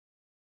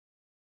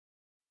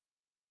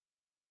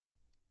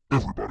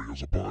Everybody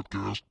has a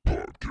podcast.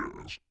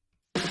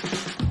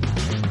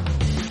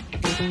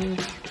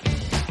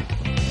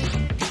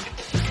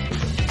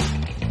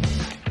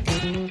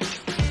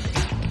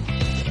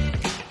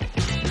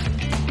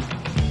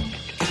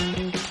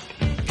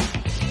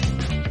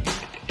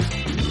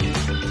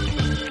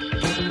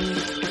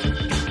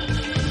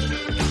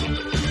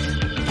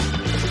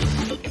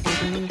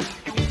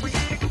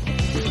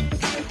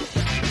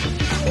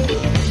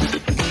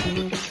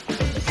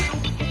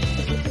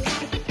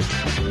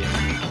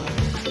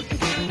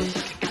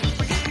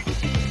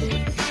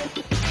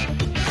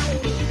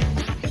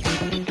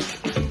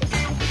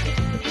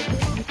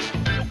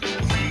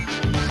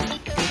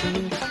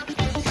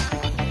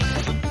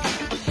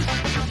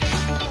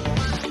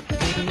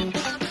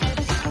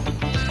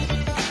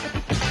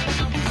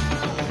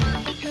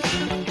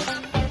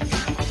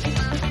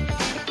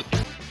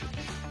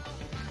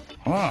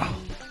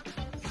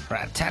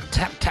 Tap.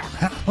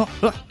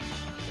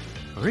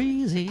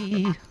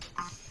 Breezy.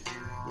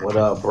 What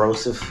up,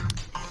 Broseph?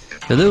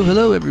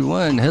 Hello,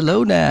 everyone.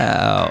 Hello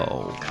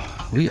now.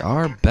 We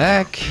are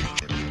back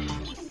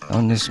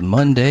on this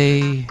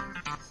Monday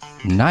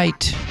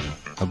night.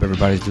 Hope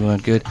everybody's doing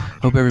good.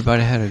 Hope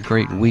everybody had a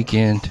great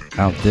weekend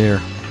out there.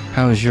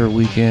 How was your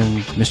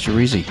weekend, Mr.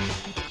 Reezy?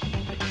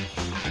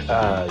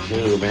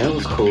 Dude, man, it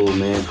was cool,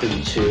 man.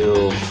 Pretty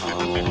chill.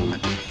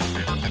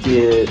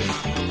 Did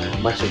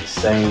much of the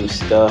same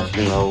stuff,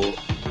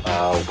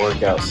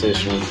 workout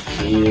session with the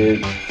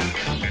kid.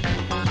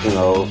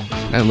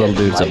 That little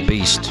dude's a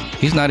beast.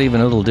 He's not even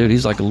a little dude.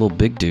 He's like a little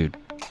big dude.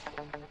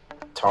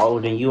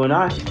 Taller than you and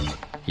I.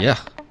 Yeah,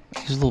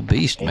 he's a little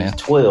beast, and man.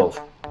 He's 12.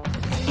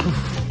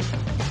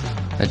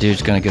 That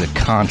dude's gonna get a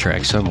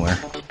contract somewhere.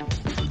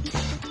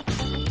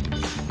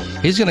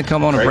 He's gonna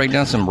come on and break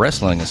down some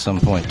wrestling at some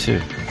point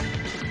too.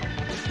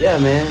 Yeah,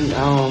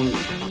 man.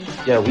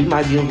 We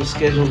might be able to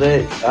schedule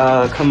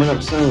that coming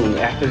up soon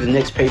after the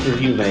next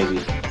pay-per-view,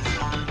 maybe.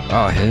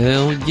 Oh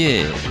hell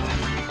yeah!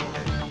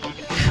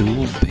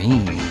 Cool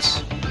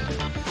beans.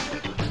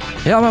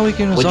 Yeah, my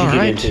weekend was What'd you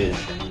alright. get into?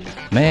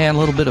 Man, a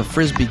little bit of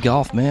frisbee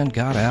golf, man.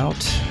 Got out.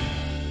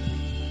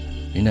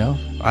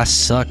 I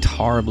sucked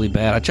horribly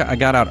bad. I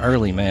got out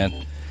early, man.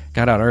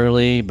 Got out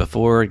early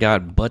before it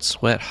got butt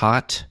sweat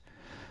hot,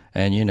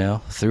 and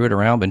threw it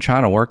around. Been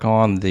trying to work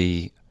on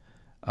the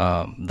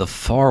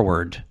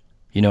forward.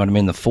 You know what I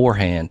mean? The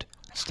forehand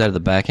instead of the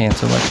backhand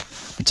so much.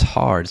 It's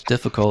hard. It's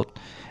difficult,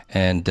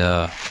 and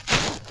I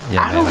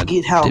don't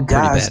get how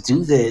guys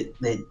do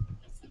that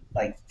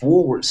like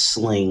forward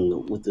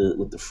sling with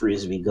the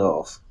frisbee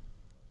golf.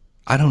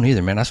 I don't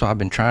either, man. That's why I've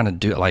been trying to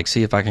do it. Like,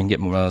 see if I can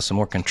get some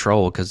more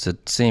control, because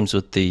it seems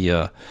with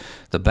the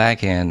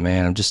backhand,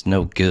 man, I'm just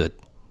no good,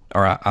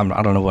 or I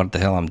don't know what the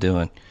hell I'm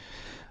doing.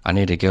 I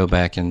need to go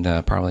back and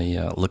probably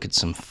look at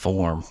some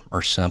form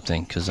or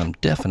something, because I'm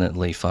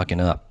definitely fucking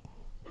up.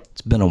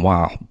 It's been a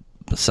while.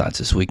 Besides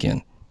this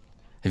weekend,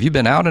 have you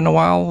been out in a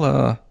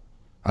while?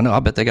 I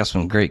bet they got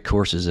some great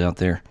courses out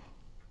there.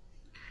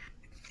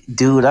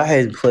 Dude, I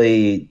hadn't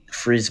played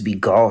frisbee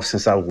golf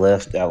since I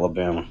left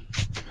Alabama.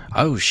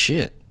 Oh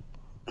shit!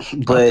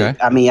 But okay.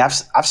 I mean,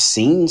 I've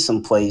seen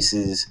some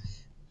places,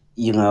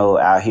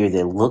 out here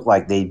that look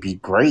like they'd be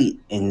great,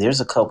 and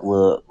there's a couple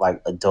of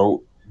like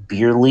adult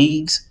beer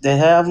leagues that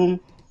have them.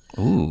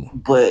 Ooh.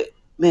 But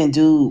man,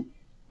 dude,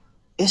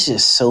 it's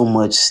just so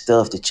much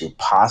stuff that you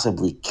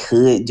possibly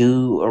could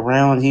do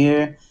around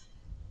here.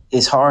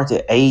 It's hard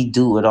to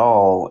do it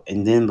all,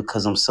 and then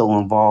because I'm so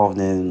involved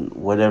in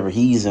whatever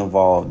he's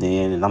involved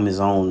in, and I'm his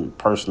own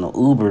personal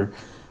Uber,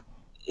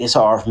 it's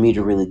hard for me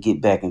to really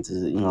get back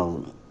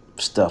into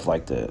stuff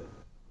like that.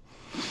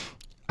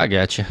 I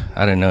got you.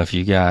 I didn't know if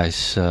you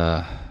guys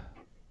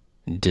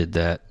did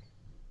that,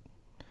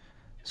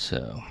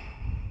 so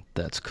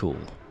that's cool.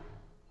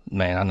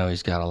 Man, I know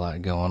he's got a lot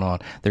going on.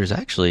 There's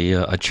actually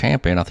a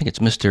champion. I think it's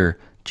Mr.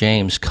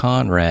 James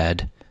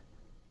Conrad.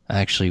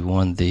 Actually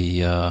won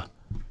the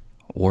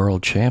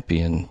world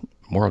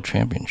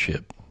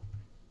championship.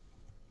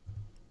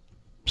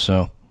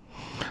 So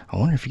I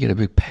wonder if you get a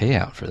big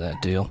payout for that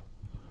deal.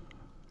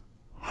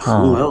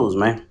 Who knows,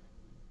 man?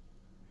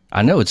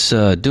 I know it's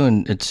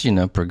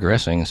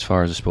progressing as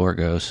far as the sport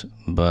goes,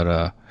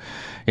 but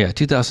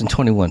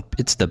 2021,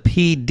 it's the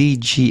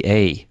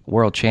PDGA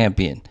world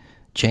champion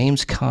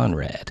James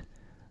Conrad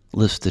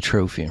lifts the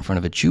trophy in front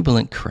of a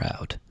jubilant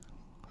crowd.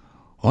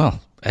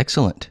 Well,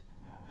 excellent.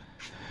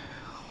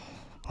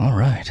 All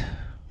right.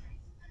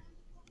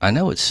 I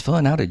know it's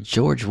fun out at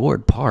George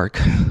Ward Park.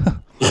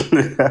 That's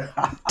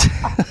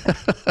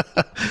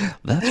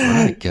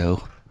right,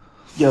 go.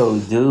 Yo,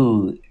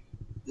 dude,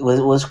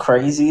 what's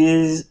crazy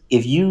is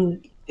if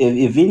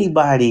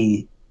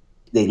anybody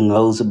that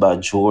knows about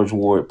George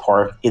Ward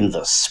Park in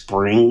the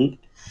spring,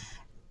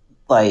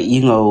 like,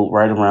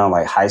 right around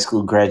like high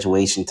school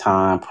graduation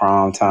time,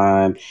 prom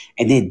time,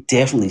 and then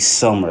definitely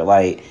summer,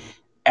 like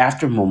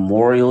after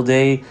Memorial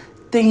Day,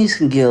 things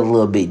can get a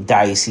little bit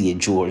dicey at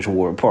George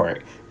Ward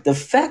Park. The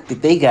fact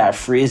that they got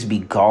frisbee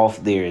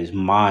golf there is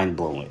mind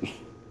blowing.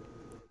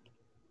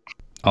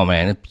 Oh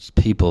man,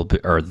 people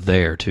are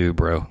there too,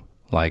 bro.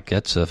 Like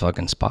that's a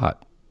fucking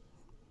spot.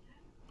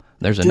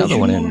 There's Dude, another you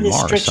one remember in this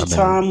Mars. stretch of I've been.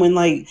 time when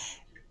like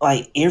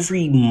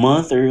every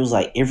month or it was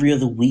like every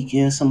other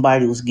weekend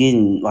somebody was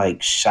getting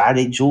like shot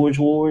at George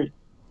Ward?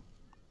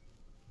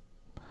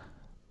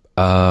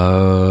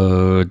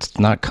 It's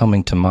not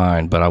coming to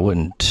mind, but I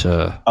wouldn't.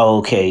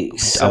 Okay,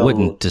 I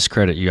wouldn't so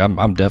discredit you.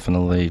 I'm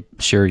definitely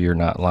sure you're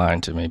not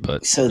lying to me,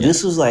 but so yeah,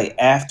 this was like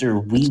after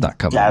it's we not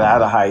coming to got out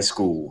mind. of high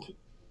school.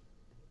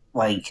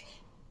 Like,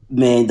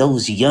 man,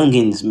 those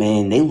youngins,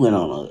 man, they went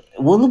on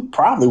a well, it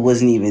probably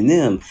wasn't even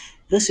them.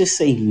 Let's just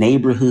say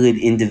neighborhood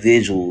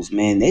individuals,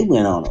 man, they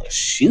went on a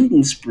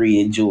shooting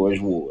spree at George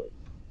Ward.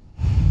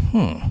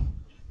 Hmm.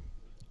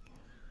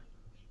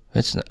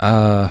 It's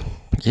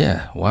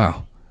yeah.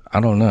 Wow. I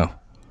don't know.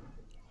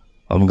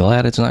 I'm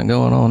glad it's not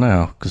going on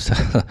now because,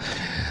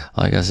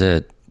 like I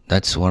said,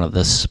 that's one of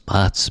the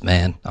spots,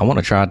 man. I want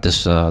to try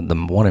this.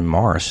 The one in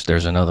Mars.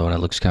 There's another one that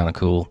looks kind of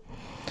cool.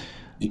 I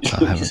You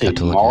haven't got said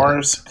to look at it.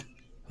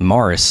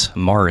 Mars?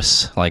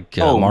 Morris, like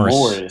Oh, Morris.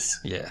 Morris.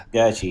 Yeah,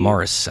 Got you.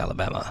 Morris,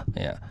 Alabama.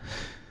 Yeah,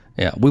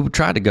 yeah. We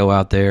tried to go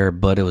out there,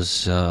 but it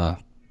was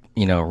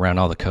around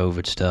all the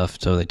COVID stuff,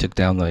 so they took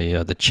down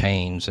the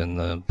chains and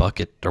the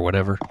bucket or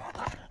whatever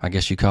I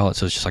guess you call it.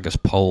 So it's just like a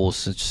pole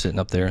sitting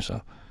up there.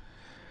 So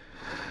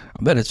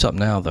I bet it's up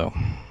now though.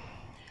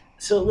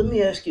 So let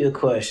me ask you a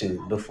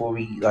question before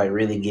we like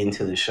really get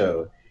into the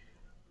show.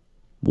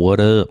 What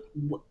up?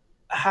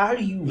 How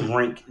do you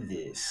rank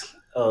this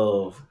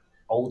of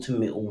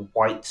ultimate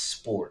white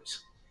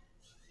sports?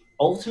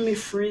 Ultimate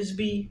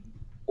frisbee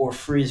or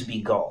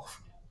frisbee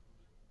golf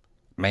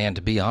Man,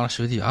 to be honest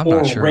with you, I'm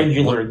not or sure what.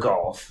 regular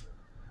golf?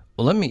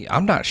 Well,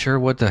 I'm not sure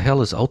what the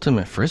hell is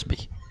ultimate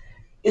frisbee.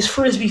 It's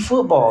frisbee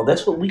football.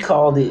 That's what we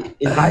called it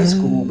in high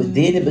school, but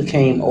then it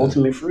became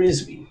ultimate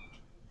frisbee.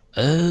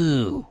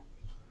 Oh,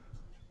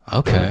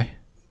 okay.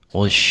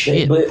 Well,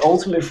 shit. But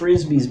ultimate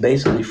frisbee is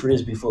basically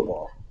frisbee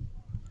football.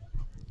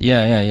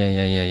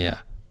 Yeah.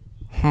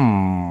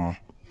 Hmm.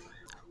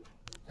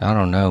 I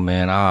don't know,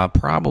 man. I'll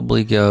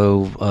probably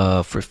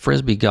go for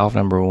frisbee golf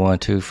number 1,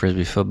 2,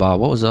 frisbee football.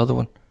 What was the other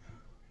one?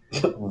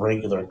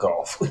 Regular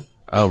golf.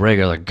 Oh,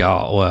 regular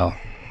golf. Well,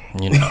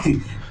 you know.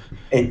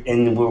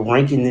 And we're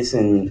ranking this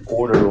in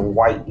order of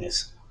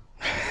whiteness.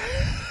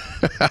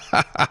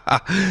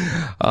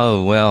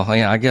 Oh well,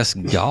 yeah. I guess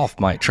golf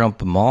might trump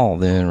them all.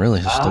 Then, really,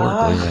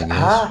 historically,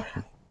 Ah, I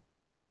guess.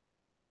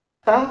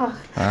 ah,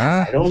 ah.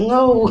 Huh? I don't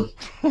know.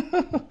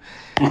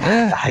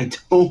 Yeah, I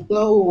don't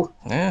know.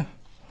 yeah,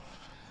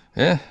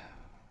 yeah.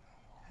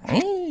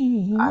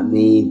 I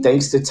mean,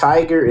 thanks to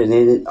Tiger and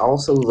then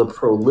also the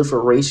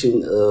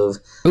proliferation of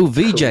Ooh,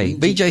 VJ, collegiate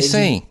VJ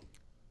Singh.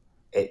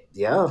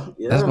 yeah, That's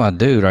yeah. my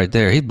dude right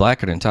there. He's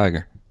blacker than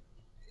Tiger.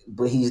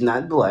 But he's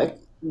not black.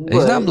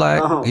 He's not But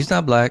black. He's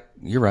not black.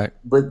 You're right.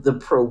 but the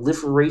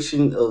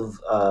proliferation of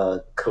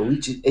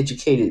collegiate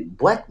educated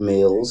black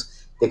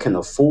males that can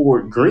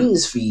afford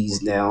greens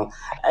fees now.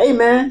 Hey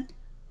man,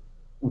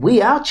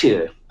 we out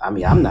here. I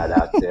mean, I'm not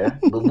out there,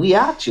 but we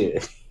out here.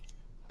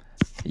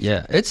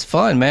 Yeah, it's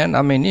fun, man.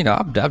 I mean,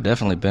 I've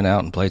definitely been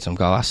out and played some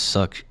golf. I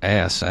suck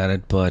ass at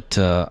it, but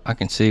I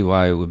can see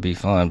why it would be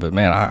fun. But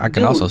man, I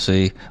can also Dude,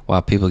 see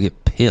why people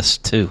get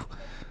pissed too.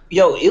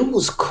 yo, it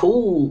was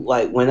cool.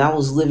 Like when I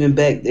was living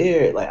back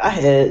there, like I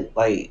had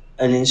like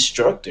an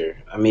instructor.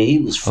 I mean, he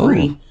was Oh,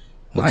 free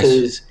nice.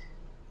 because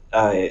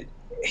uh,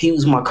 he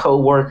was my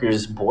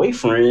coworker's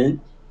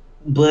boyfriend.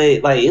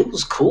 But like it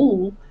was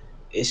cool.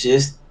 It's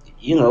just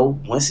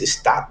once it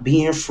stopped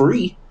being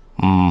free,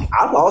 Mm,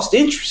 I lost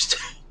interest.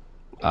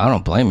 I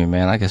don't blame you,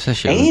 man. I guess that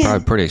shit was probably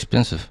and pretty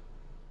expensive.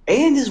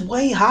 and it's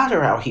way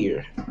hotter out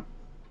here.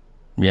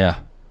 Yeah,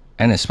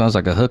 and it smells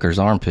like a hooker's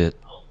armpit.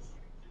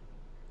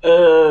 I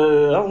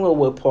don't know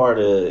what part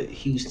of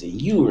Houston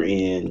you were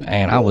in,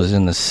 And I but was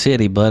in the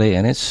city, buddy,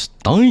 and it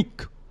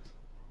stink.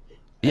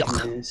 hey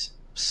Yuck. man, it's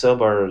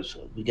suburbs.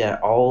 We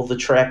got all the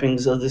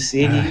trappings of the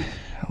city, I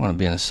want to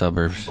be in the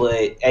suburbs.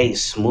 but hey,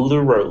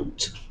 smoother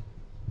roads.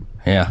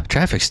 Yeah,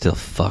 traffic's still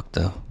fucked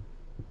though.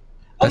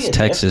 Oh That's yeah,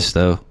 Texas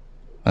definitely. though.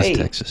 That's Hey,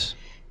 Texas.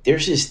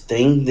 there's this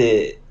thing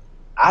that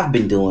I've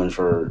been doing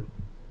for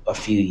a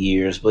few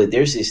years, but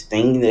there's this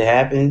thing that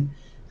happened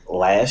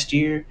last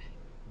year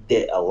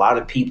that a lot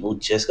of people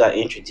just got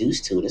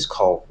introduced to, and it's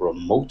called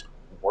remote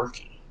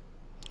working.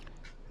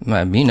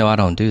 Man, I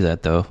don't do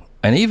that though.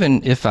 And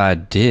even if I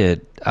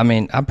did, I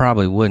mean, I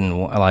probably wouldn't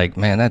like.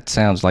 Man, that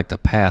sounds like the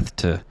path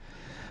to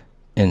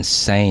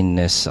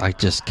insaneness. I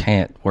just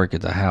can't work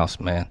at the house,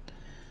 man.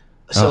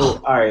 So,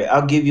 Oh, all right,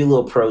 I'll give you a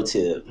little pro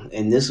tip.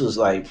 And this was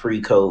like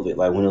pre-COVID,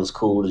 like when it was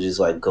cool to just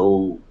like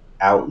go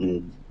out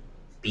and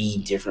be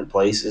different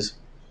places.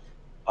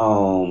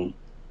 Um,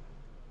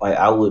 like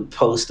I would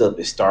post up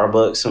at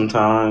Starbucks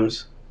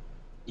sometimes,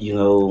 you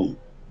know,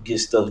 get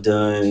stuff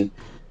done.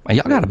 and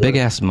y'all got Maybe a go big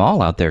to. ass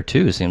mall out there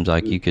too. It seems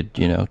like you could,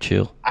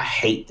 chill. I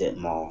hate that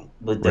mall,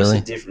 but that's a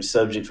Really? different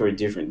subject for a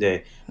different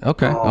day.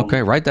 Okay, Um,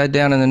 okay. Write that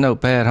down in the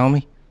notepad,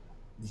 homie.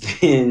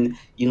 then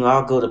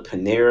I'll go to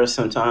Panera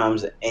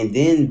sometimes, and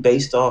then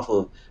based off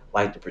of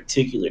like the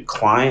particular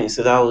clients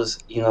that I was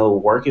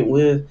working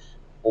with,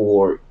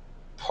 or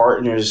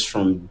partners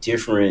from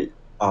different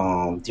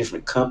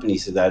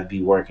companies that I'd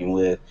be working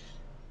with,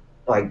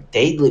 like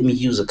they let me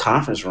use a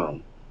conference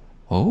room.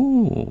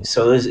 Oh,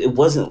 So it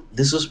wasn't.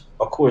 This was,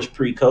 of course,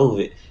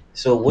 pre-COVID.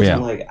 So it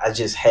wasn't yeah. like I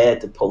just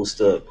had to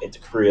post up at the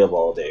crib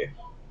all day.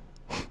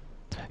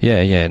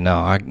 Yeah, yeah.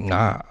 No,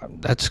 nah,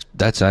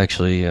 that's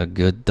actually a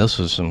good. Those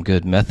were some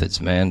good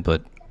methods, man.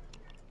 But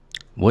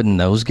wouldn't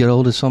those get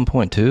old at some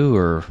point too?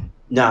 Or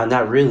Nah,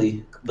 not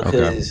really, okay,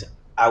 because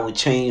I would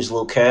change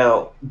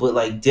locale, but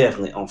like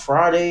definitely on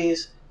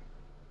Fridays,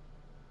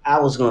 I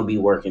was gonna be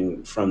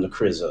working from the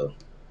Crizzo,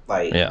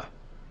 like yeah.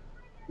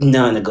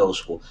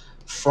 non-negotiable.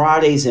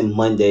 Fridays and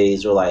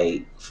Mondays are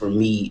like for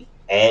me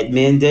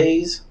admin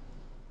days,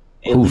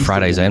 at Who least in the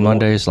Fridays and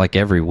morning. Mondays, like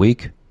every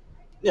week?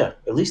 Yeah,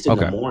 at least in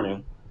the Okay,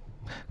 morning.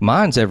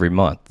 mine's every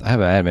month. I have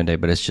an admin day,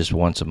 but it's just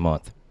once a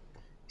month.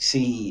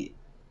 See,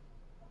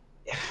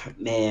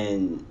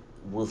 man,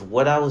 with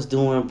what I was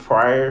doing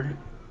prior,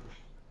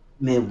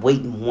 man,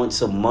 waiting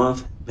once a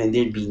month, man,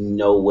 there'd be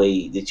no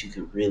way that you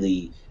could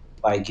really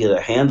like get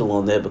a handle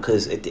on that,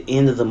 because at the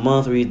end of the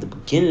month or at the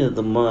beginning of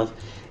the month,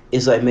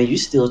 it's like, man, you're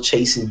still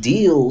chasing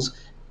deals,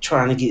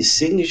 trying to get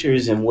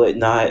signatures and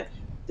whatnot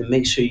to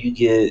make sure you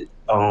get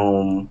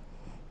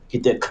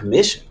that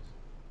commission.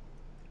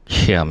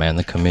 Yeah, man,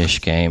 the commish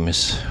game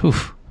is. Whew.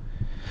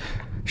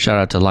 Shout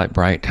out to Light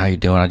Bright. How you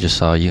doing? I just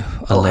saw you.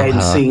 Oh, hadn't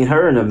Aloha. seen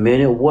her in a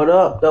minute. What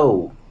up,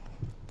 though?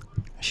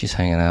 She's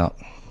hanging out.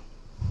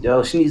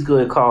 Yo, she needs to go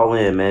ahead and call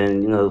in,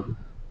 man. Bring her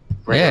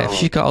Yeah, if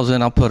she on. calls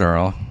in, I'll put her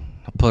on.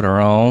 I'll put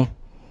her on.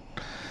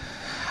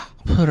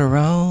 Put her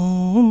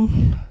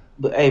on.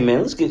 But hey,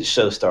 man, let's get the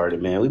show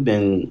started, man. We've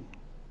been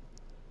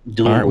All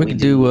doing right, what we we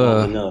could do do.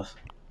 long enough.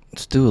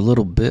 Let's do a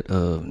little bit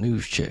of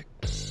news check.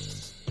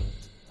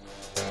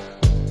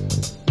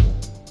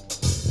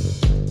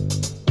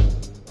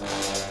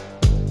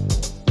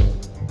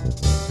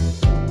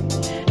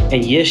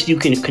 And yes, you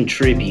can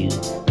contribute.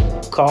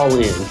 Call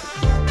in.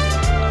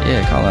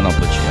 Yeah, Colin, I'll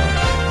put you on.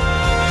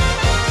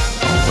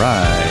 All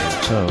right,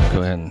 so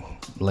go ahead and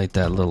lay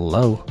that a little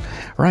low.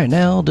 Right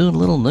now, doing a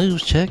little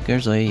news check.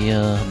 There's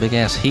a big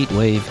ass heat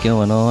wave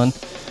going on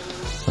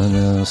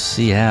in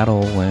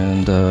Seattle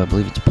and I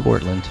believe it's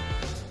Portland.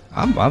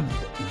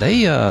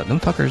 Them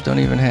fuckers don't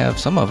even have.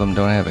 Some of them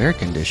don't have air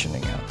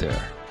conditioning out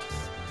there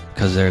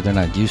because they're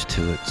not used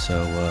to it.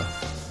 So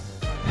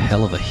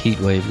hell of a heat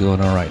wave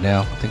going on right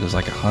now. I think it was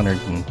like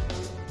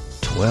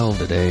 112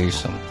 today.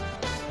 Some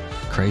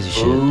crazy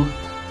shit. Who?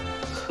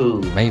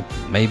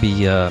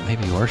 Maybe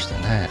worse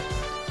than that.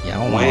 Yeah,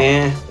 I don't know.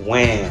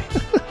 Wham.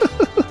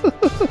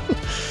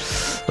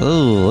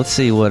 Oh, let's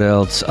see what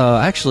else.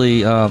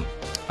 Actually, I'm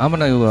going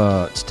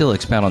to still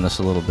expound on this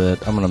a little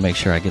bit. I'm going to make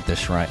sure I get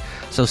this right.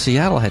 So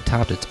Seattle had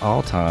topped its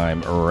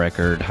all-time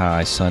record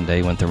high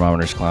Sunday when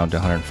thermometers climbed to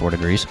 104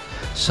 degrees.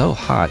 So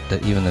hot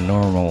that even the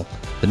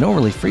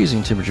normally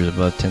freezing temperatures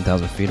above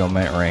 10,000 feet on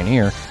Mount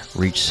Rainier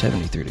reached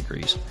 73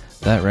 degrees.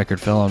 That record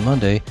fell on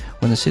Monday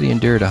when the city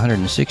endured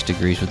 106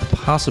 degrees with the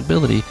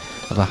possibility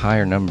of a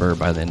higher number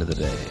by the end of the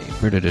day.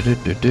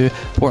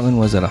 Portland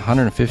was at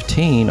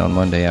 115 on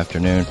Monday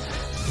afternoon,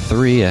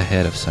 3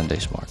 ahead of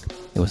Sunday's mark.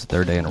 It was the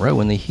third day in a row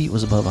when the heat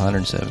was above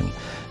 107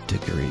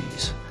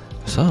 degrees.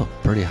 So,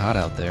 pretty hot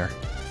out there.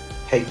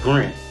 Hey,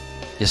 Grant.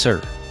 Yes,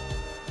 sir.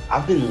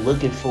 I've been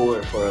looking for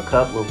it for a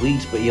couple of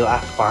weeks, but I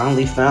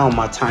finally found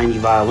my tiny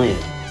violin.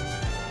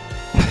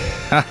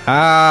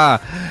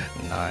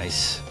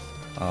 Nice.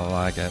 I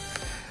like it.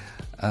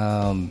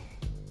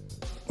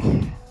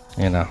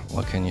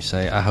 What can you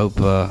say? I hope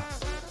they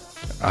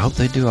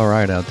do all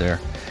right out there.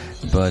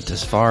 But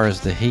as far as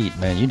the heat,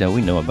 man,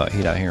 we know about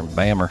heat out here in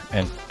Bammer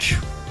and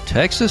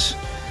Texas.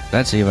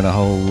 That's even a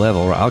whole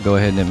level. I'll go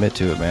ahead and admit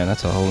to it, man.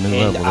 That's a whole new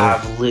level. And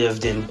I've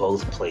lived in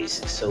both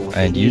places, so what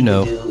and they need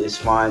to do is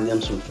find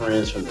them some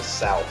friends from the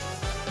South.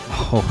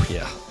 Oh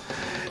yeah,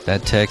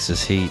 that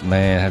Texas heat,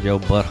 man. Have your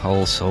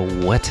butthole so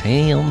wet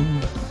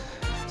him.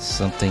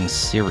 Something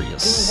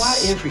serious. Dude, why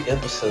every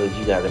episode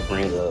you gotta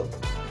bring up?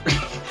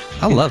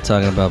 I love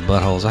talking about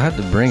buttholes. I have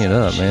to bring it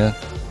up, man.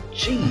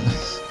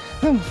 Jeez.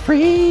 I'm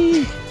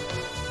free.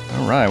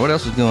 All right, what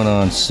else is going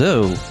on?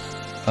 So,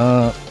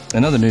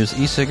 in other news,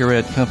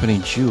 e-cigarette company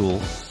Juul,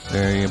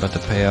 they're about to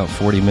pay out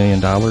 $40 million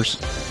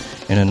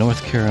in a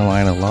North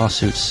Carolina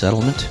lawsuit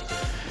settlement.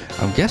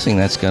 I'm guessing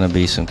that's going to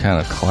be some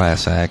kind of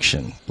class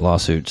action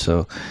lawsuit,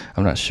 so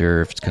I'm not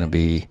sure if it's going to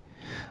be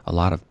a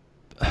lot of,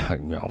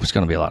 it's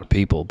going to be a lot of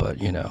people, but,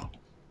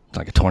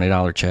 like a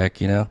 $20 check,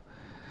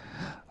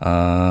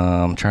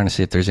 I'm trying to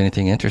see if there's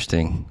anything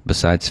interesting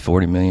besides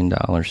 $40 million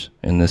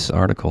in this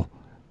article.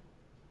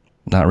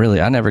 Not really.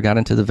 I never got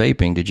into the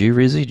vaping. Did you,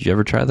 Rizzy? Did you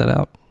ever try that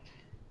out?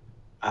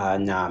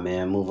 Nah,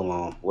 man. Move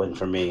along. Wasn't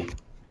for me.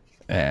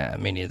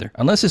 Me neither.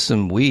 Unless it's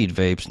some weed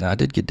vapes. Now, I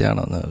did get down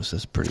on those.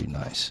 That's pretty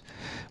nice.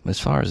 But as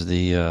far as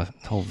the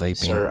whole vaping,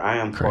 sir, I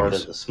am part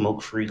of the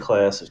smoke-free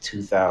class of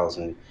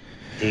 2000.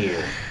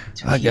 Dare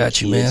to I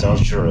got you, man.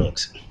 Off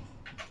drugs.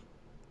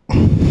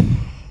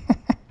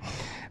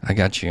 I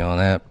got you on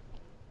that.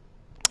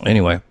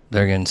 Anyway,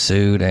 they're getting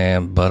sued,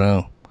 and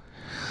but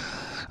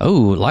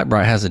Oh,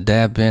 Lightbright has a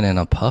dab pen and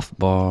a puff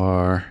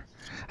bar.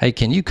 Hey,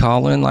 can you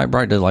call in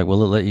Lightbright?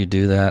 Will it let you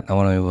do that? I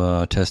want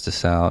to test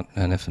this out,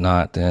 and if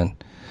not, then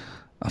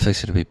I'll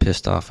fix it to be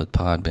pissed off with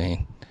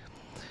Podbean.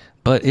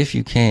 But if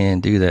you can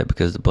do that,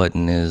 because the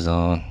button is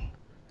on,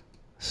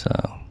 so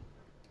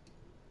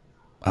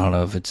I don't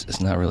know if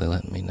it's not really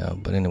letting me know.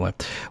 But anyway,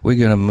 we're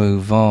gonna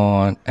move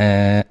on.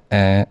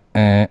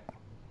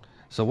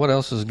 So what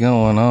else is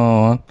going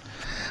on?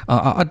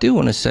 I do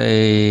want to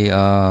say,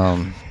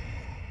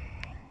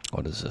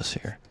 what is this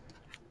here?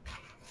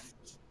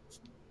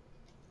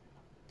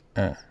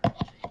 Okay.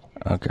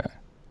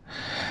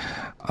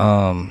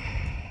 Sorry,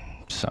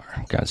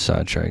 got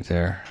sidetracked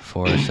there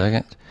for a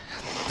second.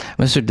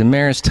 Mr.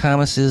 Demaryius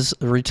Thomas is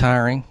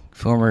retiring,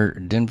 former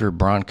Denver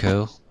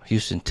Bronco,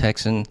 Houston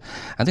Texan.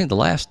 I think the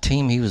last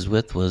team he was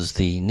with was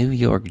the New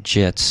York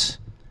Jets.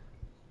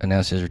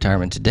 Announced his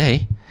retirement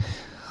today.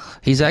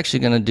 He's actually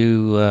going to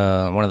do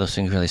one of those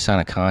things where they sign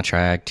a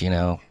contract,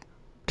 to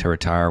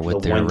retire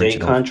with their one-day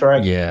original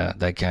contract. Yeah,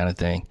 that kind of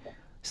thing.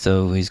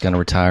 So he's going to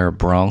retire a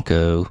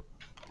Bronco.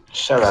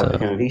 Shout out to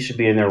him. He should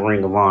be in their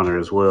Ring of Honor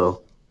as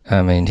well.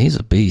 I mean, he's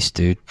a beast,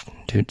 dude.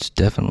 Dude's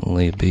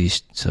definitely a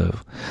beast. So,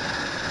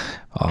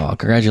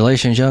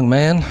 congratulations, young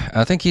man.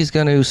 I think he's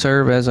going to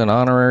serve as an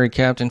honorary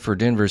captain for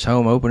Denver's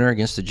home opener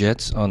against the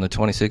Jets on the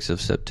 26th of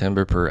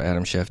September per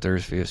Adam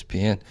Schefter's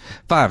ESPN.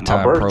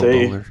 Five-time Pro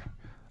Bowler.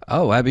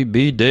 Oh, happy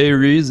B-Day,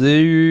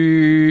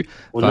 Reezy.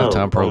 Well,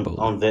 Five-time Pro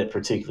Bowler. On that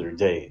particular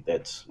day,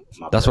 that's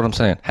what I'm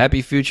saying.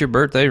 Happy future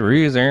birthday,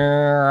 Reezy.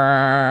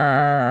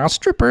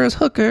 Strippers,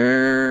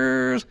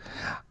 hookers.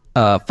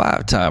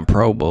 Five-time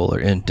Pro Bowler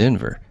in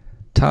Denver.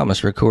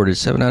 Thomas recorded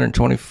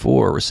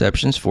 724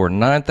 receptions for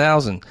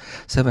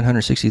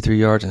 9,763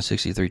 yards and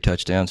 63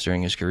 touchdowns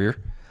during his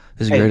career.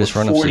 His greatest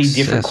run of success.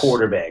 40 different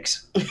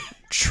quarterbacks.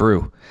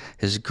 True.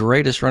 His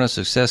greatest run of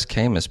success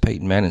came as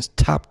Peyton Manning's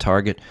top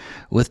target,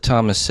 with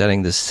Thomas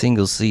setting the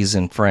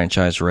single-season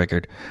franchise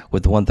record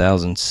with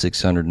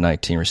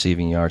 1,619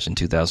 receiving yards in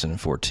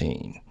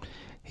 2014.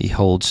 He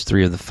holds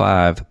 3 of the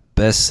 5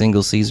 best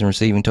single-season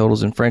receiving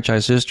totals in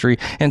franchise history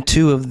and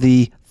 2 of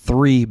the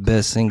 3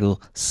 best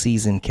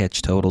single-season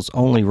catch totals.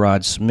 Only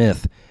Rod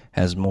Smith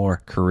has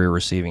more career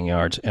receiving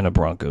yards in a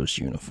Broncos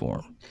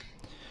uniform.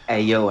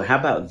 Hey, yo, how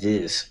about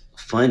this?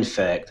 Fun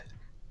fact.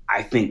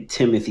 I think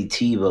Timothy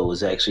Tebow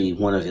was actually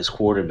one of his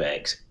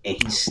quarterbacks, and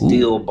he's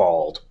still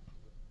bald.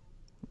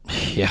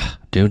 Yeah,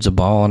 dude's a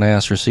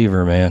balling-ass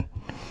receiver, man.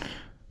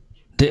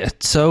 Did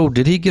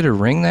he get a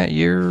ring that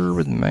year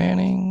with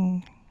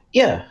Manning?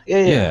 Yeah,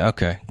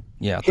 okay.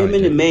 Yeah, him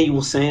and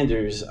Emmanuel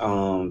Sanders,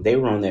 they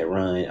were on that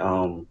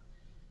run.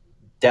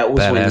 That was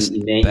when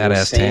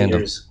Emmanuel Sanders.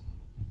 Tandem.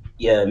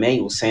 Yeah,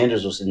 Emmanuel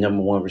Sanders was the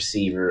number 1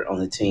 receiver on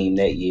the team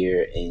that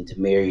year, and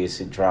Demaryius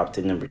had dropped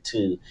to number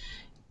 2.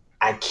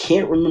 I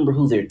can't remember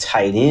who their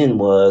tight end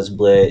was,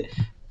 but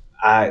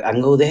I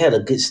know they had a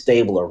good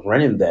stable of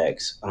running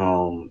backs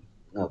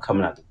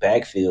coming out the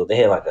backfield. They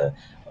had like a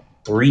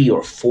 3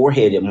 or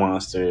 4-headed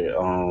monster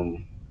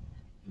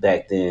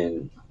back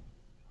then.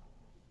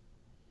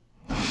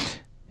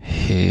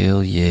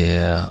 Hell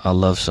yeah. I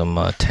love some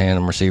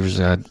tandem receivers.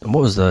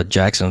 What was the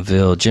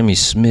Jacksonville? Jimmy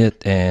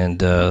Smith, and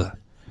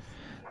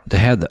they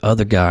had the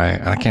other guy.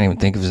 I can't even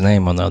think of his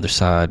name on the other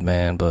side,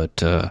 man,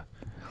 but...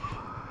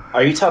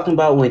 Are you talking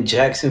about when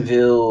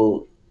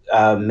Jacksonville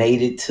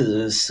made it to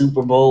the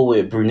Super Bowl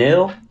with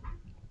Brunell?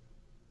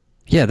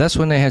 Yeah, that's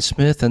when they had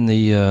Smith and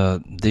the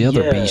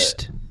other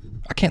beast.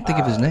 I can't think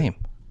of his name.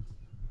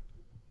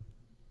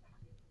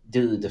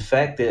 Dude, the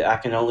fact that I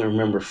can only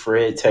remember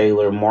Fred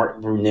Taylor,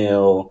 Mark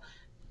Brunell,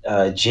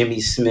 Jimmy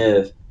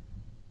Smith.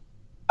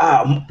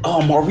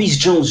 Maurice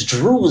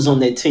Jones-Drew was on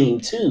that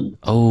team too.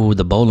 Oh,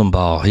 the bowling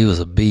ball. He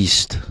was a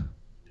beast.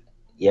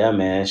 Yeah,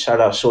 man.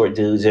 Shout out short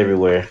dudes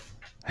everywhere.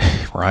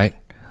 Right?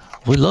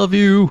 We love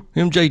you.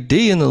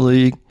 MJD in the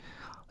league.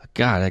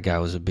 God, that guy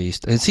was a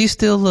beast. Is he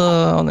still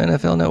on the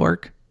NFL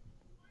Network?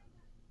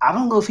 I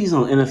don't know if he's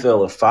on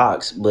NFL or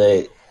Fox,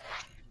 but,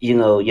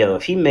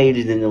 if he made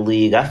it in the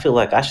league, I feel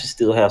like I should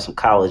still have some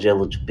college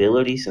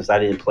eligibility since I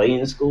didn't play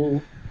in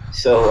school.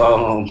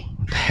 So,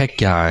 that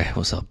guy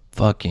was a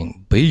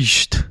fucking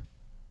beast.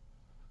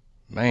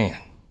 Man.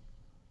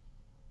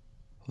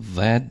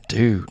 That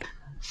dude.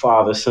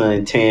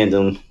 Father-son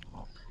tandem.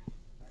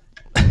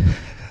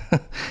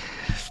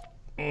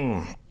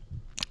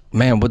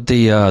 Man, with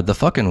the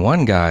fucking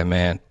one guy,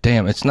 man.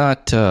 Damn, it's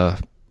not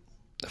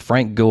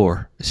Frank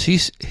Gore.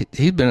 He's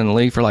been in the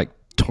league for like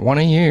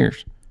 20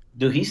 years.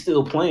 Dude, he's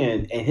still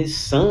playing, and his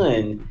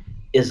son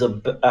is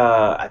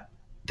I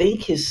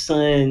think his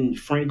son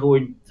Frank Gore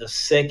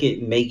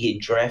II may get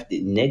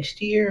drafted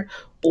next year,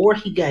 or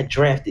he got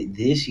drafted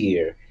this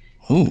year.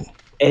 Ooh.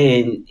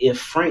 And if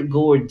Frank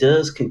Gore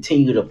does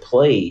continue to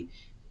play,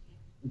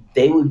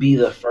 they would be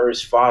the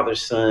first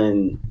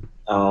father-son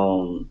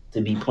to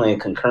be playing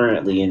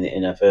concurrently in the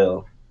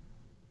NFL.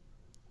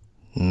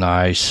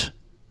 Nice.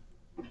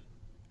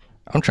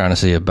 I'm trying to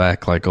see it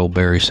back like old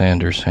Barry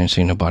Sanders. I ain't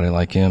seen nobody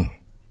like him.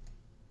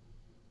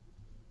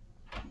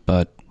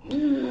 But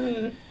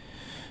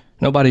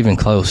Nobody even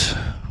close.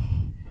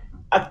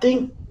 I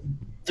think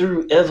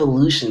through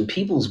evolution,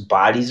 people's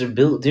bodies are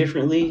built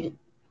differently,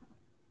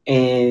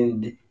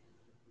 and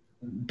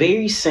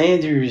Barry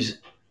Sanders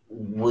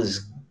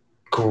was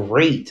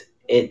great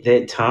at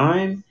that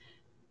time.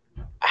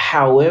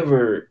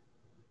 However,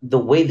 the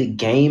way the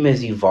game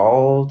has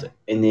evolved,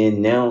 and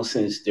then now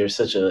since there's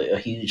such a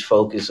huge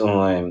focus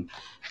on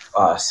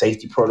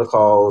safety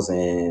protocols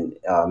and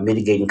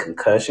mitigating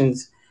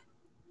concussions,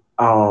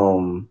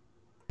 um,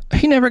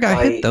 He never got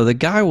hit though. like The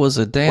guy was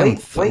a damn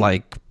wait, wait,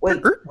 like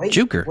wait, wait,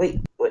 juker. wait,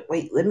 wait,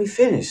 wait. Let me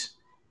finish.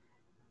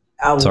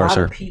 Sorry,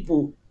 sir.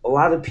 A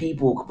lot of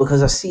people,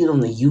 because I see it on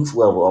the youth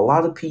level, a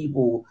lot of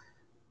people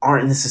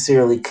aren't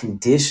necessarily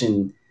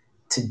conditioned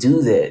to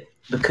do that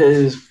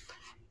because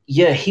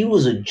yeah, he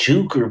was a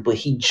juker, but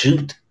he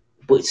juked,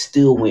 but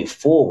still went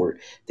forward.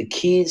 The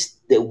kids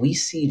that we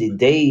see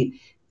today,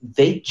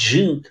 they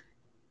juke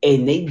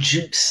and they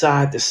juke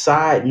side to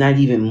side, not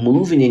even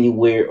moving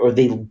anywhere, or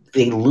they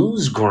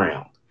lose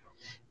ground.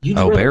 You'd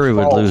Oh, rather Barry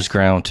would fall. lose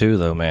ground too,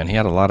 though, man. He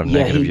had a lot of Yeah,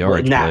 negative he but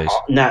yardage plays.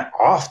 not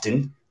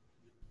often.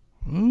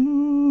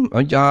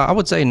 Yeah, I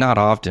would say not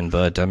often,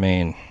 but I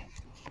mean,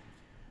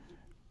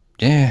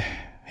 yeah,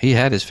 he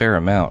had his fair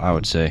amount, I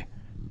would say.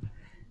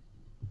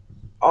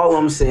 All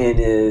I'm saying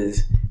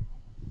is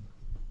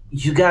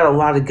you got a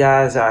lot of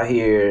guys out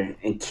here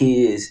and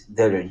kids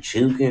that are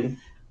juking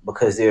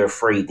because they're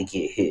afraid to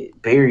get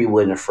hit. Barry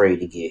wasn't afraid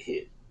to get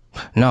hit.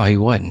 No, he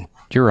wasn't.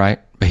 You're right.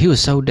 But he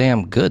was so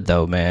damn good,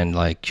 though, man.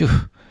 Like, phew,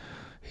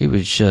 he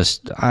was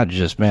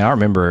man, I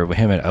remember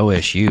him at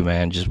OSU,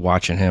 man, just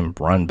watching him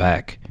run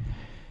back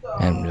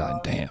and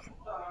like, damn,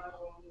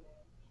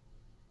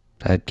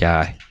 that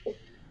guy.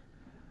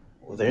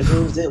 Well, there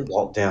goes that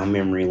walk down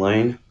memory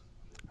lane.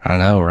 I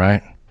know,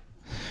 right?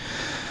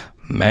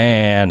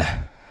 Man,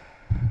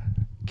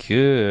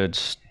 good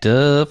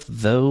stuff,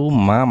 though,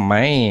 my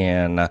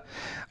man.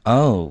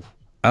 Oh,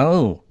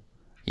 oh,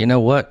 you know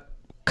what?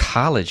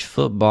 College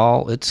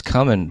football, it's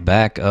coming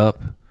back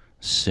up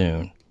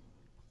soon.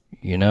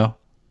 You know,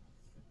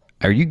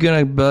 are you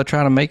gonna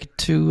try to make it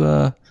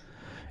to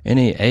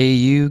any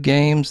AU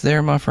games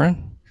there, my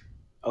friend?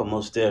 Oh,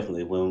 most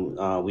definitely.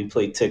 When we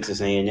play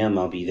Texas A&M,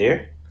 I'll be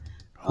there.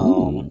 Um,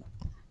 Ooh,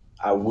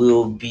 I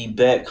will be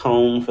back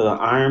home for the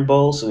Iron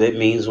Bowl, so that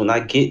means when I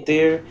get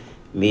there,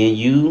 me and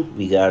you,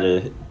 we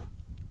gotta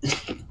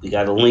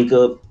link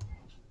up.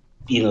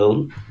 You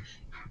know,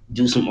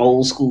 do some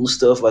old school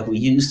stuff like we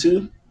used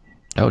to.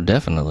 oh,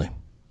 definitely,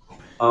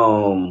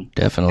 Um,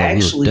 definitely,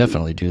 we will actually,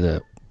 definitely do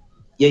that.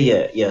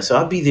 yeah. So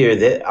I'll be there.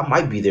 That I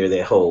might be there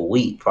that whole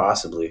week,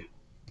 possibly.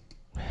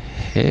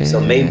 So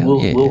maybe Hell we'll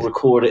yeah!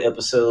 record an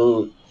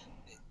episode.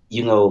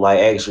 Like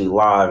actually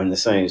live in the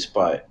same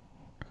spot.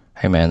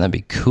 Hey man, that'd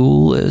be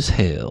cool as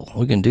hell.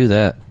 We can do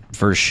that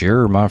for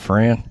sure, my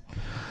friend.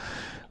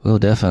 We'll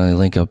definitely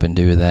link up and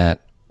do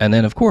that. And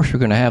then, of course, we're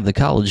going to have the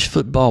college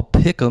football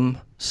pick'em.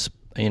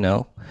 You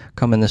know,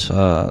 coming this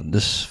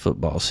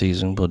football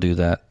season. We'll do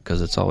that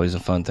because it's always a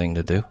fun thing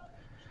to do.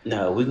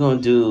 No, we're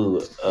gonna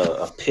do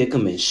a pick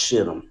 'em and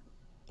shit 'em.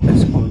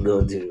 That's what we're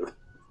gonna do.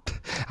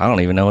 I don't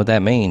even know what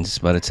that means,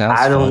 but it sounds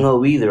I don't fun.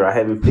 know either. I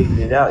haven't figured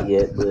it out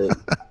yet, but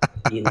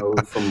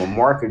from a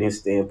marketing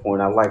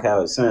standpoint, I like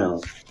how it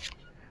sounds.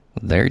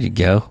 There you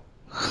go.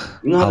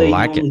 You know how I they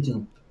like it. normally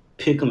do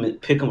pick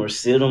 'em or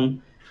sit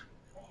 'em,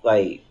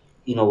 like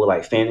with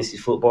like fantasy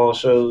football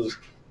shows.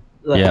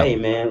 Like, Yeah. hey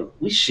man,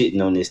 we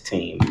shitting on this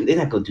team. They're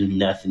not gonna do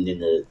nothing in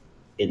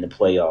the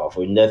playoff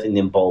or nothing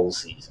in bowl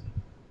season.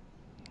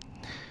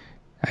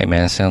 Hey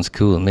man, that sounds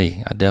cool to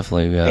me. I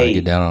definitely get Hey,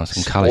 down on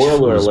some college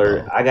spoiler alert!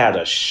 football. I got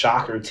a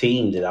shocker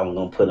team that I'm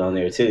gonna put on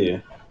there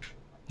too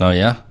Oh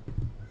yeah.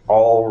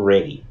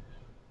 already.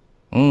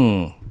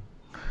 Mm.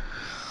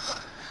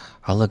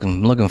 I'm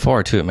looking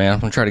forward to it, man. I'm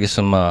gonna try to get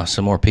some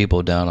more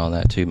people down on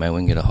that too, man. We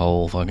can get a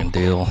whole fucking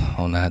deal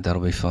on that.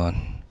 That'll be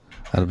fun.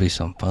 That'll be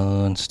some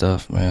fun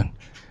stuff, man.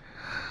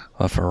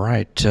 Well, for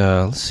right,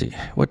 let's see.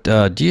 What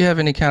do you have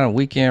any kind of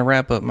weekend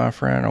wrap up, my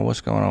friend, or what's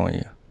going on with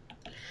you?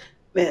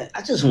 Man,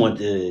 I just want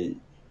to,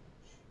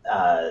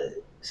 uh,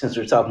 since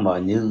we're talking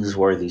about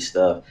newsworthy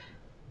stuff,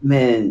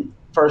 man.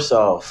 First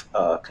off,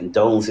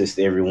 condolences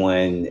to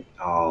everyone,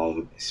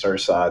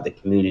 Surfside, the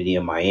community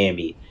in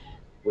Miami,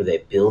 where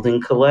that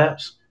building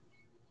collapsed.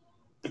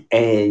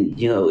 And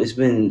it's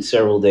been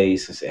several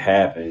days since it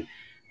happened,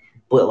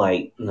 but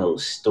like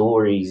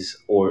stories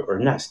or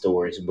not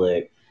stories,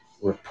 but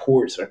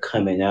reports are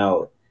coming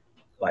out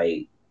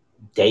like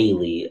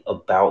daily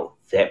about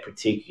that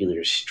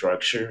particular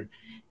structure,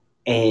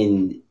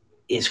 and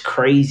it's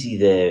crazy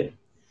that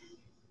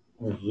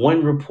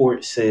one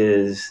report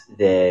says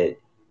that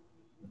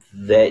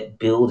that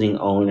building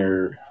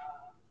owner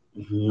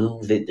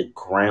knew that the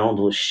ground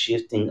was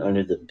shifting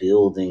under the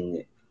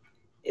building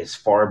as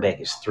far back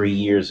as 3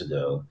 years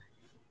ago.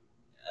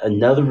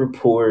 Another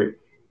report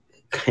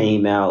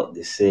came out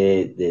that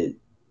said that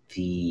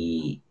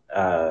the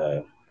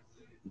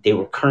they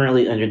were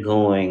currently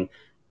undergoing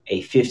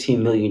a $15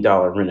 million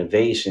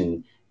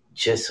renovation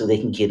just so they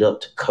can get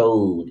up to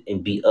code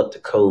and be up to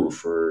code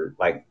for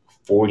like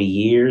 40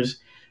 years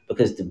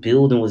because the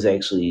building was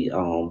actually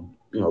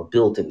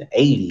built in the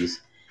 80s.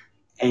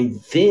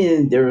 And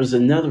then there was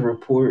another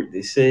report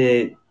that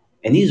said,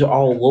 and these are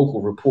all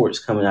local reports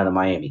coming out of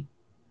Miami,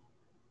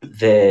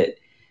 that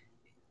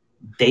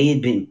they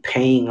had been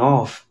paying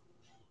off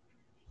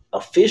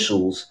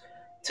officials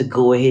to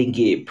go ahead and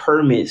get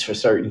permits for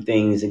certain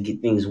things and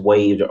get things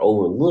waived or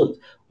overlooked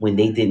when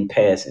they didn't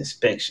pass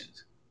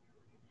inspections.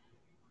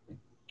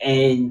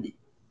 And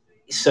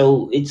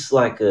so it's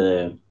like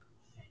a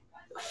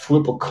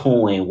flip a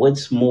coin.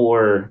 What's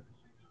more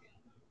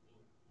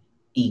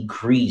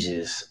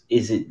egregious?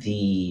 Is it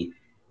the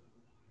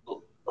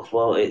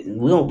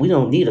we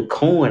don't need a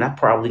coin. I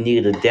probably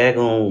need a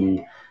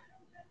daggone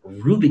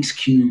Rubik's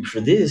cube for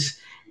this.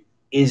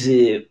 Is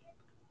it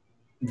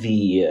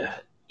the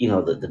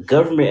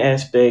government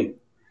aspect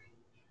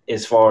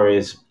as far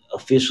as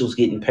officials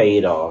getting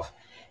paid off?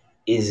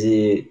 Is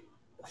it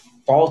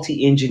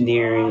faulty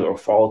engineering or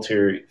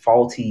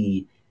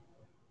faulty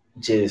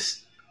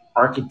just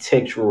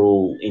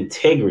architectural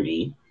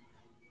integrity?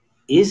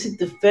 Is it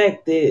the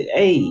fact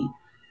that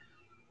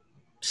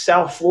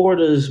South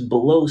Florida is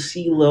below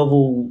sea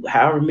level,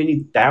 however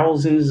many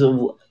thousands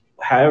of,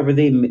 however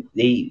they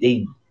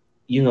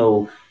you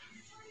know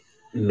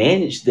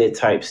manage that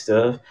type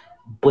stuff,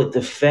 but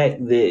the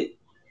fact that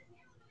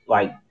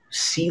like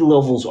sea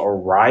levels are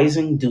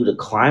rising due to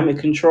climate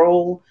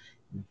control,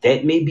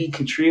 that may be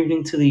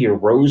contributing to the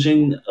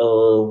erosion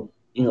of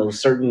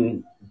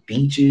certain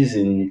beaches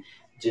and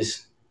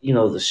just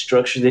the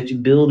structure that you're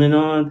building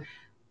on.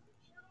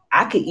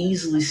 I could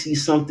easily see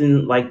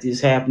something like this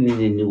happening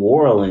in New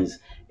Orleans,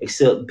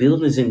 except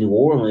buildings in New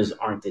Orleans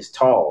aren't this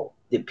tall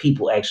that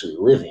people actually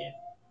live in.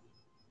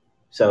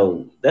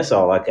 So that's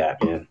all I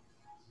got, man.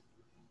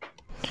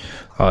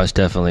 Oh, it's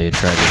definitely a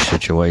tragic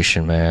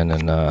situation, man,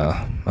 and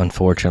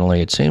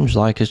unfortunately, it seems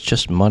like it's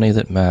just money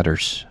that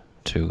matters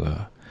to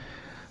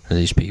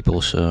these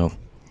people. So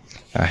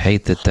I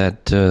hate that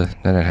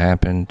it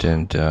happened,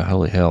 and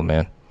holy hell,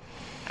 man.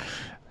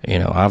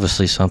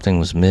 Obviously something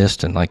was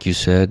missed, and like you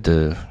said,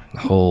 the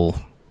whole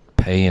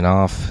paying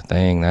off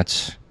thing,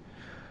 that's,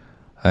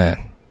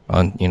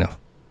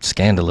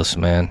 scandalous,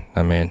 man.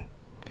 I mean,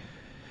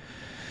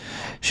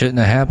 shouldn't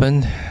have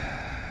happened,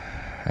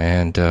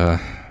 and,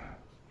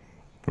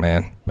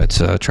 man,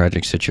 it's a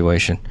tragic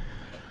situation.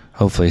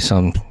 Hopefully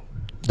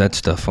that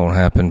stuff won't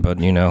happen, but,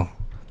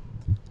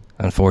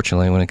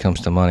 unfortunately, when it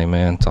comes to money,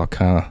 man, it's all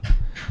kind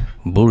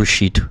of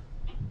bullshit.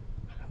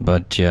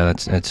 But, yeah,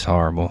 it's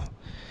horrible.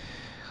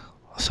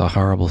 It's a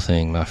horrible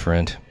thing, my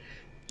friend.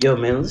 Yo,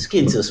 man, let's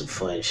get into some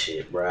fun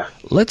shit, bruh.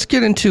 Let's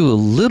get into a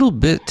little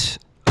bit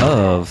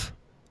of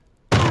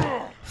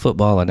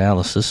football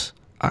analysis.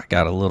 I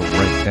got a little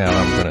breakdown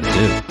I'm going to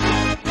do.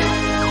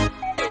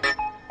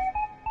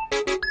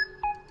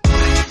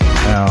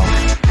 Now,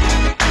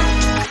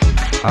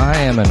 I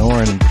am an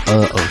orange...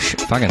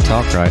 if I can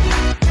talk right.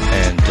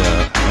 And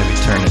maybe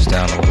turn this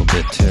down a little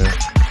bit, too,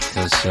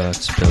 because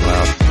it's a bit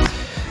loud.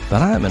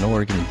 But I am an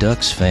Oregon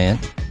Ducks fan.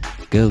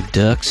 Go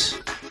Ducks.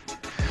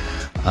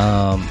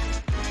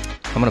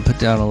 I'm going to put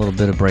down a little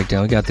bit of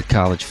breakdown. We got the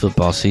college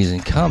football season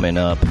coming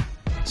up.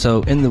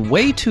 So in the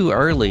way too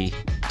early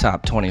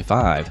top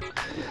 25,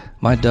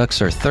 my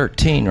Ducks are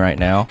 13 right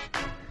now.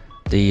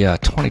 The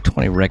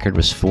 2020 record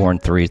was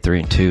 4-3,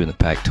 3-2 in the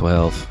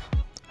Pac-12.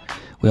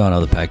 We all know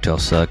the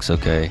Pac-12 sucks,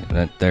 okay?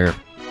 They're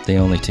the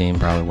only team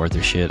probably worth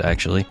their shit,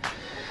 actually.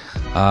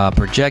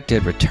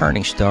 Projected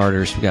returning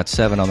starters, we got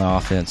 7 on the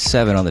offense,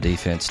 7 on the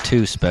defense,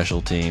 2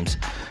 special teams.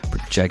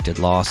 Projected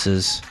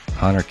losses,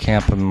 Hunter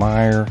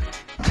Campenmeyer,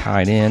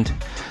 tight end,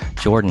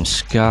 Jordan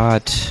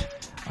Scott,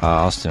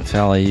 Austin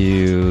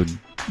Faliu,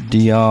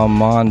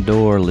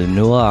 Diamondor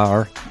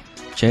Lenoir,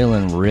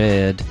 Jalen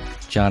Redd,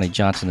 Johnny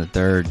Johnson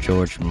III,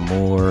 George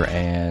Moore,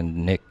 and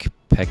Nick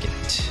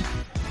Peckett.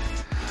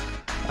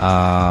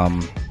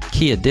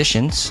 Key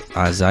additions: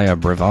 Isaiah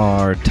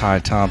Brevard, Ty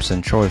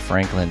Thompson, Troy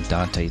Franklin,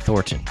 Dante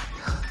Thornton.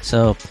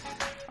 So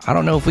I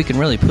don't know if we can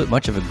really put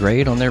much of a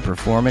grade on their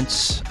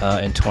performance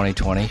in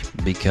 2020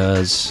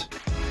 because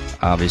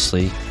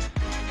obviously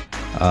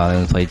they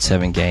only played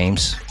 7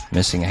 games,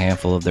 missing a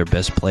handful of their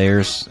best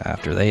players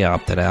after they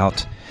opted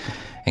out,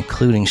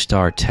 including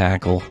star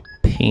tackle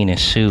Penei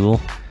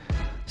Sewell,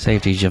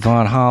 safety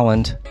Javon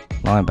Holland,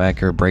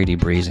 linebacker Brady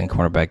Breeze, and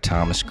cornerback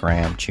Thomas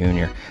Graham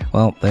Jr.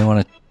 Well, they won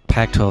a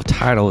Pac-12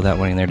 title without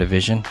winning their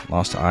division,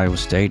 lost to Iowa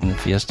State in the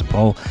Fiesta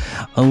Bowl.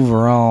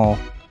 Overall,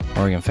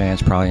 Oregon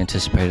fans probably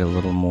anticipated a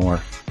little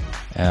more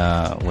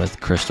with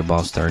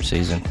Cristobal's third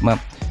season. Well,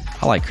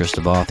 I like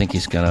Cristobal. I think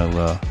he's going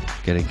to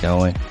get it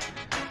going.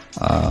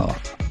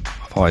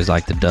 I've always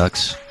liked the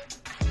Ducks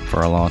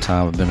for a long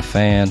time. I've been a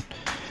fan.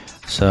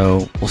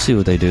 So we'll see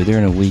what they do. They're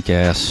in a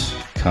weak-ass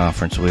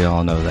conference. We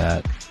all know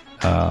that.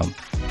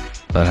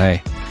 But,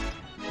 hey,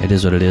 it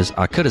is what it is.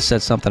 I could have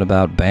said something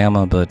about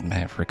Bama, but,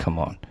 man, come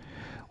on.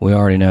 We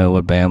already know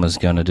what Bama's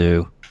going to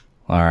do.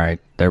 All right,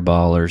 they're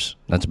ballers.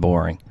 That's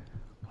boring.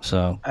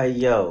 So. Hey,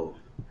 yo.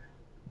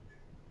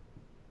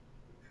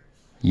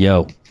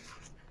 Yo.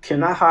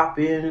 Can I hop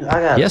in?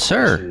 I got Yes, a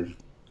question.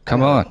 sir.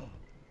 Come on.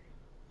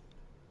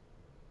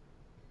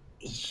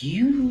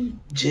 You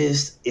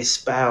just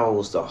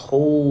espoused a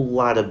whole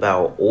lot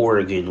about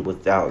Oregon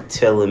without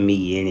telling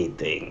me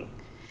anything.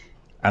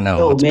 I know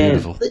Yo, it's man,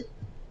 beautiful.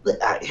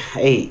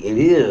 hey, it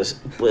is,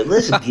 but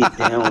let's get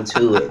down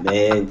to it,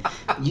 man.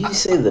 You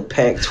say the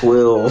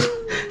Pac-12.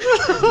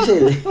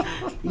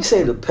 You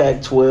say the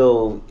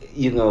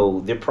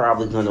Pac-12. They're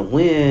probably gonna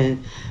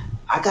win.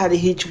 I gotta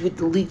hit you with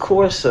the Lee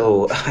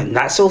Corso.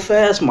 Not so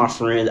fast, my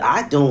friend.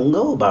 I don't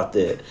know about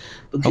that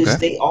because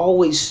Okay. they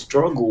always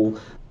struggle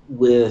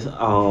with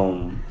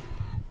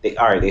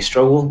They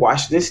struggle with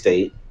Washington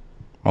State,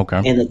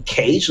 Okay. and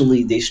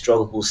occasionally they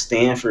struggle with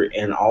Stanford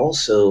and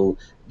also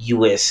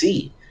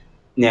USC.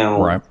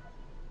 Now Right.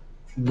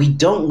 we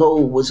don't know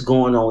what's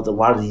going on with a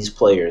lot of these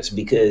players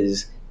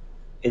because,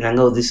 and I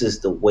know this is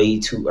the way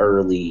too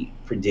early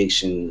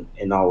prediction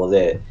and all of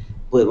that,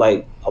 but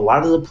like a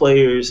lot of the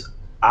players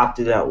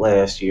opted out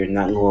last year,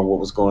 not knowing what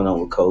was going on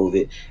with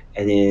COVID,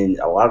 and then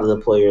a lot of the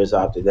players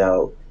opted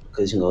out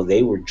because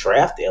they were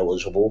draft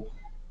eligible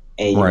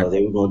and Right.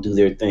 they were going to do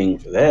their thing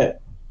for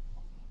that.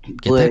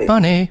 Get that But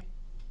money.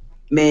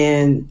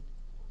 man,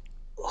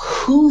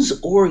 who's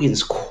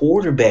Oregon's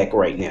quarterback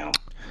right now?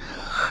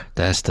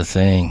 That's the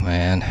thing,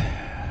 man.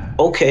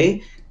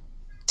 Okay,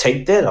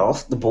 take that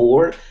off the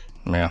board.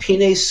 Yeah.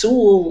 Penei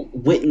Sewell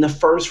went in the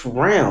first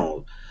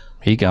round.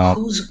 He gone.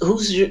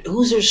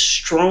 Who's their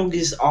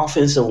strongest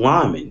offensive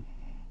lineman?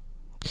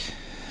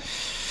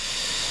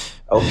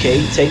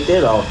 Okay, take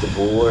that off the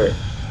board.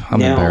 I'm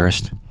Now,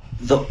 embarrassed.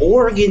 the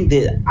Oregon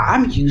that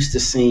I'm used to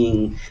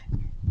seeing,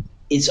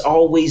 it's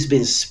always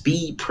been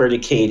speed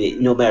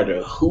predicated. No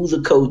matter who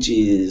the coach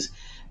is,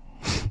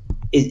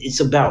 it's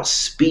about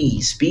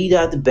speed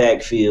out the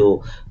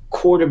backfield.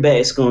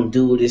 Quarterback's gonna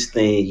do this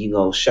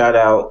thing. Shout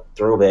out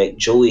throwback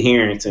Joey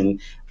Harrington.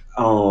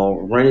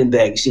 Running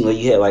backs, you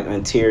had like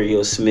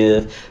Ontario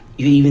Smith.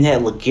 You even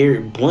had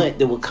LeGarrette Blunt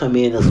that would come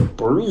in as a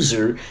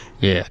bruiser,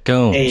 Yeah.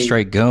 Gone. and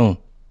Straight gone.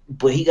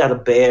 but he got a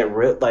bad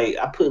rep. Like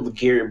I put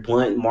LeGarrette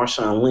Blunt and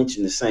Marshawn Lynch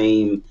in the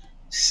same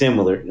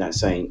similar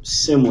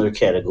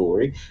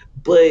category.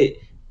 But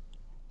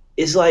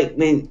it's like,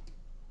 man,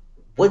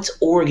 what's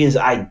Oregon's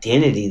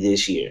identity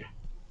this year?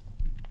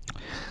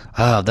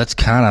 That's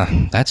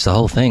the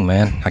whole thing,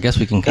 man. I guess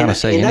we can kind And of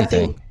say and I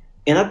anything.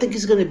 think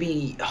it's going to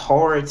be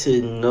hard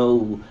to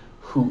know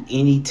who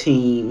any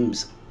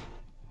teams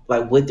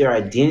like what their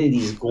identity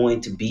is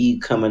going to be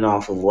coming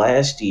off of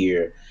last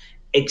year,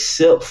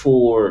 except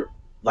for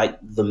like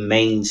the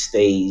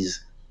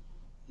mainstays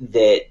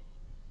that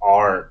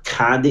are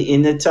kind of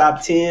in the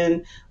top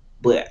 10.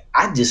 But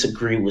I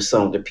disagree with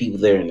some of the people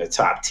that are in the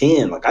top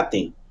 10. Like I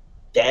think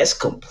that's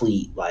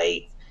complete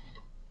like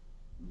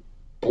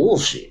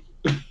bullshit.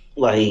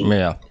 Like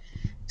Yeah.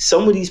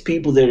 some of these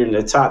people that are in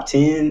the top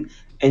 10,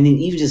 and then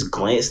even just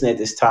glancing at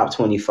this top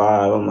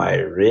 25, I'm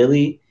like,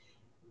 really?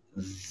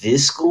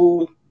 This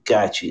school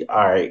got you.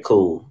 All right,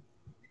 cool.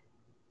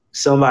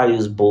 Somebody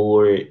was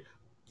bored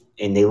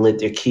and they let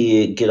their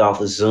kid get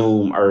off of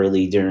Zoom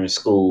early during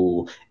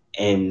school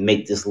and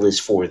make this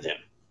list for them.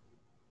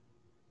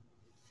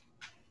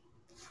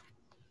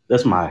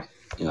 That's my,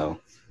 you know,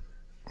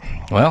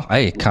 Well,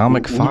 hey,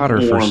 comic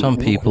fodder for some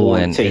people,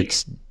 lukewarm and take.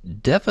 it's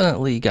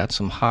definitely got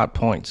some hot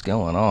points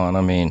going on.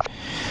 I mean,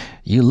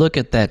 you look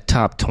at that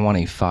top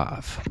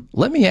 25.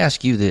 Let me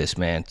ask you this,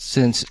 man.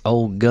 Since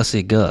old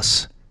Gussie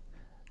Gus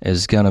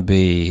is going to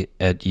be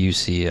at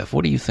UCF,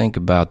 what do you think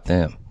about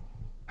them?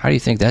 How do you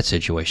think that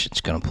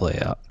situation's going to play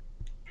out?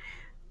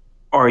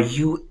 Are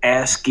you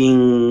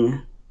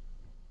asking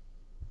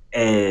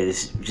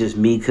as just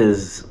me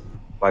because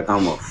like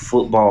I'm a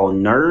football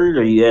nerd?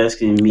 Or are you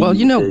asking Well,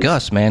 me because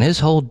Gus, man, his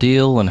whole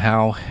deal and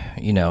how,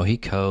 he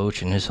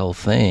coached and his whole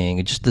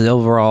thing, just the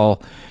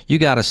overall, you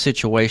got a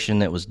situation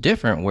that was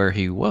different where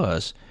he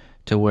was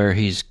to where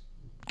he's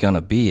going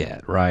to be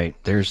at, right?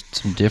 There's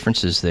some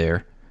differences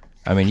there.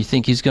 I mean, you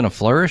think he's going to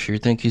flourish or you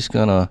think he's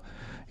going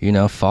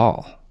to,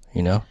 fall,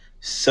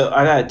 so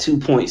I got 2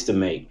 points to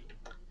make.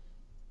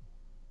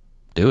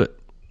 Do it.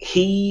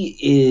 He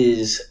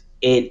is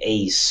at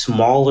a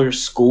smaller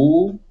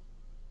school,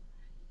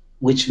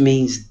 which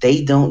means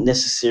they don't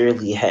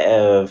necessarily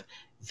have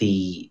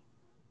the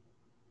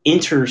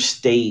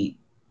interstate,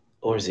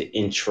 or is it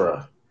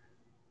intra?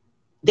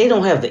 They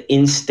don't have the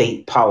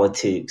in-state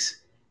politics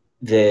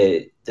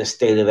that the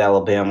state of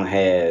Alabama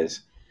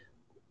has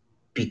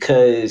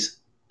because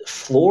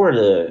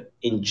Florida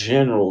in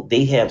general,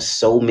 they have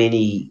so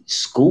many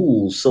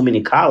schools, so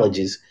many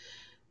colleges,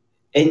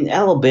 and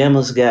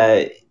Alabama's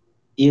got,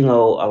 a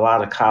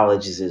lot of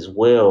colleges as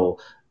well.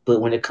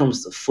 But when it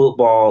comes to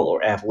football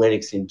or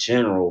athletics in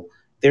general,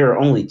 there are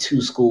only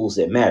two schools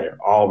that matter,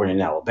 Auburn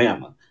and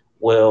Alabama.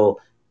 Well,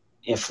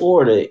 in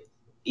Florida,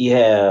 you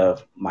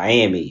have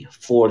Miami,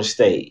 Florida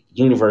State,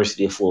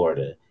 University of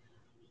Florida.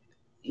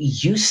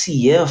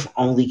 UCF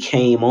only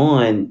came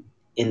on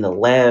in the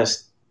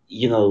last,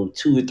 2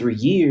 or 3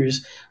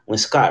 years when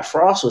Scott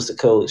Frost was the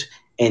coach,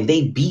 and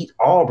they beat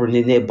Auburn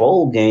in their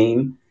bowl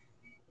game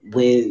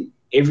when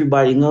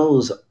everybody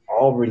knows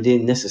Auburn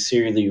didn't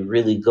necessarily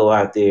really go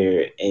out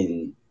there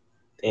and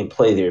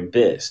play their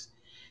best.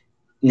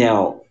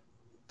 Now,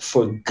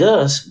 for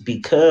Gus,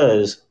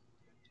 because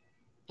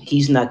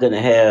he's not going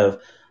to have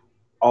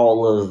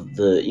all of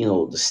the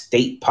the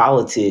state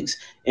politics,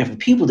 and for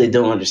people that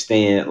don't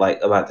understand like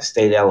about the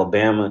state of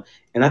Alabama,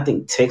 and I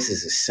think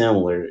Texas is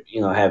similar,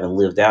 having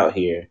lived out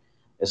here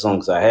as long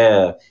as I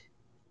have,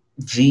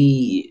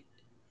 the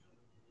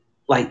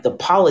like the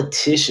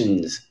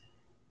politicians,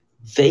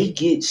 they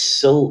get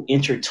so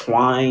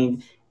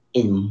intertwined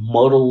and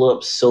muddle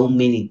up so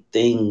many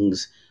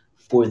things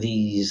for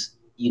these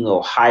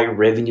high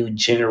revenue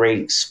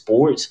generating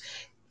sports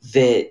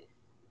that,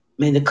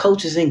 man, the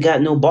coaches ain't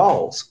got no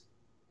balls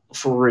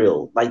for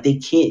real. Like they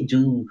can't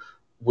do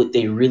what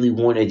they really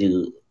want to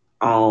do.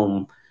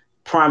 Um,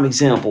 Prime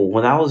example: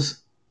 when I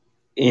was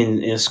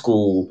in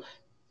school,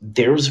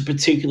 there was a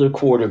particular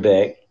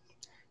quarterback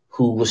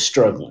who was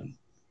struggling,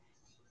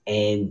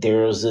 and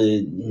there was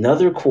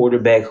another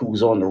quarterback who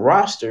was on the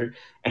roster,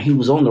 and he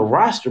was on the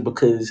roster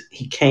because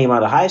he came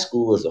out of high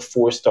school as a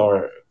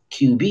 4-star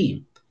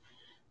QB.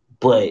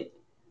 But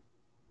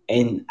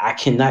and I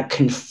cannot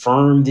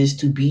confirm this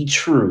to be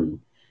true,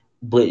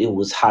 but it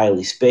was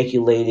highly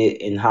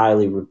speculated and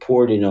highly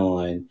reported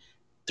on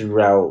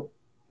throughout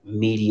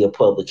media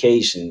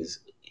publications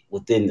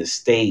within the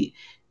state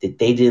that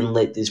they didn't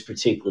let this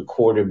particular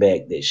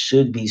quarterback that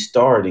should be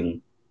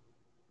starting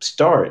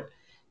start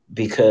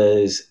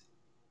because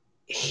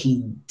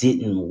he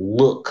didn't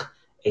look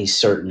a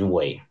certain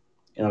way.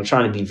 And I'm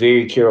trying to be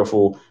very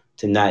careful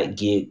to not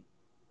get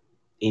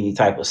any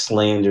type of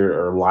slander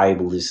or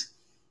libelous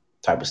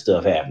type of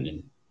stuff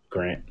happening,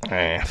 Grant.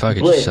 If I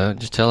could But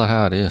just tell her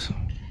how it is.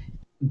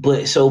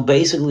 so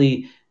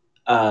basically,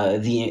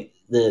 the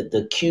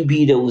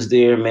QB that was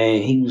there,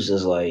 man, he was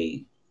just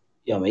like,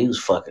 man, he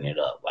was fucking it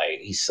up. Like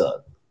he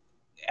sucked.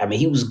 I mean,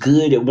 he was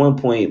good at one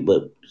point,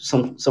 but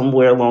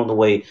somewhere along the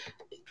way,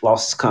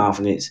 lost his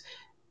confidence,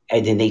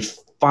 and then they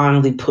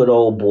finally put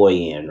old boy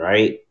in.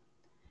 Right,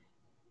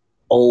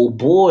 old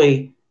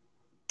boy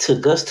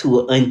took us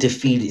to an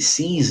undefeated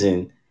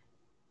season,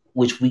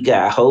 which we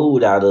got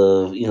hold out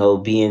of,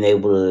 being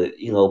able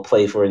to,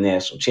 play for a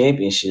national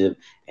championship.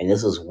 And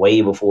this was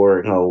way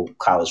before,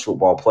 college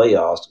football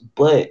playoffs.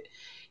 But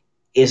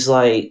it's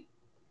like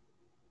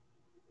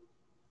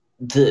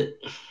the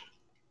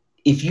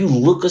if you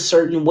look a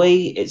certain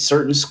way at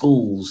certain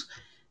schools,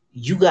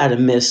 you got to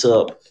mess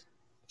up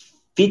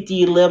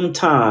 50, 11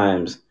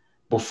 times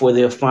before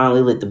they'll finally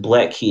let the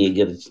black kid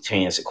get a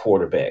chance at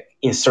quarterback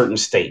in certain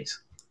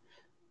states.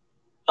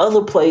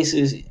 Other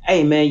places,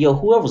 hey man, yo,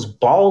 whoever's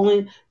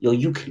balling, yo,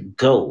 you can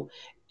go.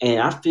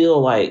 And I feel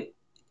like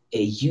at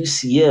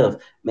UCF,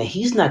 man,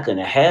 he's not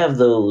gonna have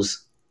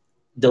those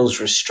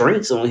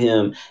restraints on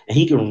him, and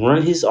he can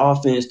run his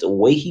offense the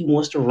way he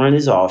wants to run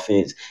his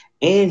offense,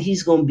 and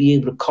he's gonna be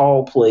able to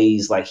call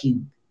plays like he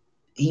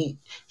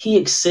he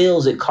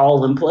excels at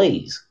calling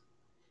plays.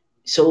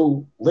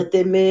 So let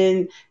that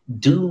man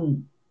do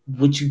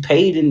what you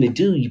paid him to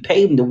do. You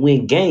paid him to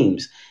win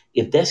games.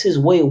 If that's his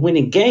way of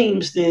winning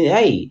games, then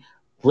hey,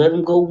 let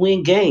him go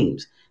win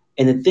games.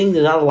 And the thing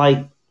that I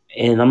like,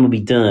 and I'm gonna be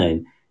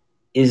done,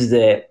 is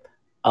that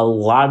a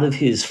lot of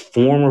his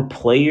former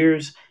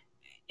players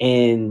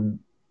and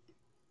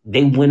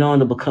they went on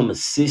to become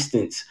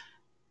assistants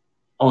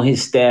on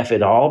his staff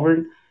at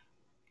Auburn.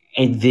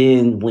 And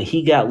then when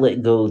he got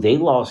let go, they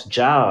lost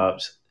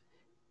jobs,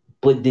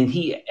 but then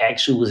he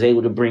actually was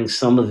able to bring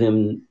some of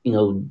them,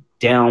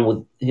 down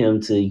with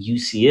him to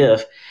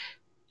UCF.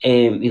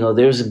 And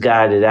there's a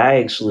guy that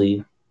I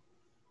actually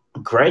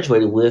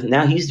graduated with.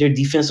 Now he's their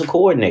defensive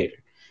coordinator.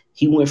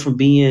 He went from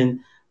being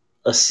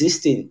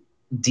assistant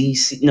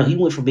DC. No, he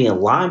went from being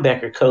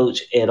linebacker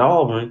coach at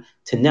Auburn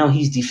to now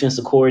he's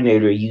defensive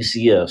coordinator at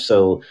UCF.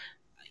 So,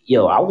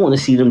 I want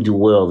to see them do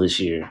well this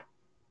year.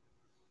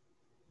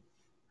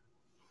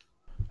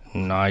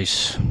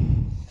 Nice.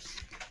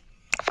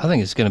 I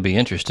think it's going to be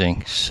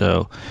interesting.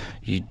 So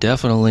you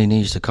definitely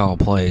needs to call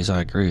plays.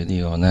 I agree with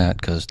you on that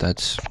because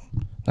that's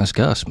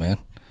Gus, man.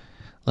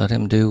 Let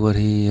him do what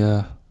he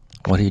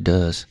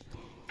does.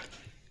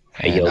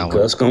 Hey, yo,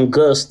 Gus gonna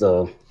Gus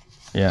though.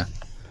 Yeah.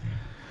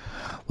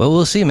 Well,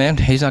 we'll see, man.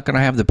 He's not going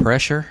to have the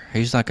pressure.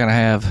 He's not going to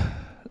have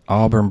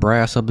Auburn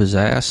brass up his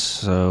ass.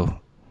 So,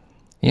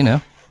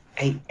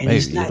 Hey, and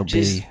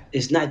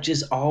it's not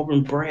just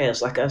Auburn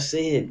brass. Like I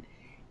said,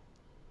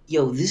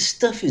 this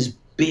stuff is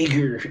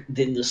bigger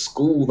than the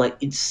school. Like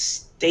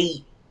it's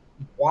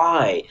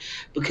statewide.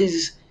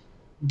 Because,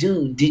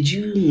 dude, did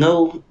you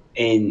know?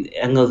 And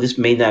I know this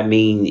may not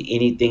mean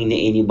anything to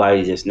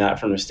anybody that's not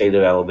from the state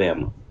of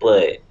Alabama,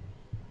 but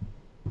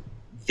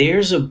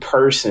there's a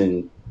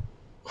person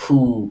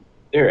who,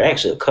 there are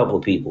actually a couple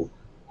of people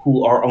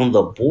who are on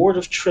the board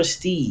of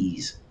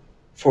trustees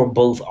for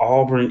both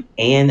Auburn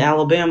and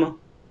Alabama.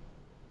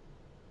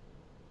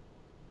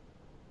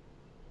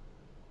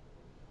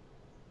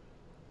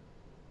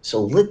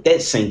 So let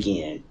that sink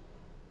in.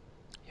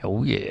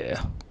 Oh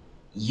yeah.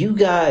 You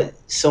got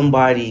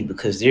somebody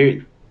because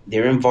they're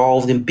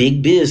involved in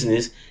big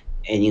business.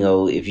 And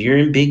if you're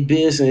in big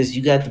business,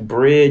 you got the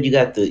bread, you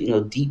got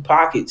the deep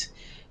pockets,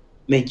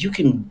 man. You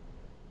can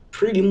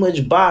pretty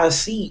much buy a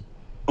seat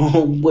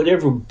on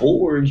whatever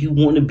board you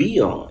want to be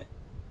on.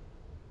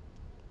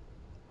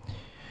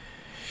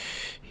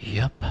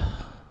 Yep.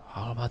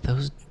 All about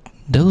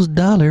those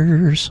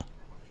dollars.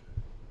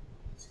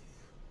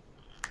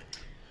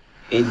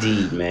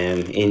 Indeed,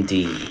 man.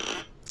 Indeed.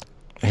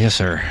 Yes,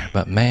 sir.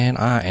 But man,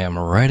 I am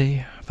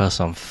ready for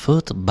some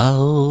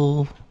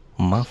football,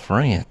 my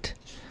friend.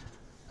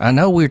 I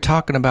know we're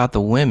talking about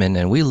the women,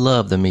 and we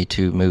love the Me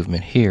Too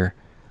movement here.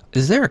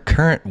 Is there a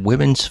current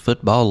women's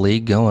football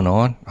league going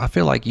on? I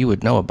feel like you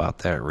would know about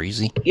that,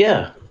 Reezy.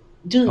 Yeah,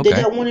 dude, they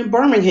Okay. got one in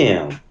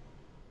Birmingham.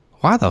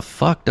 Why the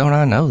fuck don't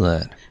I know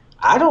that?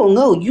 I don't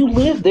know. You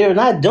live there and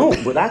I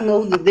don't, but I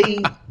know that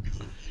they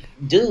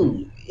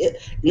do.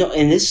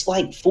 And it's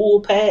like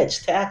full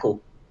patch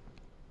tackle.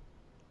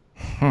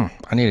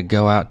 I need to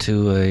go out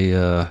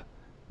to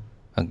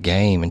a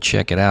game and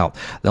check it out.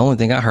 The only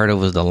thing I heard of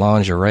was the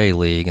lingerie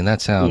league, and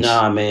that sounds.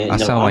 Nah, man. I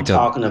No, sound I'm like a.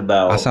 talking I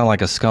about sound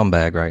like a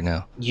scumbag right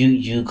now.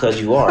 because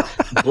you are.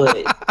 But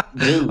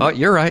Oh, dude,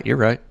 you're right. You're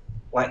right.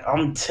 like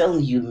I'm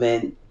telling you,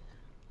 man.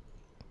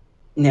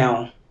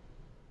 Now,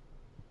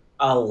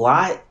 a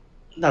lot,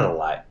 not a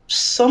lot.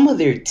 Some of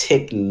their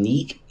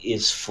technique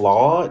is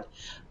flawed,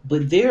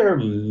 but there are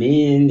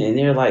men and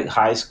they're like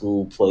high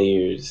school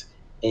players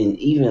and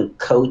even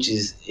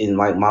coaches in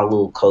like my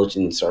little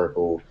coaching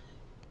circle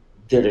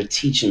that are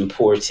teaching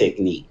poor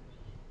technique.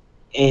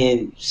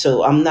 And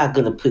so I'm not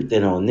gonna put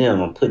that on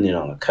them. I'm putting it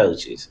on the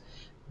coaches.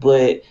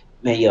 But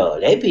man, yo,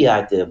 they be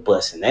out there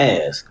busting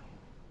ass.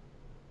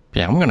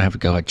 Yeah, I'm gonna have to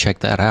go and check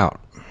that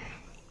out.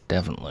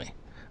 Definitely.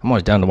 I'm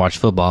always down to watch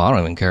football. I don't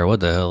even care what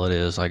the hell it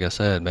is. Like I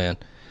said, man,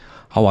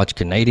 I'll watch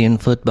Canadian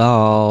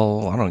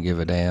football. I don't give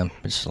a damn.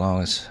 As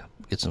long as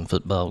get some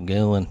football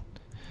going.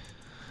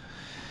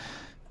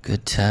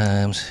 Good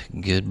times,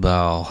 good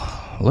ball.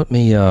 Let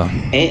me.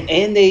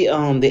 And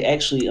they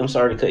actually, I'm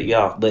sorry to cut you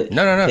off, but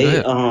No, no, no. Go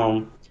they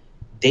ahead.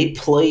 they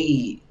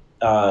play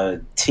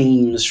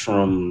teams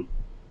from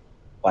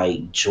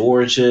like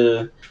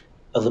Georgia,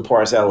 other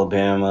parts of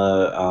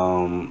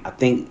Alabama. I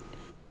think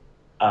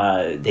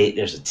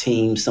there's a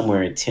team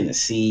somewhere in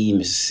Tennessee,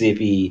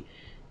 Mississippi.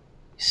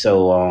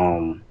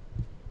 So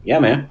yeah,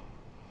 man.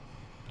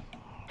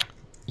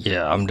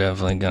 Yeah, I'm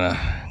definitely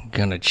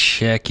gonna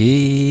check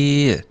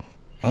it.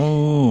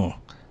 Oh,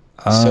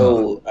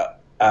 So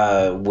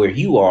where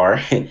you are,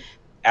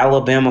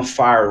 Alabama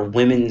Fire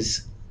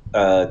women's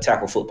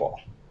tackle football.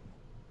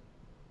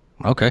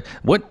 okay.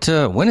 What?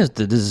 When is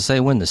the? Does it say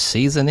when the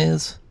season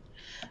is?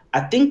 I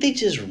think they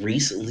just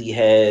recently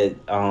had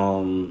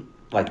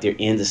like their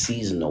end of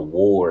season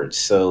awards.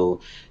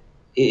 So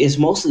it's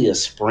mostly a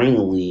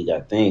spring league, I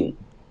think.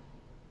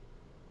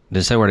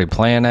 Does it say where they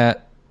playing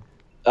at?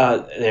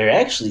 There are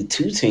actually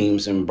two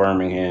teams in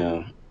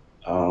Birmingham.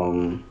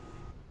 Um,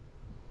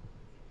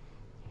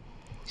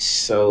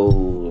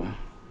 so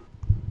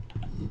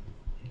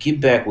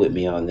get back with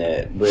me on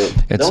that. But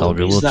the It's only all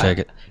good. We'll reason check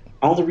it.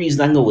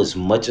 I know as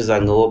much as I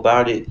know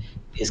about it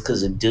is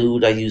because a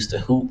dude I used to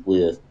hoop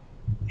with,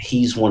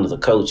 he's one of the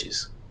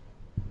coaches.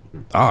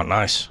 Oh,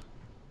 nice.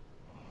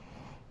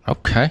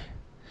 Okay.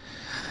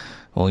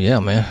 Well, yeah,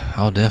 man.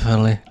 I'll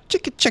definitely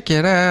check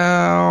it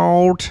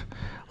out.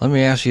 Let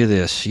me ask you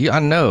this. I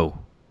know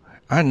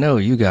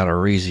you got a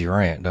Reezy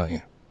rant, don't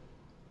you?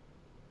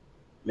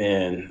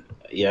 Man,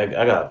 yeah,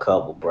 I got a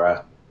couple,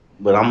 bruh.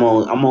 But I'm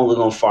only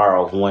gonna fire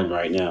off one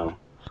right now.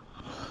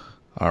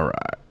 All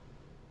right.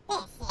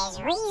 This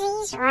is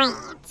Reese's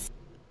Rants.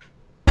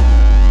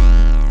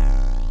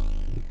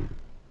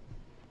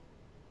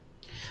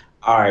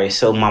 All right,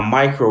 so my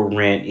micro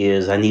rant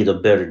is I need a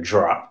better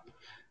drop.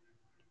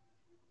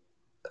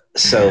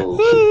 So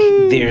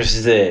Woo!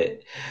 there's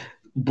that.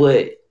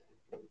 But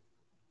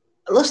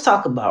let's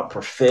talk about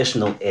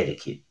professional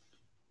etiquette.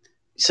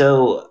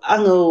 So I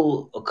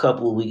know a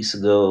couple of weeks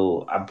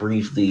ago I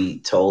briefly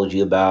told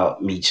you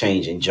about me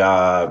changing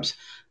jobs,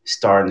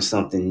 starting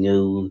something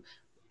new,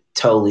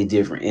 totally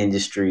different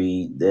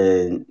industry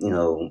than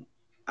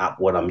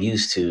what I'm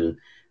used to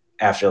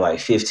after like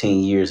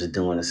 15 years of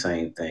doing the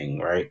same thing,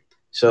 right?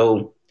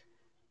 So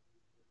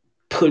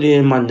put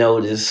in my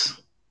notice,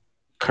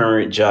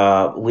 current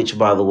job, which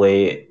by the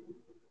way,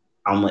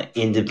 I'm an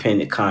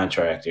independent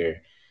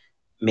contractor,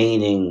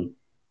 meaning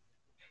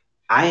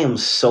I am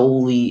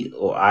solely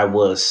or I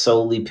was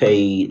solely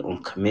paid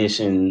on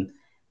commission,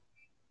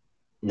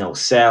 no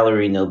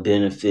salary, no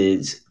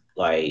benefits.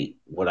 Like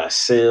what I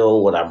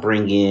sell, what I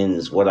bring in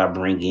is what I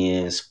bring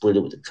in, split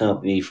it with the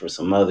company for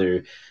some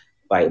other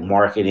like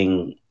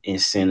marketing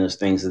incentives,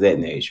 things of that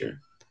nature.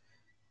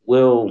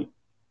 Well,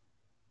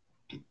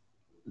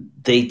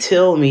 they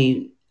tell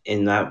me,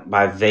 and not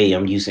by they,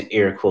 I'm using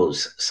air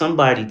quotes.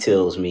 Somebody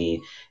tells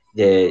me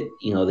that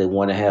they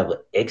want to have an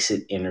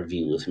exit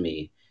interview with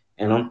me,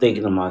 and I'm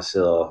thinking to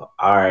myself,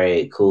 all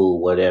right, cool,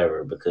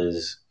 whatever,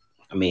 because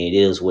I mean it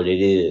is what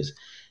it is.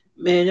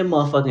 Man, that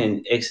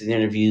motherfucking exit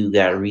interview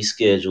got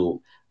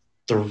rescheduled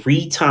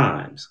 3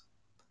 times.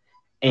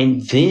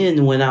 And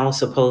then when I was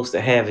supposed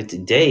to have it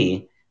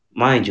today,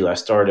 mind you, I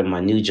started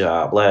my new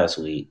job last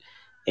week.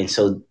 And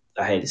so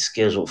I had it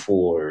scheduled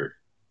for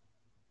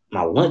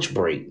my lunch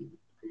break.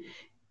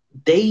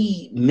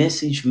 They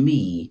messaged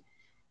me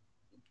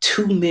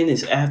 2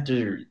 minutes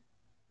after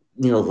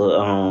the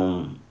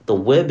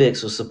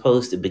WebEx was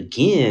supposed to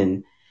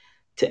begin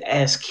to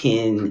ask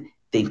can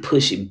they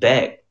push it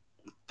back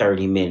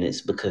 30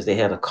 minutes because they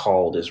had a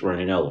call that's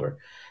running over.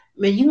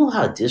 Man, you know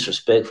how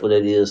disrespectful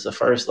that is to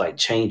first like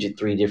change it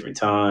 3 different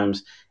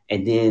times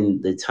and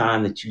then the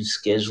time that you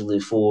schedule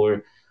it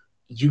for,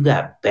 you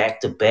got back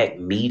to back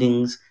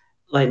meetings.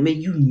 Like, man,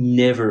 you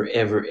never,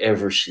 ever,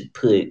 ever should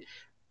put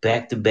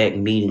back to back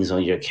meetings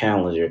on your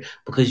calendar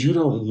because you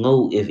don't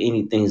know if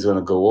anything's going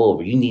to go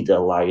over. You need to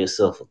allow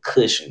yourself a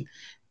cushion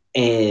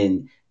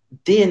and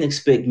then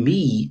expect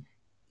me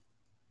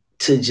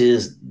to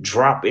just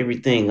drop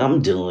everything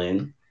I'm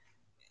doing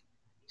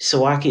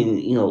so I can,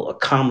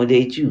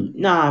 accommodate you.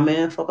 Nah,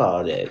 man, fuck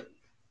all that.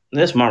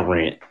 That's my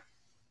rant.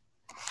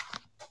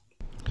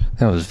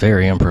 That was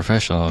very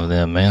unprofessional of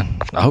them, man.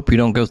 I hope you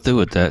don't go through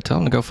with that. Tell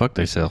them to go fuck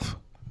themselves.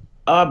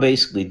 I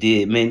basically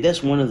did, man.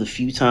 That's one of the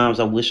few times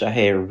I wish I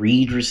had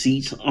read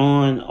receipts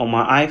on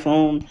my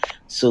iPhone,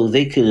 so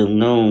they could have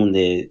known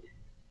that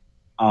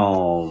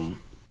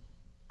um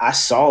I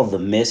saw the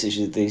message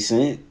that they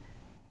sent,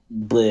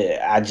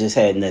 but I just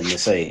had nothing to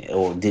say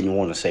or didn't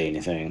want to say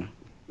anything.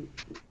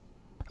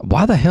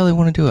 Why the hell they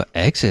want to do an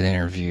exit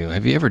interview?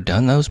 Have you ever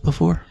done those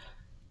before?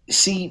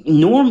 See,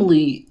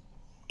 normally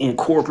in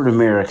corporate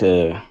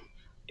America,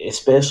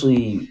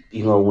 especially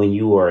when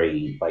you are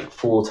a like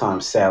full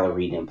time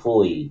salaried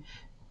employee,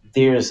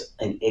 there's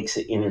an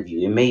exit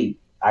interview. It may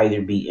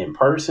either be in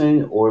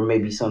person or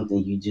maybe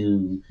something you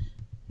do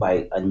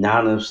like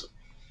anonymously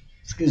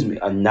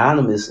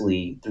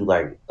through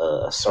like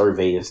a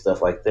survey and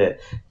stuff like that.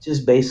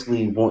 Just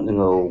basically wanting to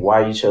know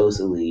why you chose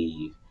to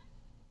leave.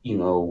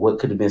 What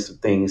could have been some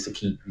things to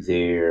keep you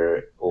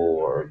there,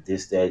 or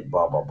this, that,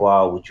 blah, blah,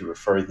 blah. Would you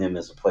refer them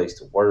as a place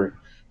to work?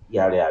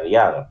 Yada, yada,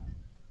 yada.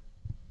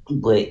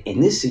 But in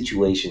this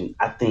situation,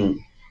 I think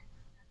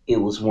it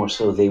was more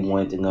so they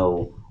wanted to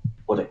know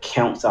what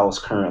accounts I was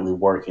currently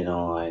working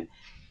on.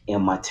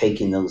 Am I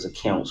taking those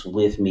accounts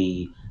with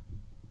me,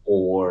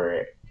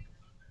 or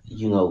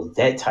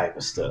that type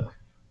of stuff.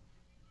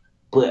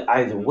 But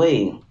either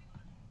way,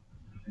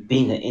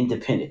 being an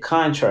independent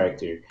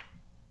contractor,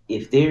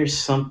 if there's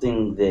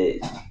something that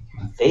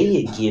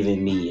they had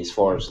given me as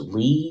far as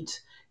leads,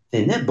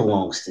 then that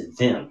belongs to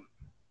them.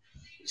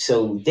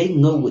 So they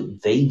know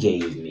what they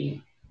gave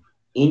me.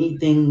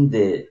 Anything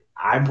that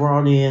I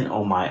brought in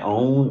on my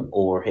own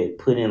or had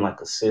put in like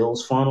a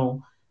sales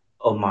funnel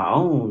of my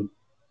own,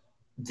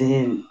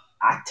 then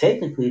I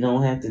technically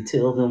don't have to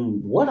tell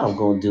them what I'm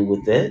going to do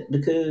with that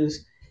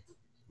because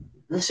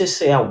let's just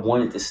say I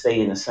wanted to stay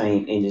in the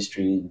same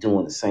industry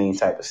doing the same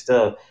type of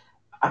stuff.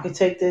 I could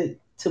take that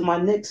to my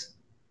next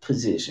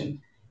position.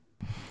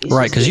 It's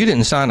Right, just because you that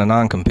didn't sign a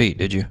non-compete,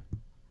 did you?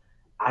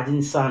 I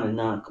didn't sign a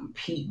non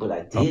compete, but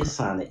I did Okay.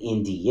 sign an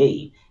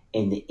NDA.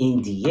 And the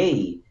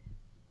NDA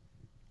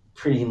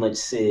pretty much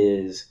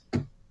says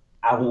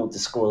I won't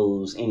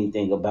disclose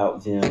anything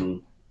about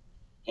them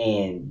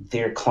and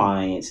their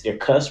clients, their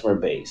customer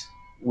base,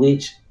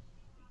 which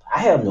I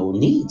have no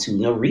need to,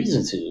 no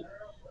reason to.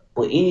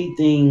 But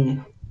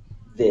anything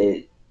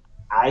that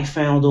I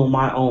found on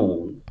my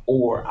own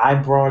or I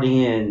brought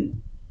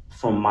in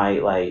from my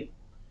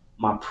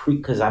pre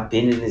because I've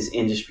been in this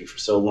industry for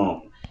so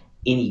long.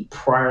 Any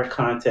prior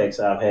contacts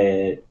I've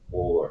had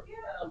or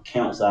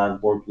accounts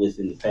I've worked with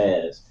in the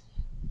past,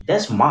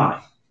 that's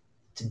mine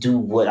to do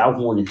what I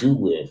want to do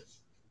with.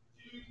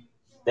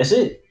 That's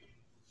it.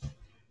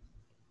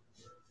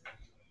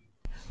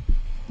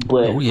 Oh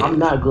But I'm yeah.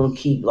 not gonna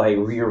keep like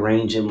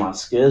rearranging my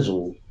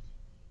schedule,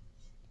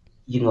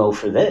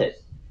 for that.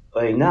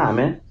 Like, nah,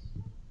 man.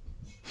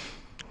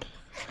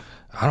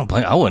 I don't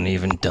blame. I wouldn't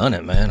even done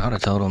it, man. I'd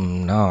have told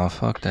them, no,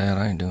 fuck that.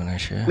 I ain't doing that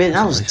shit. Man, That's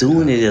I a was waste.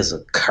 doing it as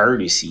a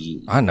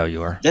courtesy. I know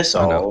you are. That's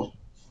I know. all.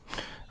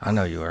 I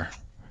know you are.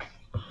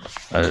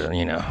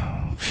 You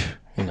know.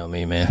 You know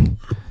me, man.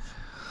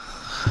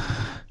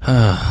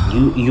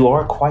 You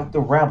are quite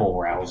the rabble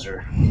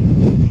rouser.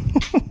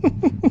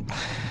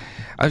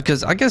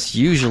 Because I guess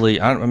usually,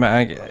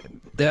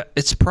 that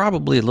it's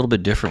probably a little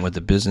bit different with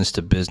the business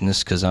to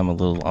business because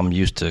I'm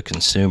used to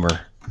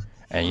consumer.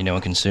 And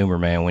in consumer,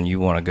 man, when you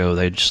want to go,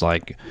 they just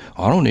like,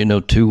 oh, I don't need no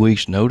 2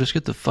 weeks notice.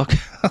 Get the fuck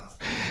out.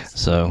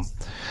 So,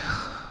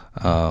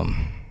 when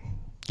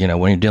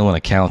you're dealing with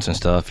accounts and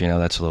stuff,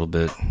 that's a little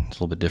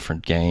bit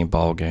different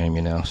ball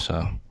game,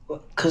 so.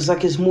 Cause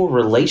like it's more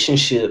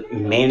relationship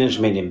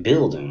management and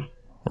building.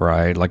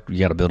 Right. Like you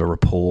got to build a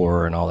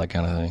rapport and all that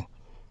kind of thing.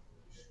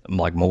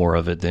 Like more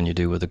of it than you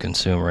do with the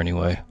consumer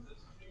anyway.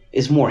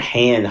 It's more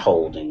hand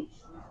holding.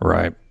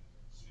 Right.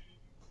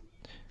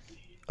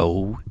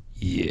 Oh,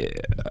 yeah.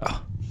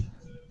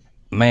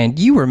 Man,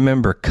 do you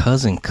remember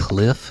Cousin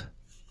Cliff?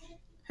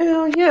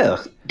 Hell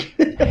yeah.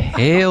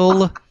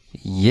 Hell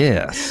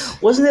yes.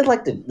 Wasn't it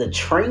like the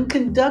train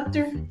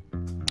conductor?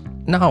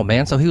 No,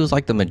 man. So he was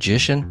like the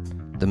magician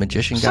guy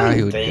who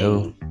Same would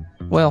go. thing.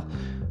 Well,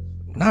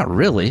 not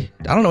really.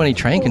 I don't know any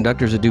train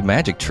conductors that do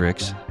magic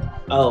tricks.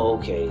 Oh,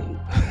 okay.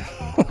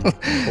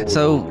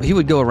 So he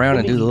would go around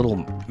and do the Maybe-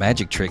 little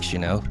magic tricks, you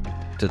know,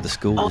 to the Oh,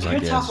 schools, I you're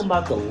guess. talking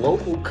about the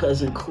local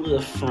cousin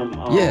Cliff from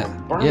Yeah.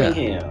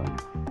 Birmingham.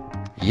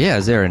 Yeah,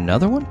 is there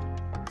another one?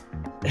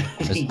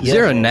 Is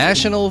there a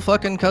national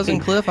fucking Cousin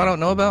Cliff I don't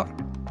know about?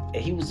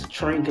 He was a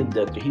train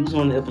conductor. He was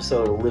on the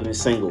episode of Living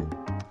Single.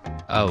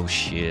 Oh,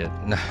 shit.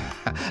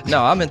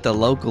 No, I meant the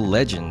local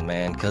legend,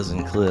 man,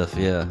 Cousin Cliff,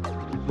 yeah.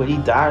 But he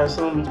died or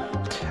something.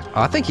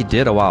 I think he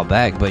did a while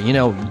back, but, you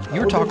know,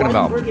 you were talking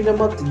about... Why are you bringing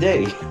him up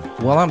today?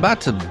 Well, I'm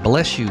about to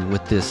bless you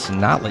with this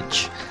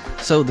knowledge.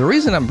 So the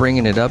reason I'm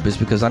bringing it up is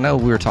because I know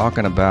we were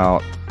talking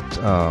about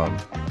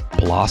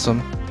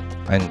Blossom,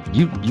 and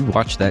you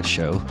watched that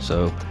show,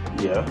 so...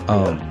 Yeah.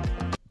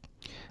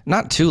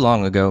 Not too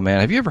long ago, man,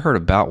 have you ever heard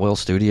of Boutwell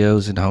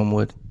Studios in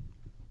Homewood?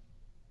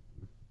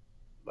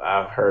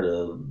 I've heard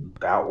of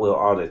Boutwell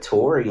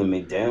Auditorium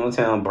in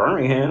downtown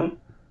Birmingham.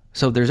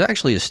 So there's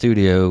actually a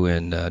studio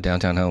in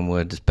downtown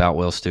Homewood, it's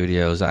Boutwell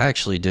Studios. I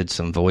actually did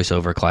some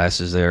voiceover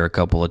classes there a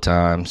couple of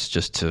times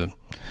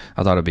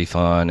I thought it'd be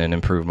fun and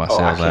improve my I sales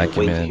can't wait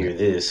to acumen hear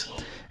this.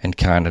 and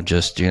kind of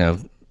just, you know,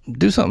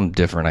 do something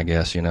different, I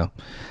guess, you know.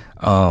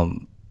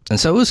 And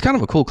so it was kind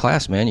of a cool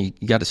class, man. You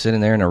got to sit in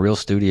there in a real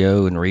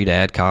studio and read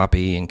ad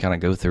copy and kind of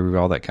go through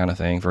all that kind of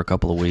thing for a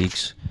couple of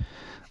weeks.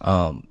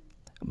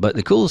 But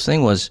the coolest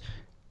thing was,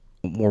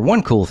 or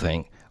one cool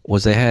thing,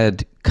 was they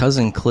had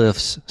Cousin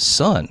Cliff's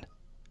son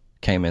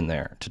came in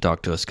there to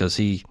talk to us because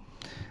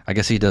I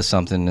guess he does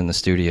something in the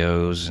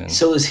studios. And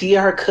So is he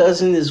our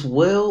cousin as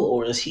well,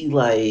 or is he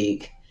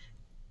like?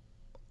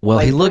 well,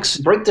 Like, he looks.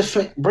 break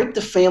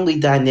the family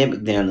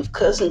dynamic down. If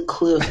Cousin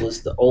Cliff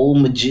was the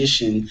old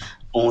magician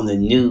on the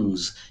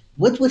news,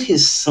 what would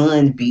his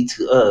son be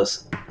to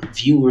us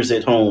viewers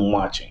at home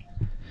watching?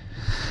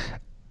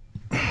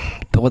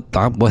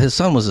 Well, his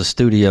son was a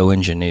studio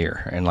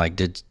engineer and like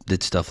did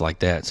stuff like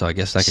that. So I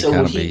guess that could So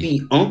kind would of he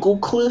be Uncle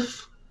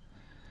Cliff?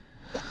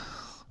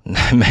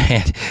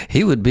 Man,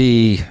 he would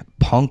be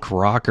punk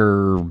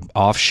rocker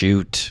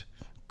offshoot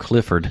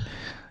Clifford.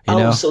 You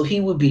know, So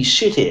he would be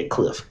shithead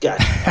Cliff.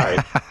 Gotcha. All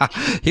right.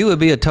 he would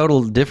be a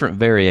total different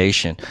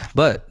variation.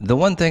 But the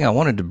one thing I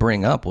wanted to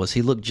bring up was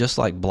he looked just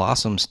like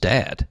Blossom's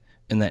dad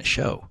in that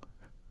show.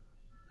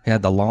 He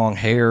had the long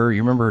hair.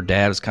 You remember her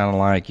dad was kind of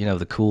like, you know,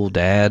 the cool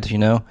dad, you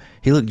know?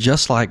 He looked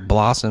just like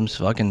Blossom's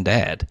fucking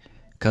dad,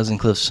 Cousin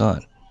Cliff's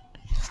son.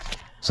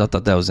 So I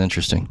thought that was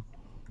interesting.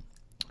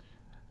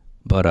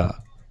 But,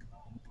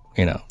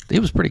 you know, he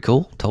was pretty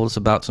cool. Told us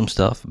about some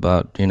stuff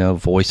about, you know,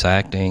 voice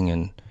acting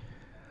and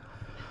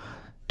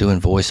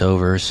doing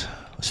voiceovers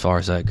as far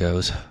as that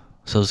goes.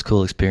 So it was a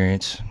cool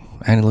experience.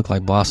 And he looked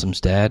like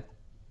Blossom's dad.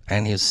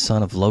 And he was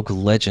son of local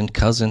legend,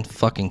 Cousin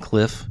fucking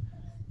Cliff.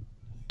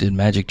 Did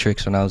magic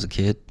tricks when I was a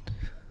kid.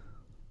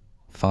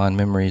 Fond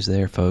memories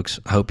there, folks.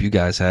 I hope you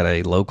guys had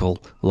a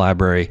local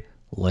library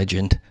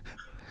legend.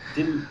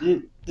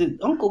 Did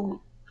Uncle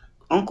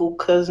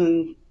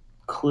Cousin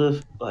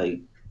Cliff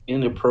like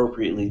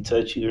inappropriately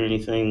touch you or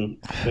anything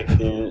back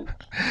then?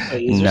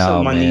 Like, is there No,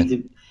 something I man. need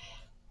to?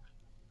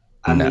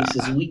 I mean,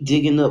 since we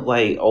digging up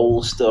like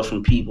old stuff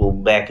from people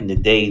back in the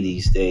day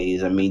these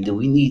days, I mean, do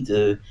we need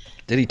to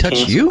Did he touch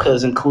cancel you?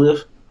 Cousin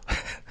Cliff?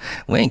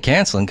 We ain't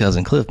canceling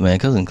Cousin Cliff, man.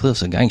 Cousin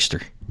Cliff's a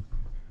gangster.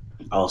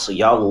 Oh, so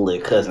y'all will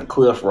let Cousin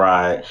Cliff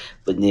ride,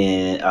 but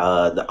then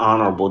the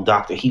Honorable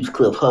Dr.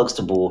 Heathcliff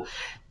Huxtable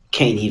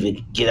can't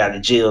even get out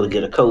of jail to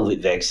get a COVID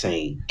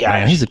vaccine. Gotcha.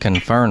 Man, he's a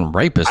confirmed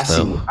rapist,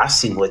 though. I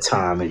see what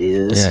time it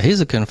is. Yeah, he's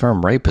a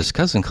confirmed rapist.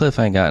 Cousin Cliff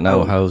ain't got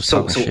no hoes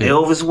So talking shit.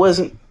 Elvis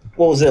wasn't?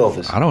 What was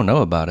Elvis? I don't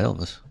know about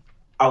Elvis.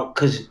 Oh,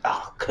 because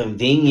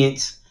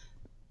convenience.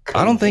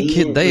 I don't think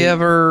they Conveniently-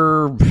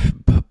 ever,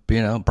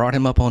 you know, brought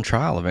him up on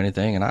trial of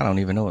anything, and I don't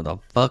even know what the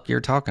fuck you're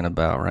talking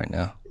about right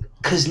now.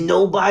 Because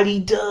nobody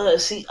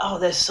does. See, oh,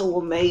 that's so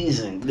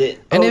amazing.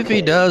 And if he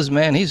okay. does,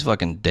 man, he's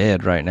fucking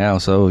dead right now.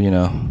 So, you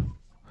know,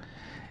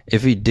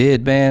 if he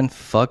did, man,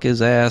 fuck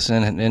his ass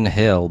in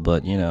hell.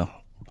 But, you know,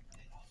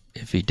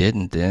 if he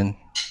didn't, then,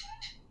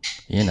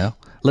 you know,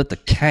 let the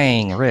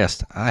king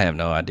rest. I have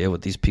no idea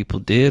what these people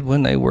did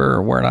when they were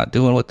or were not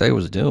doing what they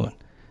was doing.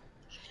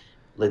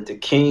 Let the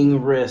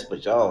king rest,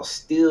 but y'all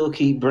still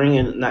keep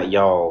bringing, not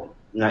y'all,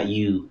 not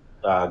you,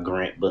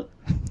 Grant, but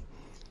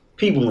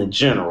people in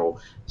general,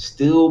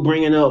 still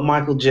bringing up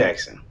Michael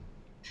Jackson.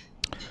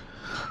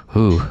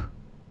 Who?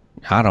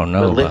 I don't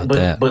know about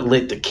that. But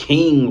let the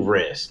king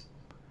rest.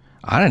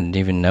 I didn't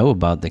even know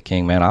about the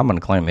king, man. I'm going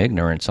to claim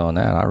ignorance on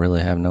that. I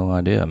really have no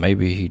idea.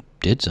 Maybe he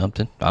did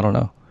something. I don't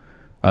know.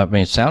 I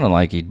mean, it sounded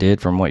like he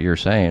did from what you're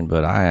saying,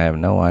 but I have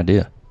no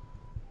idea.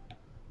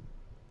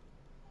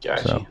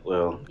 Gotcha. So,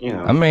 well, you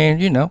know. I mean,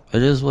 you know,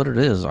 it is what it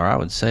is, or I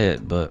would say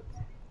it, but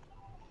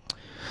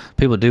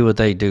people do what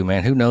they do,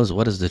 man. Who knows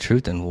what is the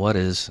truth and what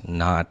is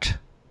not?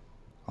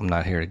 I'm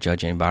not here to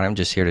judge anybody. I'm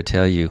just here to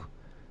tell you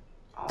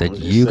that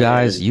you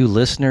guys, you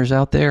listeners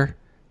out there,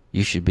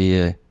 you should be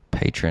a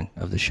patron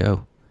of the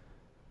show.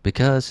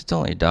 because it's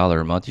only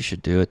 $1 a month. You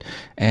should do it.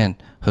 And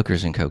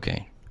hookers and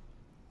cocaine.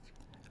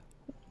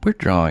 We're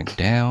drawing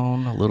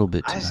down a little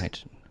bit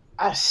tonight.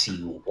 I see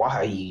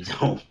why you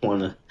don't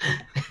want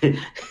to.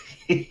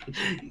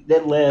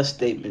 That last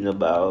statement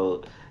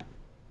about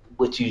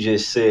what you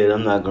just said,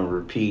 I'm not going to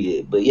repeat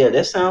it. But yeah,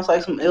 that sounds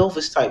like some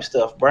Elvis type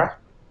stuff, bruh.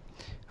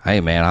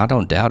 Hey, man, I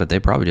don't doubt it. They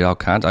probably did all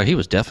kinds of... He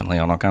was definitely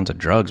on all kinds of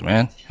drugs,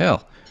 man.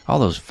 Hell, all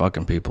those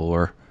fucking people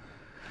were...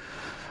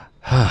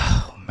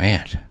 Oh,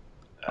 man.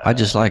 I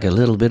just like a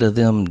little bit of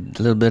them,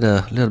 a little bit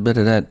of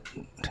that...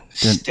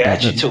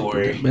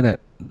 Statutory. A bit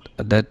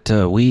of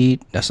that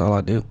weed. That's all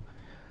I do.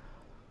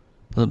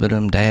 A little bit of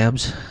them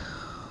dabs.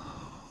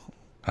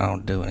 I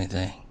don't do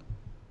anything.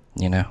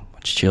 You know, I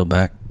just chill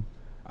back.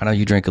 I know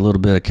you drink a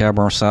little bit of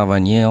Cabernet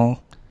Sauvignon.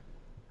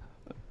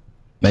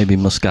 Maybe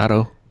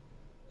Moscato.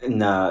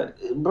 Nah,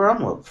 bro,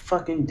 I'm a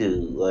fucking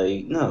dude.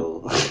 Like,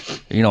 no.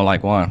 You don't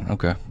like wine?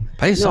 Okay.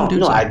 Hey, some dudes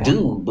no, like I wine.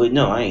 do, but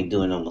no, I ain't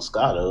doing no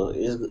Moscato.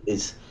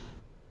 It's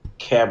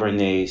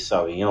Cabernet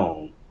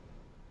Sauvignon.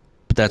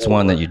 But that's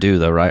one that you do,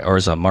 though, right? Or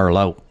is it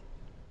Merlot?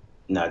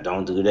 Nah,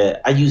 don't do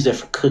that. I use that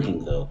for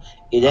cooking, though.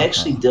 It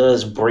actually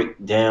does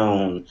break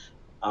down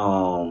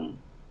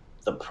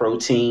the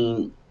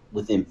protein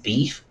within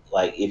beef.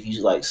 Like, if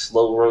you, like,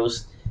 slow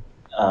roast,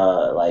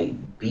 like,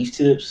 beef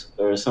tips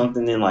or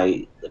something in,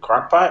 like, the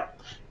crock pot,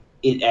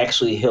 it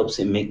actually helps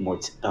it make more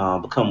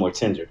become more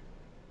tender.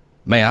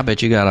 Man, I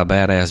bet you got a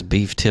badass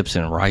beef tips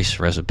and rice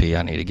recipe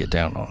I need to get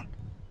down on.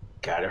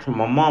 Got it from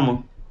my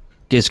mama.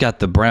 It's got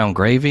the brown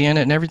gravy in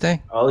it and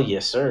everything? Oh,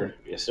 yes, sir.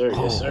 Yes, sir.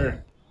 Yes,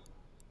 sir.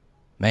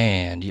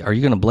 Man, are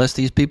you going to bless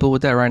these people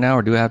with that right now,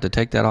 or do I have to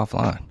take that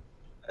offline?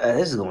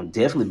 This is going to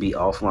definitely be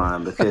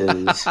offline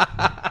because...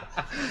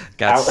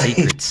 Got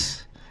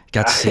secrets.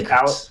 Got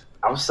secrets.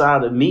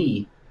 Outside of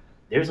me,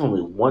 there's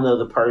only one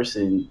other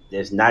person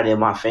that's not in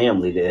my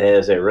family that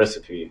has that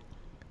recipe.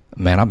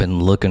 Man, I've been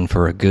looking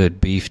for a good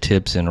beef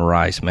tips and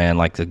rice, man,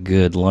 like the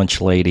good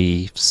lunch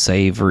lady,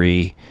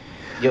 savory,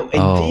 Yo,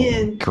 and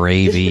then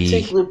gravy. This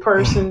particular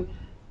person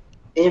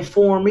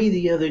informed me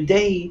the other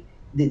day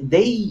that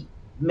they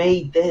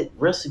made that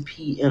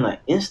recipe in an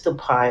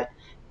Instapot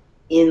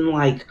in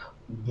like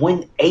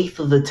 1/8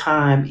 of the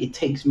time it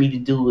takes me to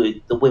do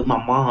it the way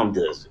my mom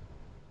does it.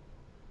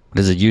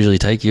 Does it usually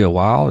take you a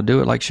while to do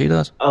it like she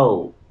does?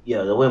 Oh,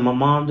 yeah, the way my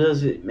mom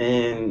does it,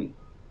 man,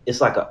 it's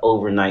like an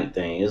overnight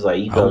thing. It's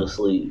like you go to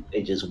sleep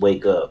and just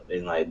wake up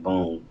and like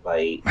boom,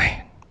 like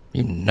man,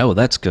 you know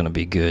that's gonna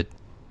be good.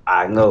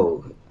 I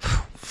know.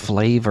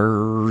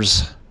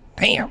 Flavors.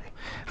 Damn,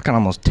 I can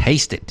almost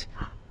taste it.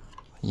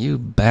 You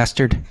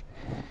bastard.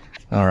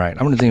 All right,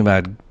 I'm gonna think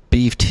about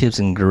beef tips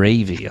and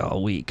gravy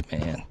all week,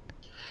 man.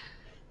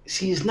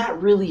 See, it's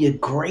not really a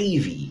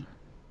gravy.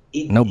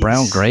 No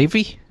brown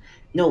gravy?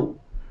 No.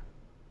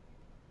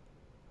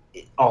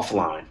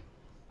 Offline.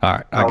 All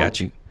right, I got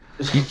you.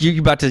 You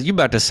about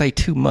to say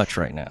too much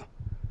right now.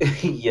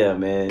 Yeah,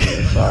 man.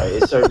 Sorry,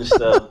 it's certain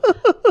stuff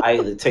I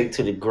either take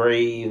to the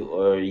grave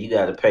or you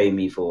got to pay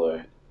me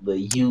for. But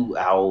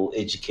I'll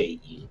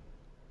educate you.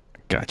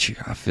 Got you.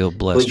 I feel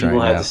blessed right now. But you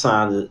gonna have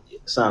to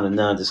sign a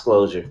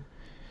non-disclosure.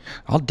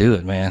 I'll do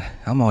it, man.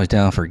 I'm always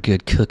down for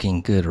good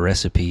cooking, good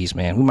recipes,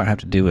 man. We might have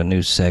to do a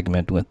new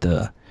segment with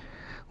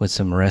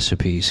some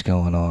recipes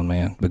going on,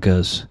 man,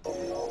 because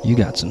you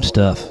got some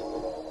stuff.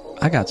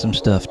 I got some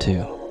stuff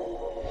too.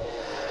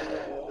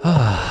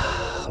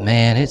 Ah,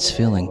 man, it's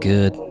feeling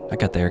good. I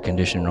got the air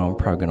conditioner on. I'm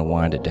probably going to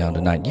wind it down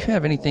tonight. Do you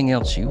have anything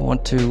else you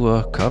want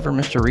to cover,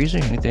 Mr.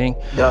 Reezy? Anything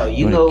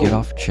you know, get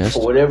off your chest?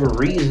 For whatever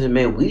reason,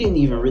 man, we didn't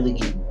even really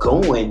get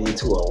going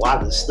into a lot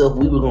of the stuff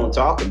we were going to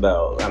talk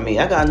about. I mean,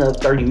 I got another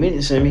 30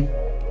 minutes in me.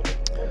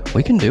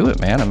 We can do it,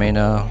 man. I mean,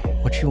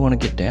 what you want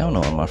to get down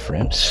on, my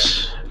friend?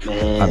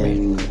 Man. I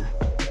mean,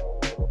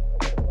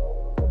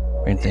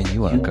 anything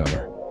you want to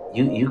cover?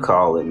 You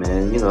call it,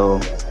 man. You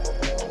know.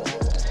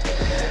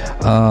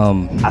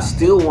 I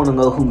still want to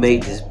know who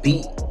made this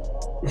beat.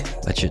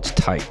 That shit's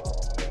tight.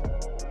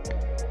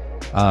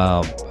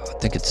 I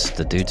think it's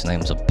the dude's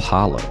name's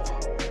Apollo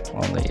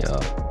on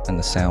in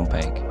the sound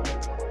bank.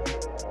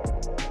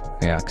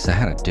 Yeah, because I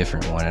had a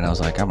different one, and I was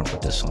like, I'm gonna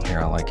put this on here.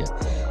 I like it.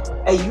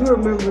 Hey, you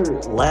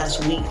remember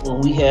last week when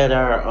we had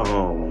our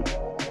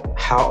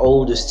 "How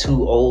old is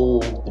too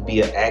old to be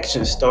an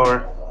action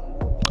star"?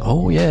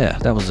 Oh yeah,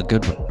 that was a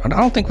good one. I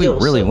don't think we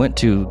really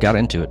got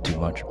into it too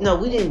much. No,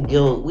 we didn't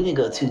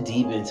go too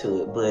deep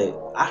into it, but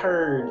I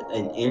heard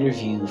an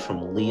interview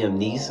from Liam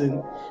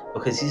Neeson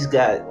because he's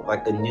got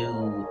like a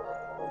new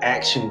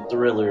action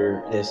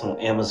thriller that's on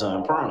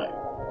Amazon Prime.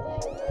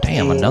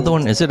 Damn, another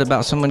one? Is it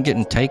about someone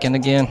getting taken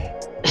again?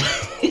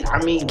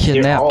 I mean,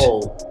 kidnapped.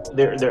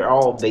 They're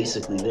all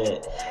basically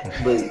that,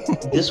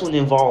 but this one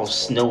involves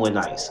snow and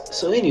ice.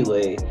 So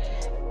anyway.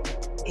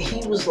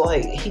 He was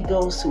like, he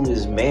goes to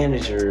his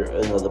manager,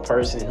 the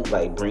person who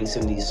like brings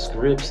him these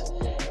scripts,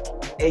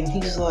 and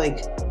he's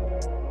like,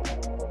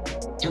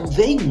 do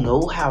they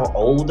know how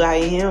old I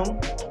am?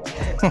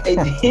 And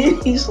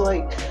then he's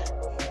like,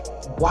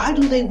 why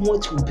do they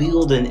want to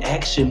build an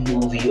action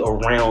movie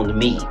around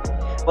me?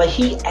 Like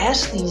he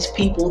asked these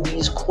people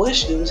these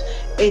questions,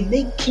 and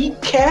they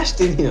keep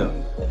casting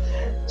him.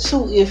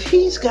 So if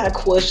he's got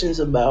questions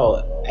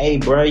about, hey,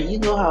 bro, you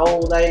know how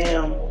old I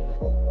am?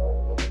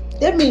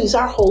 That means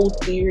our whole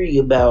theory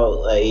about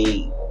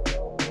like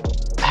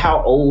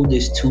how old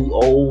is too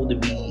old to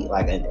be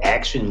like an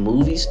action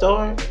movie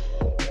star.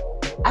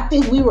 I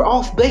think we were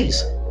off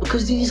base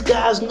because these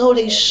guys know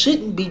they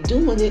shouldn't be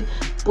doing it.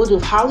 But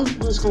if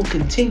Hollywood is going to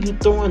continue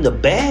throwing the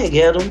bag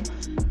at them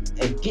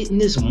and getting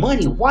this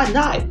money, why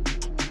not?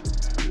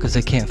 Because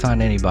they can't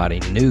find anybody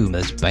new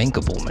that's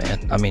bankable,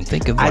 man. I mean,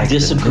 think of like I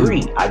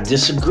disagree. I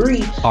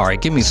disagree. All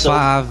right, give me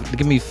five.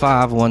 Give me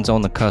 5 ones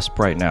on the cusp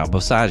right now.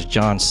 Besides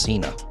John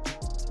Cena.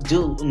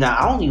 Dude, now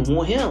I don't even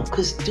want him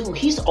because, dude,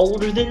 he's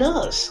older than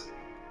us.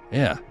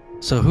 Yeah.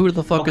 So who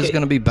the fuck is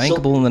going to be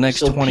bankable in the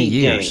next 20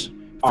 years?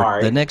 All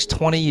right. The next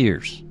 20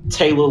 years.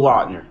 Taylor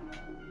Lautner.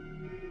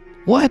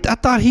 What? I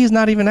thought he's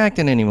not even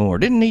acting anymore.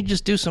 Didn't he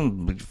just do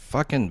some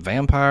fucking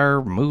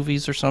vampire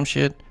movies or some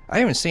shit? I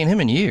haven't seen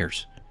him in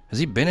years. Has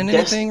he been in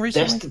anything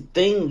recently? That's the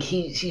thing.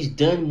 He's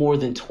done more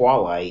than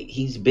Twilight.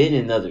 He's been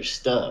in other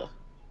stuff.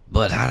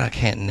 But I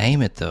can't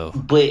name it though.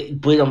 But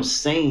I'm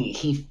saying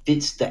he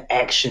fits the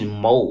action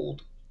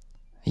mold.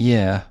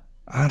 Yeah.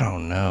 I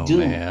don't know, dude,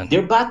 man.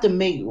 They're about to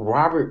make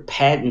Robert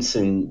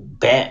Pattinson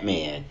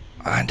Batman.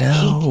 I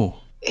know.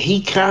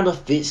 He kind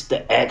of fits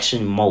the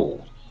action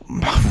mold.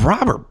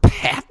 Robert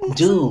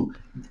Pattinson?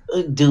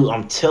 Dude,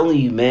 I'm telling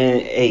you, man.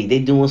 Hey, they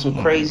doing some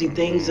crazy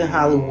things in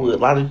Hollywood. A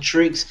lot of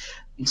tricks,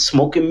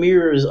 smoke and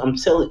mirrors. I'm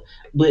telling.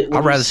 But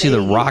I'd rather see The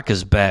Rock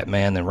as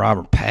Batman than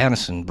Robert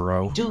Pattinson,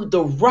 bro. Dude,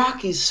 The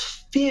Rock is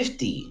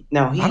 50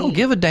 now. I don't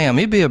give a damn.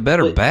 He'd be a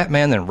better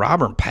Batman than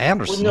Robert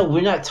Pattinson. Well, no,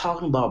 we're not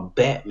talking about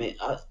Batman.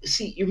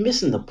 See, you're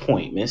missing the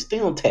point, man. Stay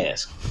on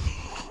task.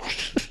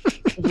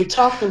 We're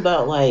talking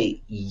about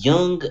like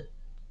younger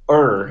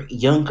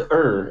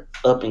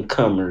up and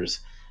comers,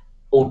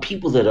 or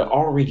people that are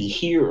already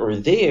here or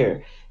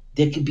there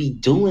that could be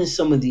doing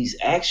some of these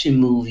action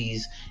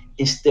movies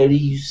instead of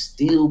you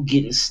still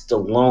getting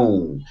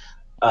Stallone,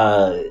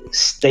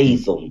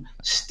 Statham.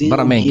 But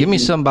I mean, give me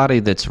somebody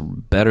that's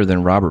better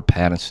than Robert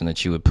Pattinson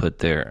that you would put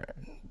there.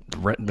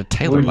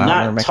 Taylor We're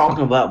Lautner, not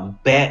talking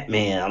about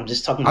Batman. I'm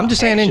just talking. I'm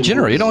just saying in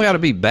general. You don't got to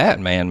be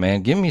Batman,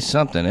 man. Give me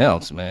something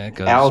else, man.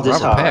 Because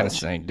Robert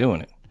Pattinson ain't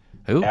doing it.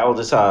 Who?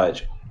 Aldous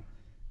Hodge.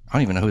 I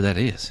don't even know who that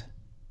is.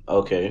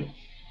 Okay,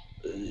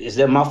 is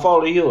that my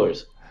fault or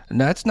yours?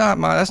 No, that's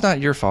not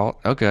your fault.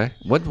 Okay,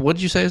 what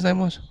did you say his name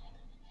was?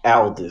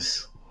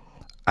 Aldous.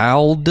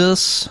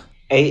 Aldous.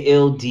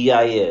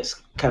 Aldis,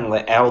 kind of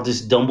like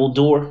Aldous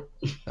Dumbledore.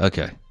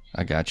 Okay,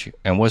 I got you.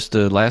 And what's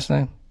the last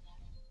name?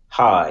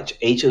 Hodge,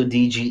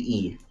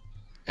 Hodge.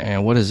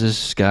 And what has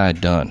this guy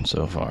done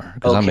so far?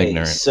 Because I'm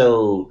ignorant.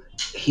 So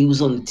he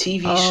was on the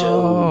TV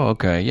show. Oh,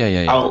 okay.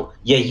 Yeah. Oh,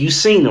 yeah, you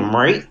seen him,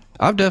 right?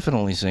 I've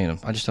definitely seen him.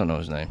 I just don't know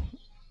his name.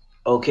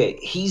 Okay,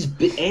 he's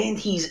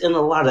in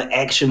a lot of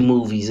action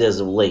movies as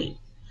of late.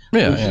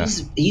 Yeah,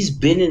 He's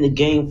been in the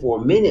game for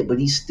a minute, but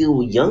he's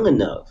still young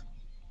enough.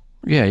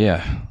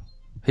 Yeah.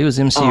 He was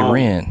MC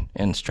Ren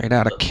and Straight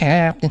Outta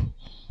Compton.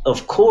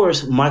 Of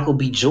course, Michael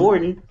B.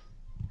 Jordan.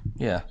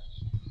 Yeah.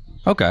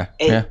 Okay.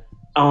 And,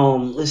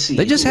 let's see.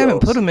 They just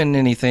haven't put him in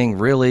anything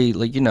really,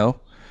 like, you know.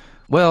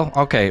 Well,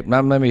 okay.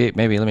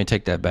 Maybe let me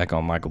take that back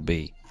on Michael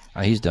B.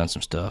 He's done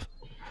some stuff.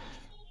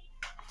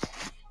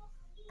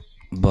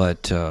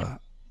 But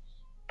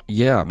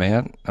yeah,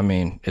 man. I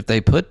mean, if they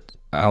put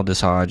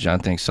Aldous Hodge, I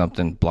think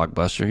something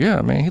blockbuster. Yeah,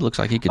 I mean, he looks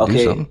like he could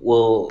do something.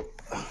 Well,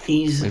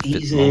 he's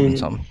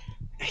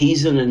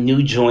in a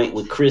new joint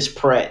with Chris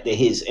Pratt that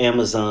hits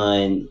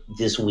Amazon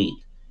this week.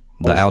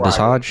 The Aldous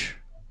Hodge.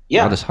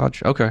 Yeah, Aldous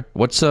Hodge. Okay,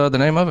 what's the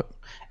name of it?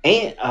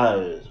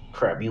 And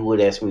crap, you would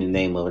ask me the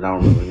name of it. I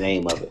don't remember the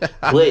name of it.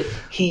 But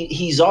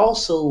he's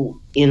also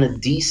in a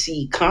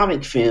DC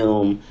comic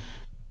film,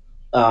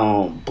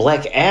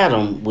 Black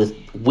Adam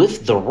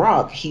with The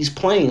Rock. He's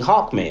playing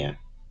Hawkman.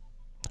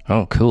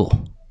 Oh,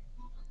 cool.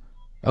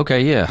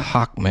 Okay, yeah,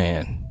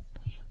 Hawkman.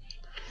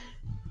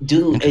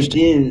 Dude, and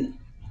then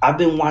I've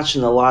been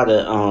watching a lot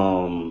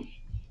of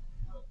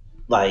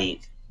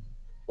like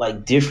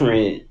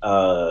different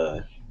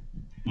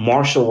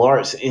martial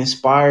arts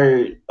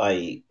inspired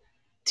like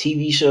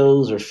TV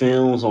shows or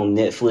films on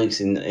Netflix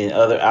and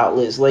other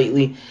outlets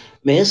lately.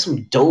 Man,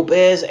 some dope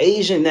ass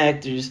Asian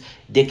actors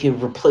that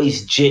can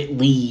replace Jet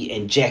Li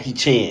and Jackie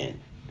Chan.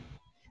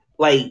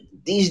 Like,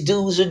 these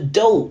dudes are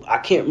dope. I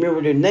can't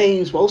remember their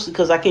names mostly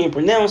because I can't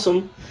pronounce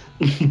them.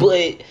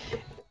 But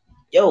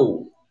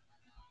yo,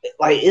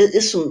 like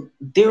it's some.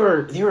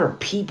 There are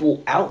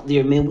people out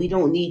there, man. We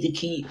don't need to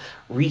keep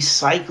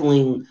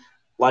recycling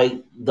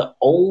like the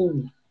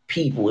old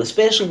people,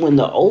 especially when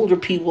the older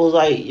people is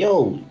like,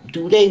 yo,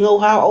 do they know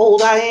how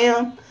old I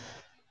am?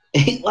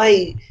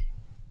 Like,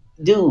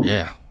 dude,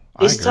 yeah,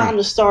 it's time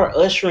to start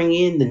ushering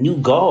in the new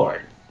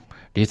guard.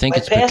 Do you think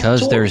it's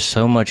because there's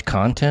so much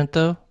content,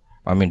 though?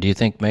 I mean, do you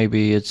think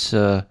maybe it's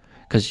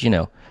because, you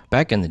know,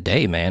 back in the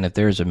day, man, if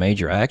there's a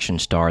major action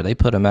star, they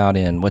put them out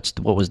in what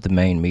was the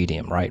main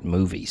medium, right?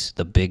 Movies,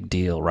 the big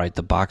deal, right?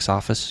 The box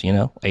office,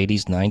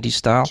 80s, 90s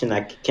style.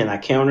 Can I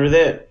counter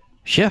that?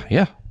 Yeah,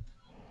 yeah.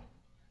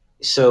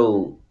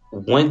 So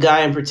one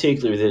guy in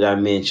particular that I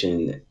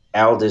mentioned,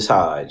 Aldous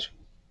Hodge,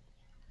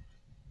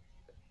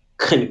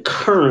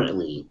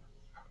 concurrently,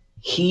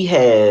 he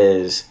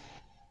has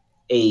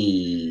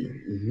a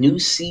new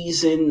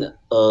season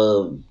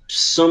of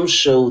some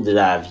show that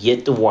I've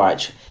yet to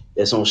watch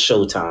that's on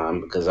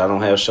Showtime because I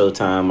don't have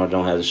Showtime. I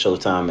don't have the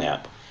Showtime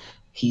app.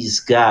 He's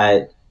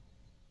got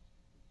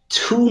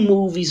 2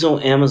 movies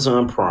on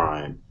Amazon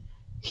Prime.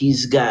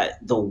 He's got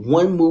the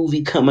one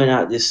movie coming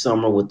out this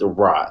summer with The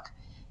Rock.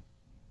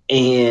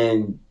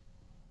 And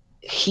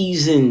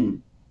he's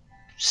in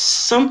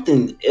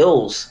something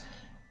else.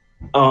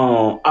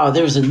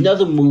 There's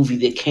another movie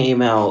that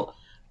came out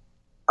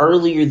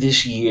earlier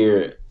this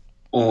year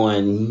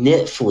on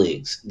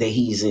Netflix that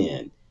he's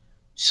in.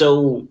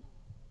 So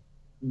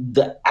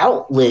the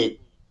outlet,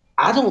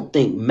 I don't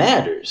think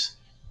matters.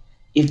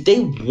 If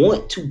they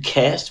want to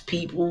cast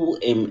people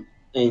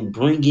and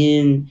bring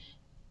in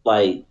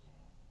like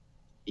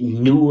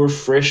newer,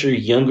 fresher,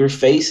 younger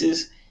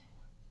faces,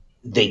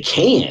 they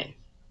can.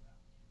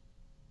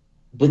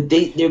 But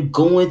they're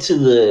going to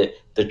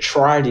the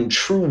tried and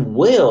true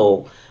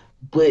well,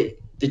 but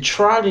the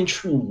tried and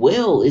true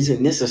well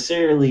isn't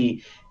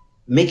necessarily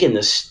making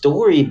the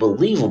story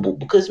believable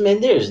because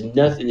man, there's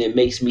nothing that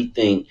makes me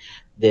think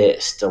that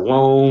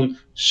Stallone,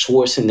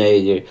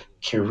 Schwarzenegger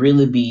can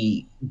really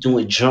be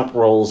doing jump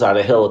rolls out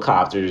of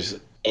helicopters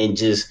and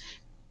just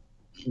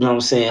what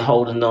I'm saying,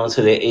 holding on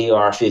to their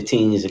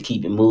AR-15s and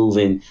keep it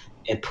moving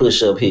and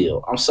push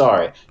uphill. I'm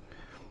sorry.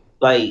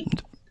 Like,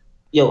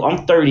 yo,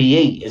 I'm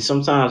 38 and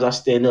sometimes I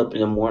stand up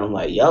in the morning, I'm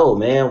like, yo,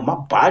 man, my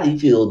body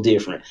feels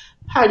different.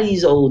 How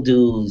these old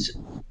dudes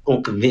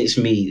gonna convince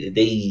me that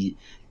they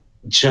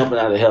jumping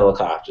out of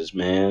helicopters,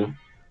 man?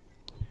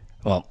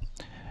 Well,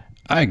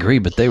 I agree,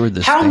 but they were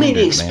the How many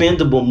standard,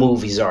 expendable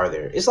movies are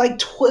there? It's like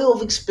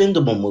 12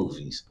 expendable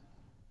movies.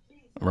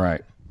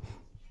 Right.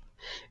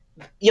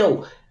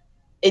 Yo,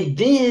 and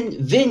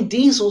then Vin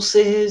Diesel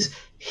says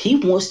he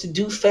wants to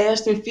do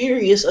Fast and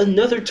Furious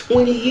another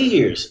 20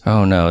 years.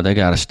 Oh no, they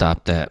gotta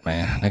stop that,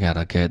 man. They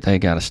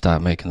gotta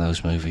stop making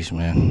those movies,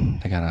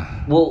 man. They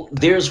gotta. Well,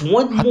 there's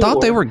one more. I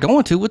thought they were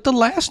going to with the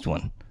last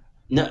one.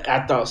 No, I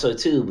thought so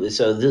too. But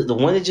so the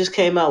one that just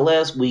came out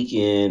last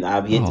weekend,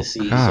 I've yet to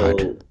see. God.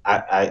 So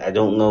I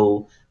don't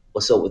know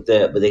what's up with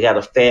that. But they got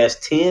a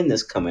Fast 10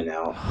 that's coming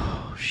out.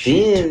 Oh,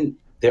 shit. Then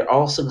they're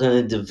also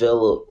going to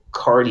develop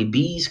Cardi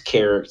B's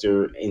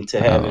character into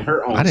having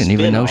her own. I didn't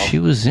even know spinoff. she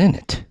was in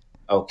it.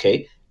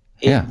 Okay.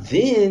 Yeah. And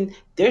then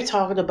they're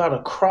talking about a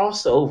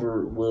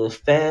crossover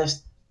with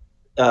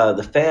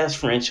the Fast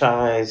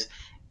franchise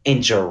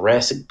and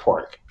Jurassic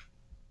Park.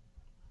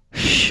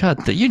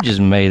 You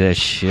just made that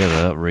shit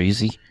up,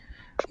 Reezy.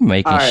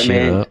 Making All right, shit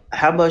man. up.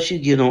 How about you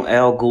get on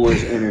Al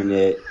Gore's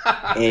internet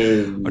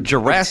and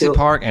Jurassic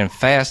Park and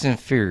Fast and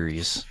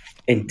Furious.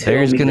 and tell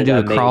They're me going to that do I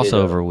a made it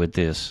crossover up. with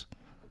this.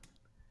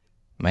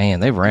 Man,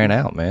 they ran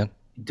out, man.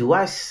 Do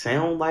I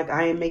sound like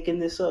I ain't making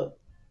this up?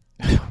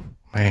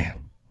 Man,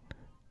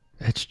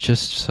 it's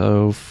just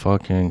so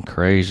fucking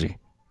crazy.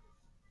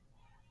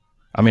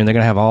 I mean, they're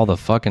going to have all the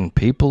fucking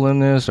people in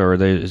this, or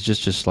it's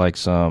just like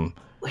some...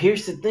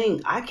 Here's the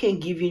thing. I can't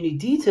give you any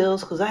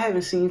details because I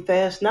haven't seen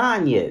Fast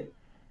 9 yet.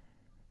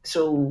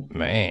 So,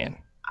 Man.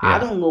 I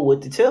don't know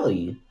what to tell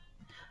you.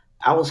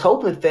 I was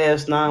hoping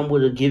Fast 9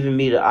 would have given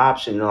me the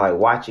option to like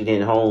watch it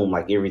in home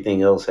like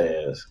everything else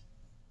has.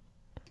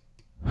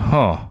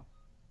 Huh.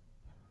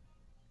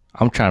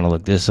 I'm trying to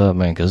look this up,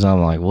 man, because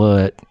I'm like,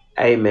 what?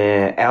 Hey,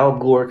 man, Al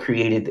Gore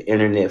created the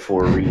internet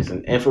for a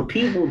reason. And for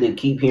people that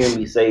keep hearing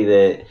me say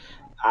that,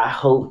 I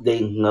hope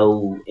they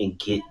know and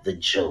get the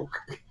joke.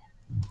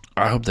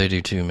 I hope they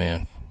do too,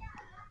 man.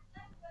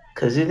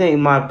 Because it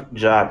ain't my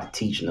job to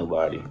teach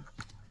nobody.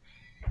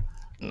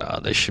 No,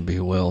 they should be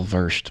well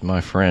versed,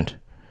 my friend.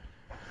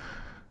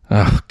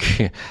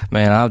 Okay.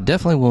 Man, I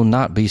definitely will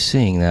not be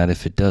seeing that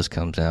if it does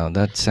come out.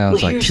 That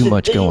sounds like too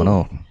much going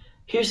on.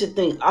 Here's the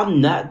thing.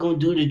 I'm not going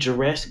to do the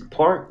Jurassic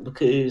Park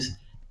because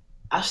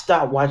I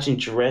stopped watching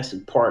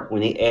Jurassic Park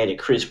when they added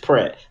Chris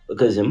Pratt.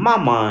 Because in my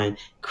mind,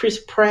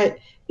 Chris Pratt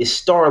is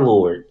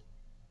Star-Lord.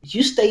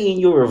 You stay in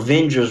your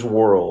Avengers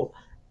world.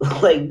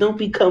 Like, don't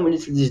be coming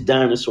into this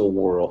dinosaur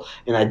world.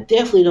 And I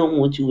definitely don't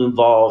want you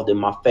involved in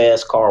my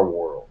fast car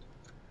world.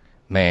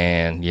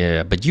 Man,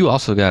 yeah. But you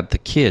also got the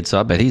kid, so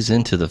I bet he's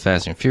into the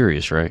Fast and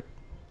Furious, right?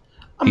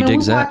 He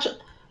digs that?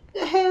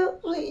 Hell,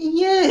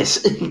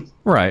 yes.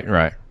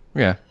 Right.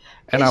 Yeah.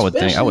 And I would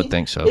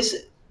think so.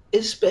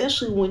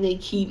 Especially when they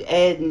keep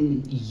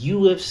adding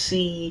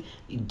UFC,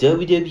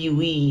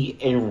 WWE,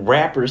 and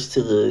rappers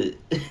to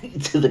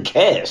the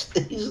cast.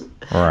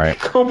 Right.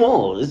 Come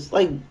on, it's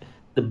like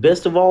the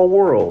best of all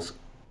worlds.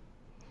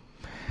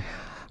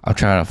 I'm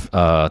trying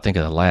to think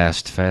of the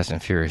last Fast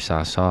and Furious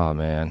I saw,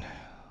 man,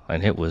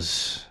 and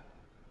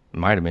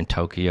might have been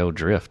Tokyo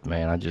Drift,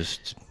 man.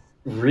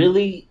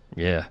 Really?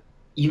 Yeah.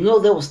 You know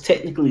that was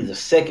technically the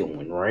second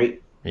one,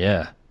 right?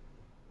 Yeah.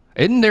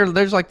 Isn't there?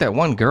 There's like that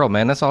one girl,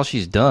 man. That's all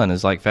she's done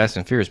is like Fast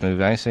and Furious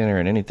movie. I ain't seen her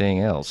in anything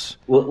else.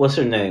 What's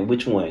her name?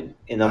 Which one?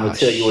 And I'm gonna Oh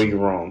tell you where shit. you're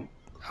wrong.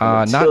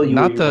 I'm gonna tell Not you where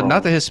not you're the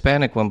not the wrong.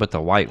 Hispanic one, but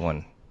the white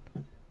one.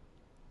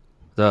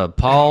 The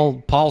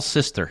Paul's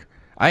sister.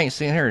 I ain't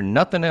seen her in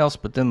nothing else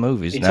but them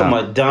movies. You're talking Now,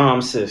 about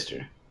Dom's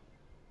sister.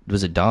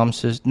 was it Dom's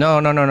sister?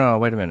 No.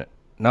 Wait a minute.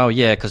 No,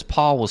 yeah, because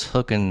Paul was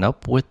hooking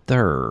up with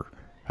her.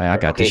 Hey, I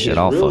got Okay, this shit his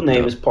all real fucked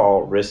name up. is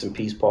Paul. Rest in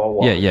peace, Paul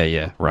Walker.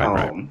 Yeah.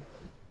 Right. Um,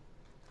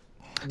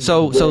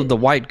 So but- the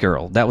white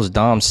girl, that was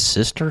Dom's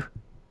sister?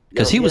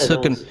 Because No, he was yeah, that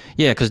hooking. was-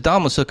 Yeah, because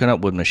Dom was hooking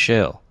up with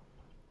Michelle.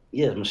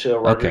 Yeah,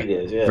 Michelle Okay.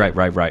 Rodriguez. Yeah.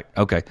 Right.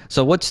 Okay.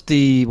 So what's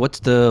the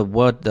the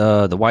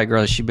white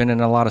girl? Has she been in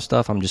a lot of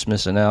stuff? I'm just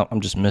missing out.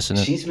 I'm just missing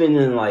it. She's been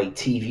in like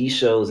TV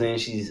shows, and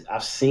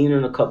I've seen her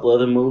in a couple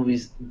other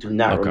movies. Do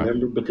not Okay.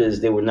 remember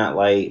because they were not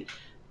like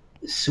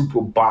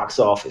super box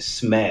office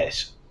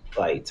smash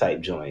like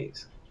type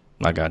joints.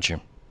 I got you.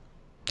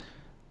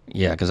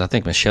 Yeah, because I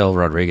think Michelle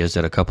Rodriguez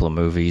did a couple of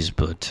movies,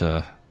 but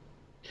I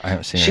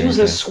haven't seen. She was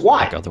in anything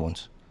SWAT. like other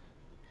ones.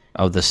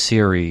 Oh, the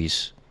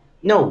series.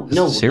 No,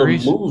 The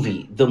series? the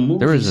movie. The movie.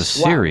 There was a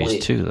SWAT series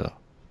with- too, though.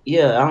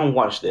 Yeah, I don't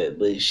watch that,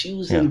 but she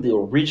was in the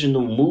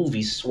original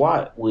movie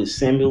SWAT with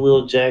Samuel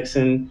L.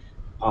 Jackson,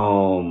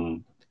 LL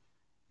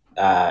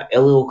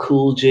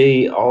Cool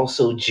J,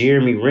 also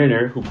Jeremy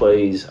Renner, who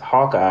plays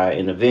Hawkeye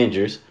in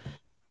Avengers.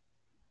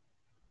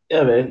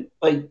 Yeah, man,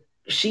 like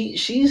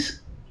she's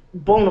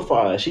bona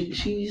fide.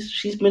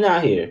 She's been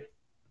out here.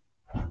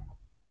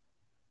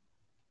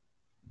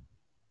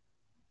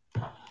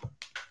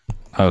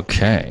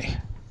 Okay,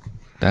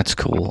 that's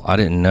cool. I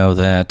didn't know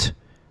that.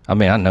 I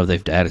mean, I know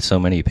they've added so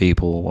many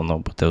people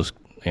with those,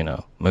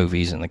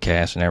 movies and the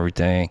cast and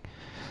everything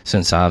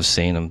since I've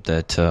seen them.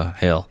 That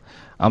hell,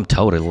 I'm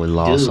totally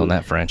lost Dude, on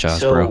that franchise,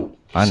 bro.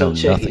 I know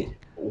check nothing. it.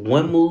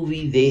 One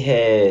movie they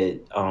had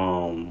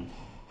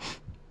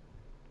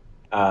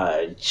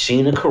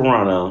Gina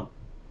Carano,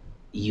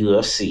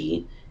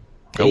 UFC.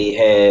 They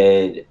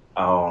had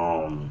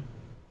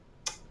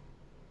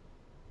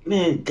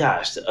man,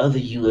 gosh, the other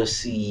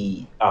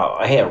UFC.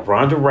 I had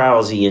Ronda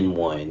Rousey in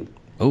one.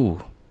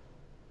 Ooh,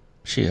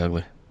 she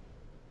ugly.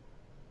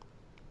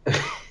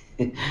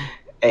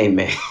 Hey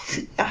man,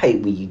 I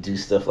hate when you do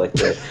stuff like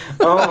that.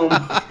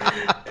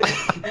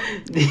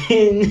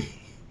 Then,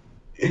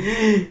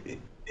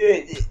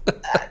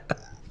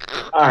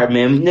 all right,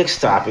 man. Next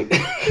topic.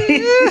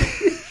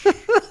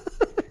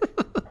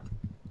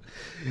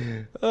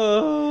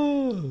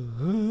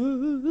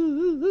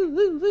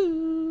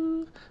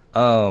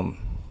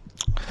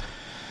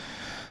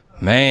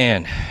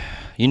 Man,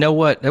 you know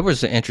what? There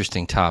was an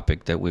interesting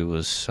topic that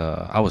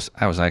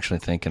I was actually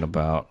thinking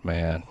about,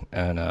 man.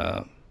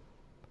 And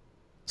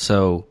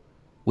so,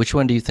 which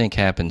one do you think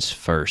happens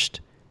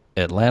first?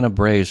 Atlanta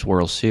Braves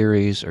World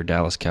Series or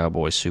Dallas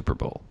Cowboys Super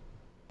Bowl?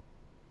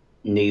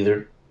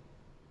 Neither.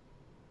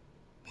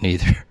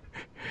 Neither.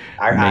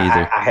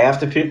 I have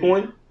to pick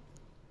one.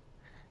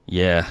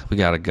 Yeah, we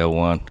got to go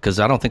one because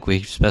I don't think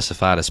we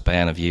specified a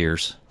span of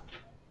years.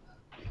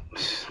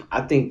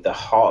 I think the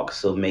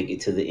Hawks will make it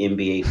to the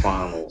NBA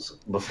Finals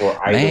before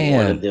either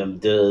one of them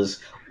does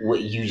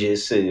what you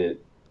just said.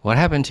 What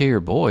happened to your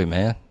boy,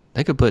 man?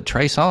 They could put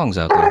Trey Songz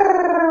out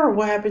there.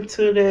 What happened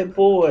to that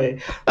boy?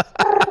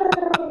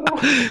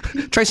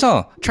 Trey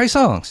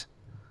Songz.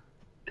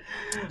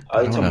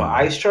 Are you talking about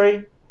Ice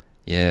Tray?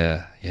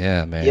 Yeah,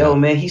 man. Yo,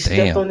 man, he stepped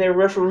Damn. on that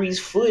referee's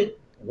foot.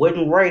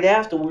 Wasn't right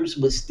afterwards,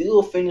 but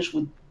still finished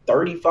with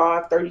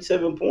 35,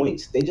 37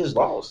 points. They just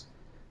lost.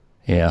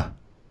 Yeah.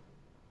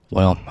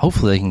 Well,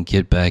 hopefully they can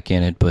get back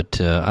in it, but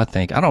I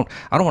don't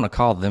want to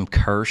call them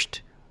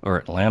cursed or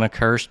Atlanta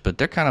cursed, but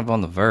they're kind of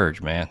on the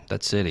verge, man.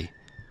 That city,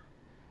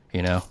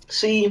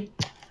 See,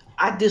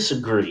 I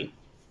disagree.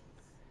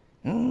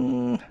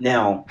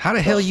 Now, how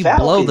the hell you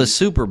blow the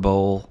Super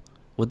Bowl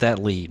with that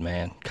lead,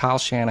 man? Kyle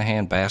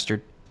Shanahan,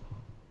 bastard.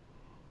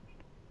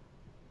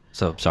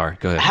 So sorry,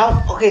 go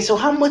ahead. So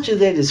how much of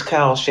that is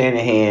Kyle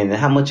Shanahan, and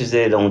how much is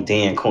that on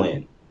Dan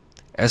Quinn?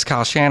 As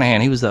Kyle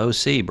Shanahan, he was the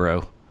OC,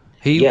 bro.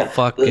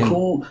 But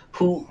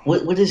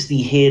what is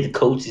the head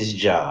coach's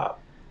job?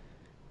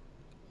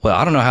 Well,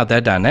 I don't know how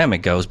that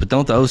dynamic goes, but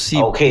don't the OC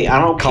I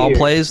don't call care.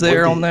 plays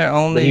there on there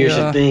on but the? Here's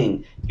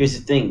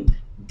the thing.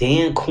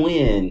 Dan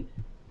Quinn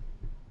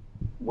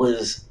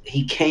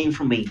he came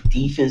from a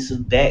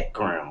defensive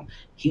background.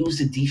 He was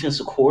the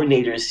defensive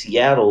coordinator in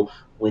Seattle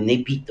when they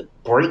beat the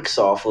brakes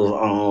off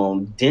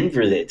of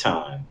Denver that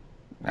time.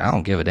 I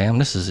don't give a damn.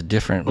 This is a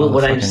different. But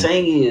what I'm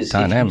saying is,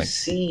 dynamic.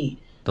 The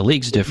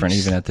league's different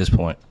even at this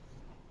point.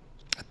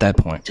 At that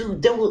point,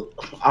 dude, that was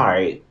all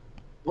right.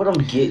 What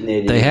I'm getting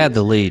at they had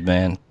the lead,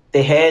 man.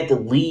 They had the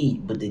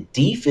lead, but the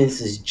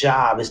defense's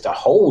job is to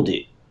hold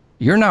it.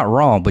 You're not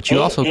wrong, but you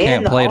also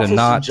can't play to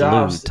not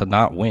lose, to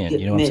not win.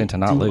 You know what I'm saying? To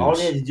not lose. All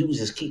they had to do was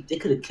just keep. They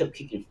could have kept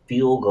kicking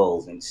field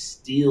goals and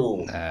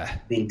still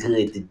been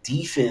good. The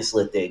defense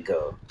let that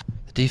go.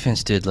 The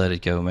defense did let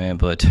it go, man.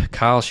 But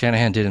Kyle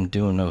Shanahan did him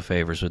doing no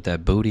favors with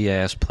that booty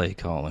ass play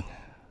calling.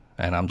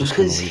 and I'm just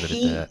going to because leave it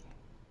he. at that.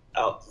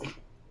 Oh,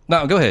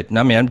 No, go ahead.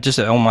 I mean, I'm just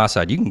on my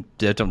side. You can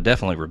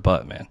definitely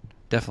rebut, man.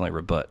 Definitely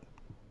rebut.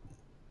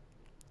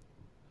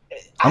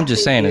 I'm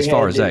just saying, as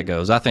far as that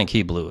goes, I think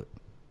he blew it.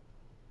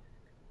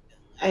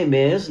 Hey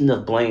man, there's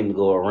enough blame to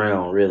go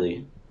around,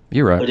 really,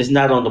 You're right. but it's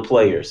not on the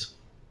players,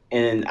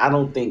 and I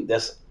don't think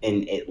that's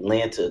an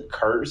Atlanta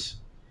curse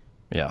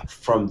Yeah,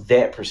 from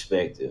that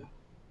perspective.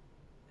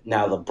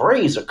 Now the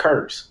Braves are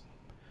cursed.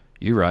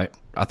 you're right.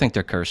 I think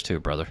they're cursed too,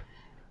 brother.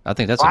 I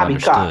think that's an Bobby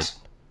understood. Cox.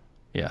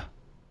 Yeah,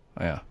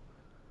 yeah.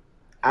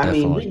 I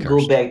mean, we Definitely can go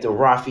cursed. back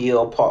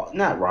to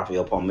not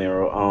Rafael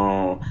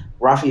Palmeiro,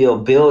 Rafael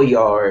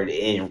Billiard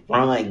and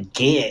Ron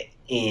Gant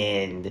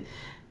and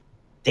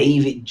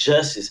David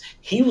Justice.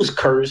 He was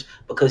cursed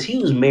because he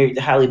was married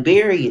to Halle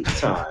Berry at the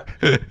time.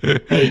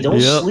 Hey, don't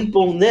Yep, sleep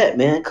on that,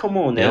 man. Come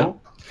on yep,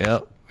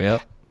 now.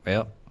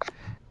 yep.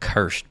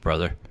 Cursed,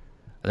 brother.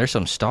 There's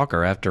some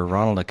stalker after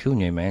Ronald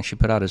Acuna, man. She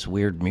put out this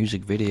weird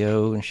music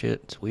video and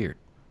shit. It's weird.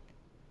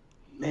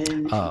 Man, if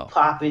you Oh,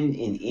 popping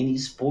in any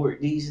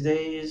sport these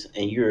days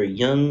and you're a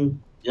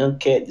young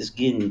cat that's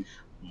getting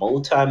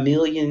multi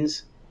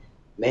millions,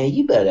 man,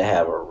 you better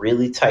have a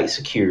really tight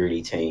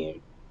security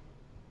team.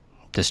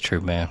 that's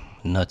true, man.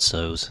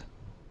 Nutsos.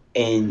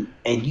 And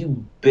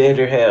you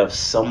better have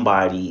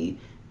somebody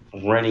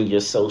running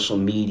your social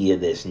media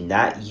that's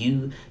not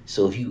you.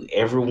 So if you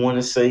ever want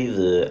to say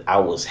the I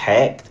was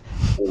hacked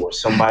or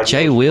somebody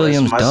Jay else runs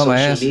Williams, my social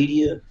dumbass.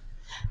 media,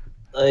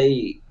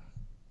 like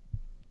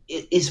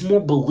it's more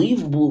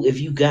believable if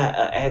you got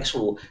an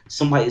actual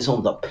somebody that's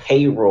on the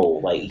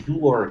payroll. Like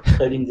you are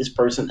cutting this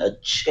person a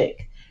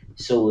check.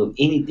 So if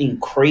anything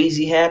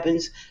crazy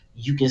happens,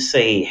 you can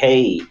say,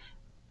 "Hey,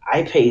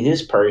 I pay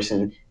this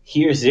person.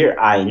 Here's their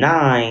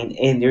I-9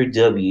 and their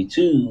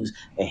W-2s,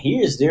 and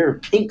here's their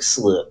pink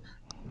slip."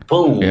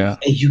 Boom, Yeah.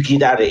 and you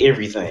get out of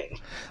everything.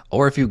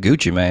 Or if you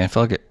Gucci, man,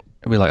 fuck it.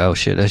 It'd be like, oh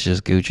shit, that's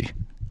just Gucci.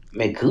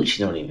 Man, Gucci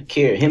don't even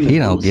care. Him He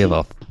and don't give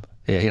Boosie,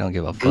 a. Yeah, he don't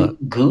give a fuck.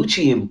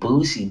 Gucci and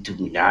Boosie do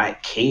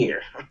not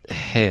care.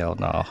 Hell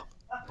no.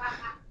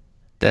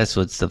 That's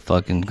what's the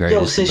fucking Yo,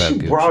 greatest since about you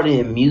Gucci. brought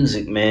in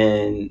music,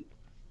 man,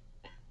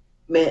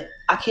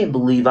 I can't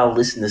believe I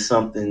listened to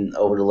something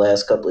over the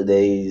last couple of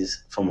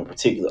days from a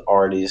particular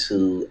artist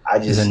who I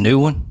Is a just new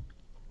one?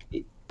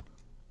 he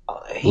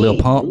Lil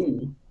ain't Pump?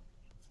 new.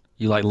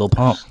 You like Lil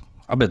Pump?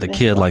 I bet the Man,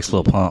 kid fuck likes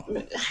Lil you. Pump.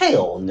 Man,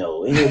 hell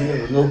no. He'll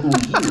never know who he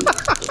is. Get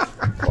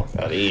the fuck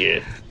out of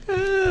here.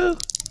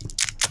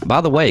 By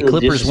the I way, feel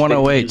Clippers disrespected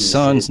 108, you just said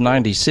Suns that.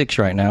 96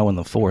 right now in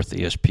the fourth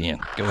ESPN.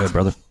 Go ahead,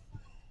 brother.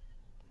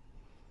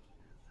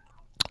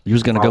 You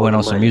was going to go Follow in the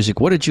on some money. music.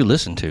 What did you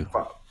listen to?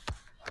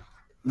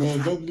 Man,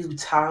 that new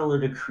Tyler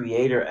the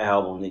Creator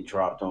album that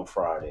dropped on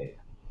Friday.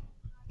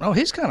 Oh,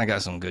 he's kind of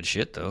got some good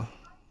shit, though.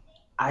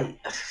 I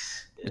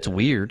It's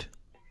weird.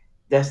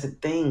 That's the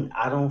thing.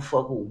 I don't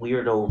fuck with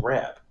weirdo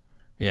rap.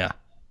 Yeah.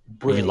 You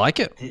But like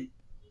it?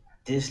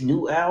 this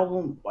new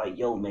album, like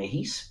yo, man,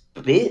 he's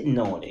spitting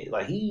on it.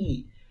 Like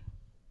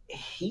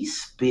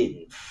he's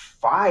spitting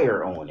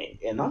fire on it.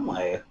 And I'm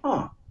like,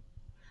 huh.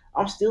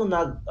 I'm still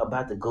not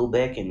about to go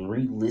back and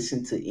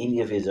re-listen to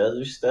any of his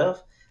other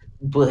stuff.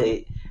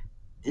 But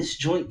this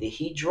joint that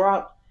he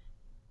dropped,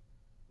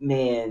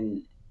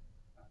 man,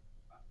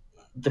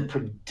 the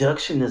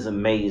production is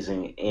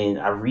amazing. And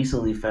I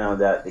recently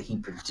found out that he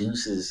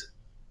produces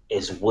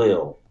as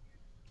well.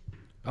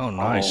 Oh,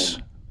 nice.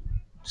 Um,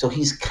 so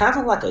he's kind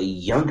of like a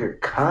younger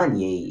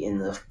Kanye in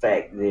the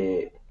fact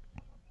that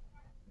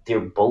they're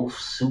both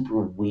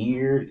super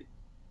weird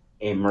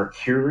and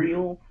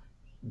mercurial,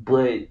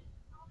 but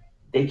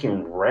they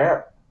can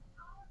rap.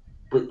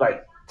 But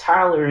like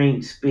Tyler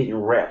ain't spitting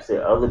raps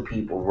that other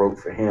people wrote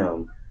for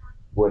him,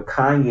 where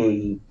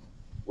Kanye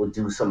would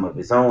do some of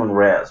his own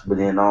raps, but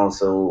then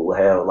also will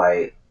have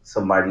like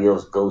somebody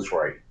else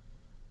ghostwrite.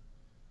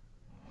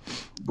 I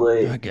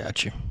But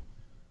got you.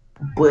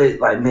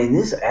 like man,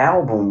 this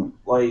album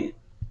like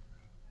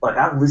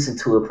I've listened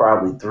to it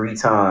probably 3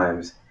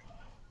 times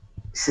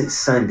since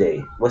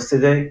Sunday. What's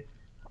today?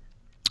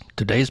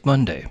 Today's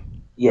Monday.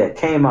 Yeah, it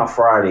came out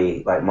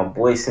Friday. Like my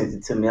boy sent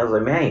it to me. I was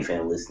like, man, I ain't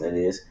finna listen to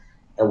this.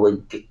 And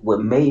what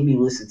made me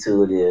listen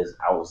to it is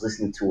I was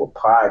listening to a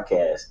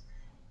podcast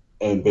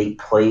and they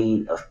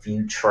played a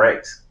few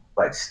tracks,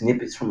 like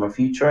snippets from a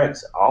few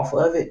tracks off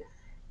of it.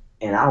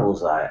 And I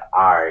was like,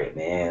 all right,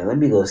 man, let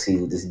me go see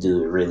what this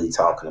dude really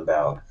talking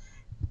about.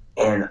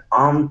 And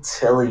I'm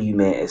telling you,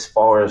 man, as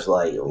far as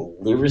like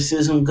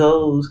lyricism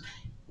goes,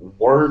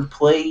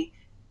 wordplay,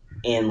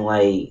 and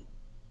like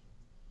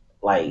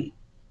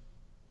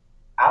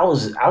I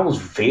was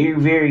very,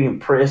 very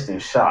impressed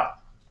and shocked.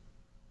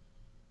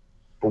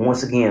 But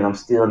once again, I'm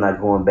still not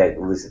going back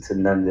to listen to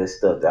none of that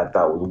stuff that I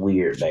thought was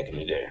weird back in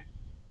the day.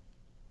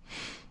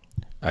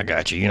 I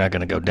got you. You're not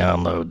going to go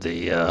download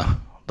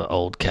the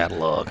old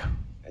catalog.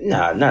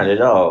 Nah, not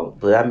at all.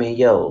 But I mean,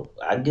 yo,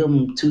 I give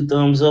him 2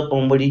 thumbs up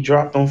on what he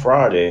dropped on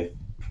Friday.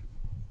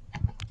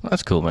 Well,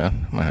 that's cool,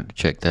 man. I might have to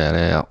check that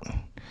out.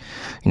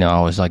 You know, I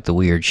always like the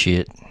weird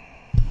shit.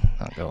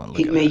 I'll go and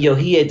look at that.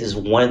 He had this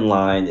one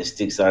line that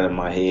sticks out in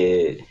my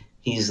head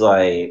He's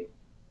um,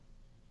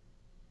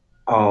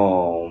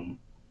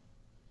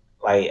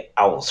 like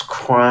I was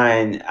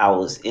crying. I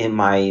was in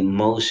my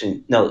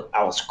emotion. No,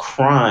 I was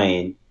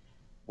crying.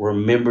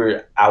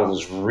 Remember, I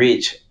was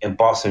rich and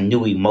bought some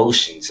new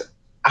emotions.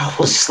 I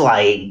was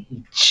like,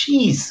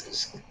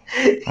 Jesus.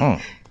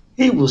 Mm.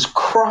 He was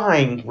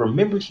crying.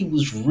 Remembered he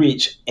was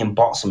rich and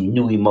bought some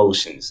new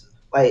emotions.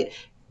 Like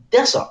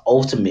that's an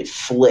ultimate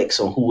flex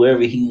on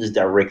whoever he was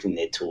directing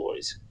it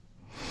towards.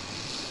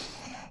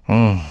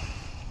 Mm.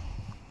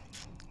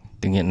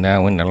 They're getting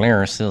down with the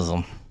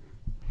lyricism.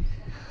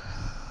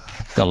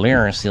 The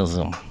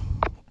lyricism.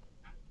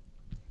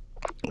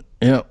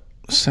 Yep.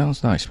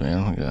 Sounds nice, man.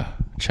 I'm gonna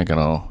check it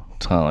all.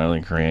 Tyler,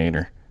 the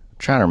Creator. I'm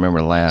trying to remember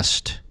the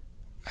last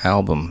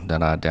album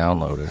that I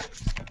downloaded.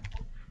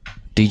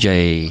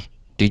 DJ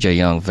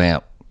Young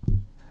Vamp.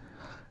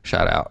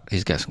 Shout out.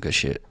 He's got some good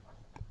shit.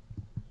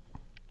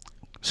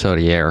 So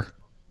the Air.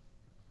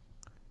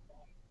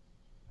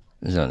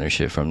 There's other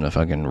shit from the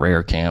fucking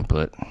Rare camp,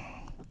 but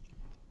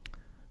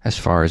as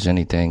far as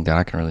anything that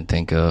I can really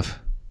think of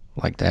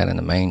like that in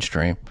the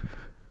mainstream,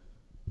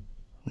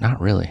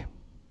 not really.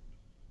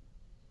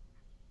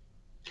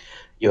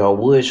 Yo, I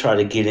would try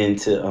to get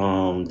into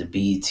the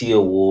BET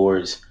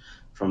Awards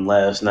from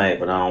last night,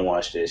 but I don't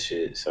watch that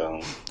shit.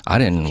 So I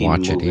didn't keep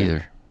watch it moving.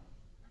 either.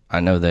 I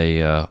know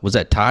they was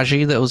that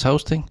Taji that was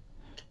hosting?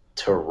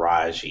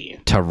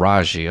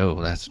 Taraji.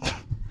 Oh, that's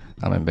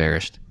I'm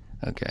embarrassed.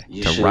 Okay.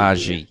 You should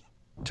be.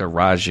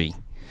 Taraji.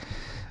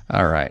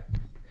 All right.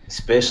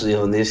 Especially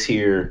on this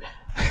here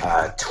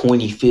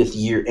 25th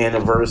year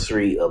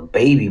anniversary of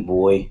Baby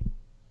Boy.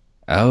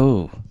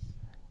 Oh.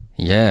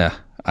 Yeah.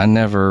 I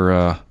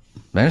never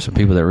there's some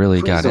people that really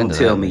Please got don't into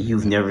tell that. me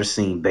you've never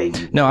seen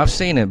Baby Boy. No, I've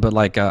seen it, but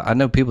like I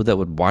know people that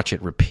would watch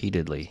it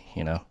repeatedly,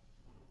 you know.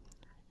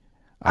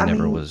 I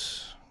never mean,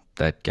 was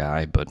that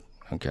guy, but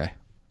okay.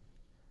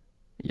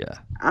 Yeah.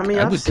 I mean,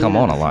 It I've would seen come it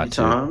on a a few lot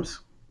too. times.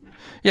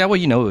 Yeah, well,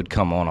 you know, it would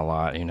come on a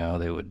lot. You know,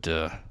 they would.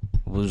 It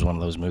was one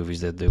of those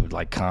movies that they would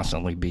like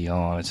constantly be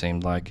on. It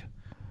seemed like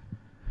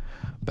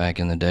back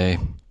in the day.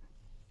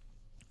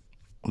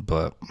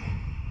 But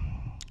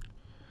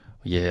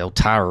yeah,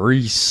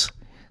 Tyrese.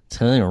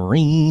 Man,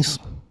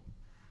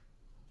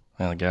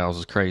 the gals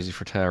was crazy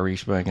for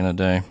Tyrese back in the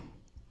day.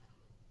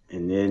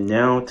 And then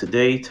now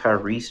today,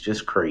 Tyrese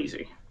just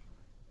crazy.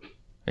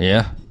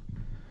 Yeah,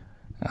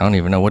 I don't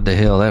even know what the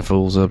hell that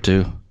fool's up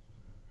to.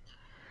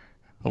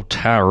 Oh,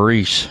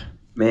 Tyrese.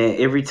 Man,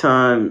 every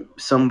time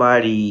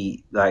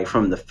somebody like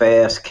from the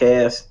Fast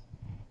cast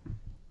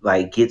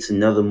like gets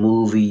another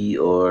movie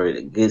or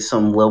gets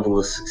some level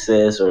of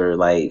success or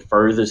like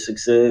further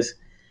success,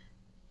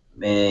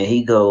 man,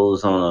 he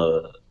goes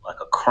on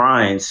a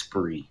crying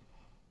spree,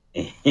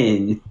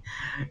 and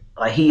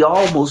like he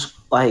almost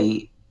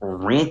like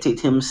rented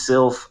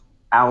himself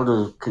out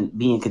of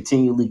being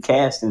continually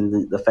cast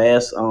in the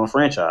Fast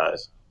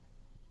franchise.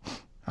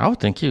 I would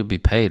think he would be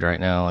paid right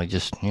now, like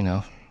just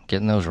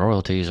getting those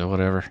royalties or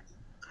whatever.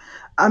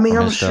 I mean,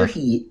 From I'm his sure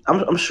stuff.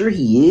 I'm sure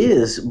he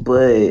is,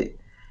 but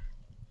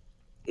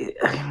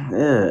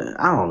I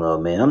don't know,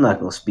 man. I'm not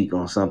gonna speak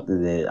on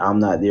something that I'm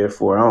not there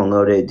for. I don't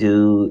know that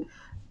dude.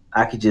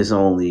 I could just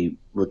only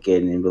look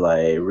at it and be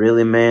like,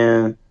 really,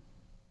 man?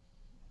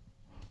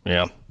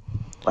 Yeah.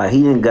 Like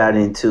he didn't got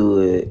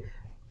into it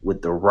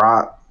with The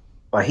Rock.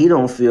 Like he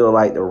don't feel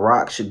like The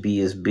Rock should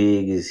be as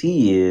big as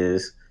he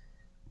is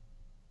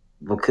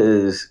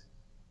because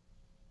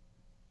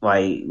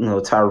like,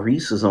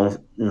 Tyrese was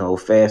on,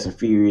 Fast and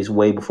Furious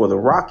way before The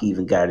Rock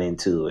even got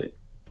into it.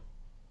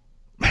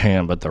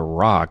 Man, but The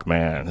Rock,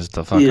 man, is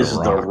the fucking Is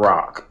The Rock.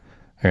 Rock.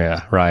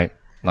 Yeah, right.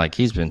 Like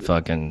he's been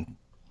fucking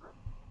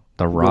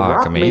The The Rock. I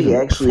Rock mean, may even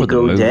actually before the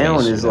go movies, down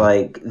as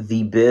like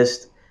the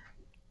best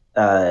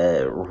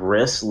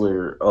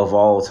wrestler of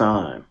all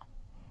time.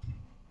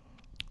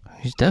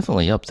 He's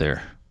definitely up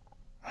there.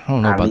 I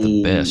don't know I about the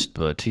mean, best,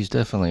 but he's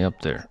definitely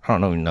up there. I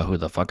don't even know who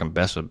the fucking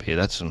best would be.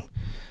 That's a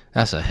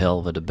hell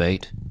of a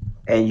debate.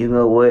 and you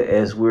know what?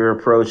 As we're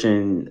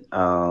approaching,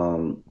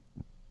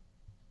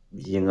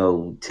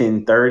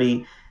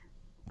 10:30,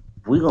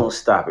 we're gonna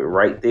stop it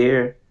right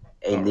there,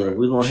 and then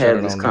we're gonna Shut have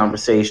it this on down.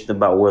 conversation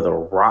about where The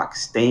Rock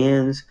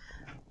stands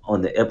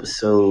on the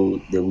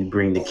episode that we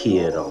bring the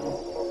kid on.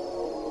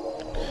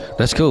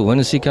 That's cool. When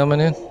is he coming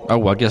in? Oh,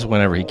 well, I guess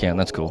whenever he can.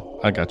 That's cool.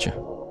 I got you.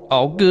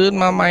 All good,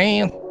 my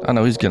man. I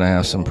know he's gonna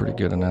have some pretty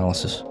good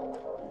analysis.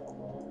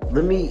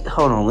 Let me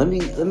hold on. Let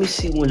me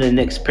see when the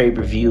next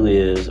pay-per-view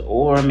is,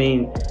 or I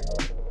mean,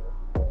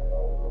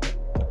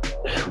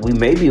 we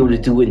may be able to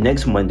do it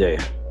next Monday.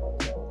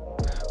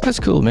 That's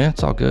cool, man.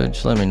 It's all good.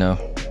 Just let me know.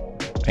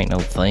 Ain't no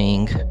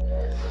thing.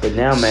 But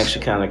now I'm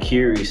actually kind of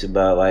curious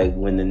about like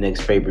when the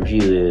next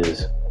pay-per-view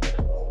is.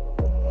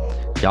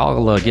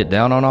 Y'all get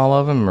down on all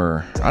of them,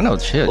 or I know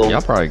shit. Well,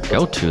 Y'all probably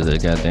go to the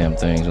goddamn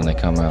things when they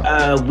come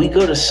out. We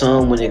go to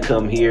some when they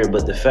come here,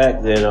 but the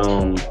fact that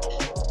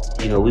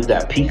we've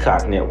got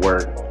Peacock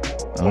Network,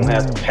 don't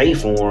have to pay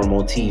for them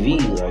on TV.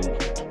 Like,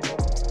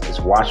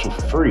 just watch them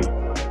for free.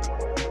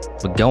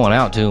 But going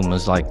out to him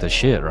is like the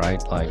shit,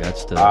 right? Like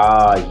that's the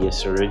yes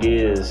sir, it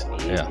is.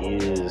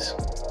 It is.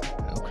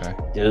 Okay.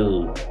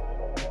 Dude,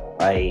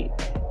 like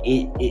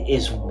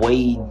it's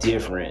way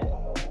different.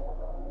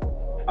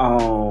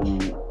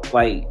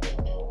 Like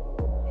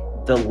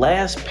the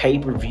last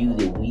pay-per-view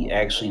that we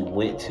actually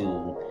went to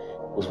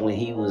was when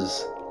he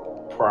was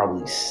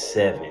probably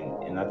 7,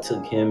 and I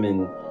took him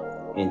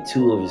and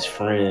 2 of his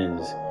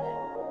friends,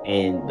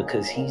 and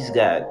because he's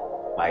got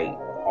like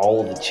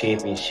all the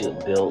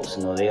championship belts,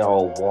 you know, they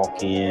all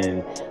walk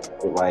in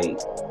with like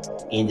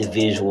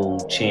individual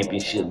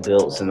championship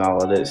belts and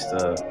all of that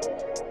stuff.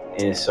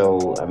 And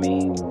so, I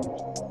mean,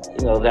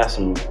 you know, got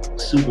some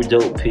super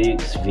dope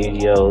pics,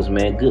 videos,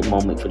 man. Good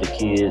moment for the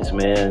kids,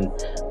 man.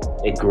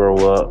 They grow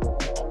up,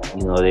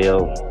 you know,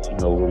 they'll, you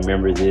know,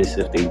 remember this.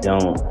 If they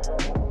don't,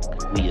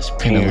 we as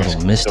parents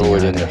can throw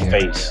it in their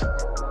face.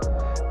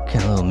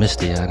 Getting a little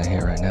misty out of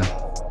here right now.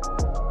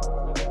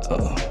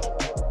 Uh-oh.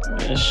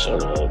 Man,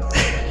 shut up.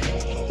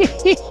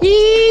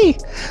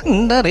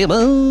 Daddy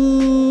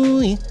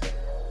boy.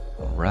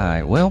 All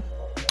right, well,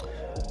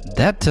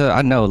 that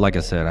I know, like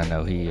I said, I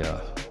know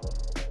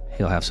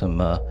he'll have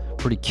some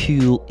pretty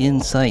cool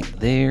insight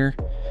there.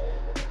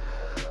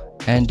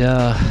 And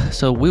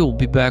so we will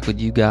be back with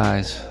you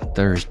guys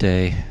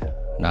Thursday,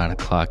 9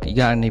 o'clock. You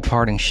got any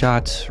parting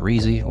shots,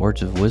 Reezy?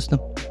 Words of wisdom?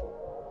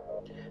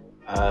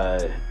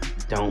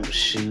 Don't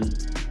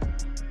shoot.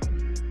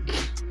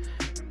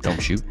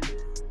 Don't shoot.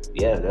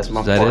 Yeah, that's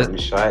my parting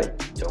shot.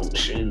 Don't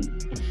shoot.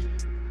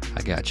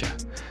 I gotcha.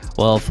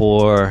 Well,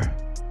 for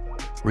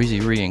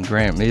Reezy Ree and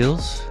Grant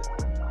Mills,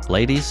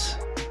 ladies,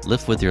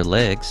 lift with your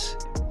legs,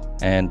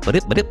 and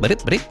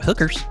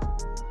hookers.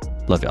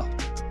 Love y'all.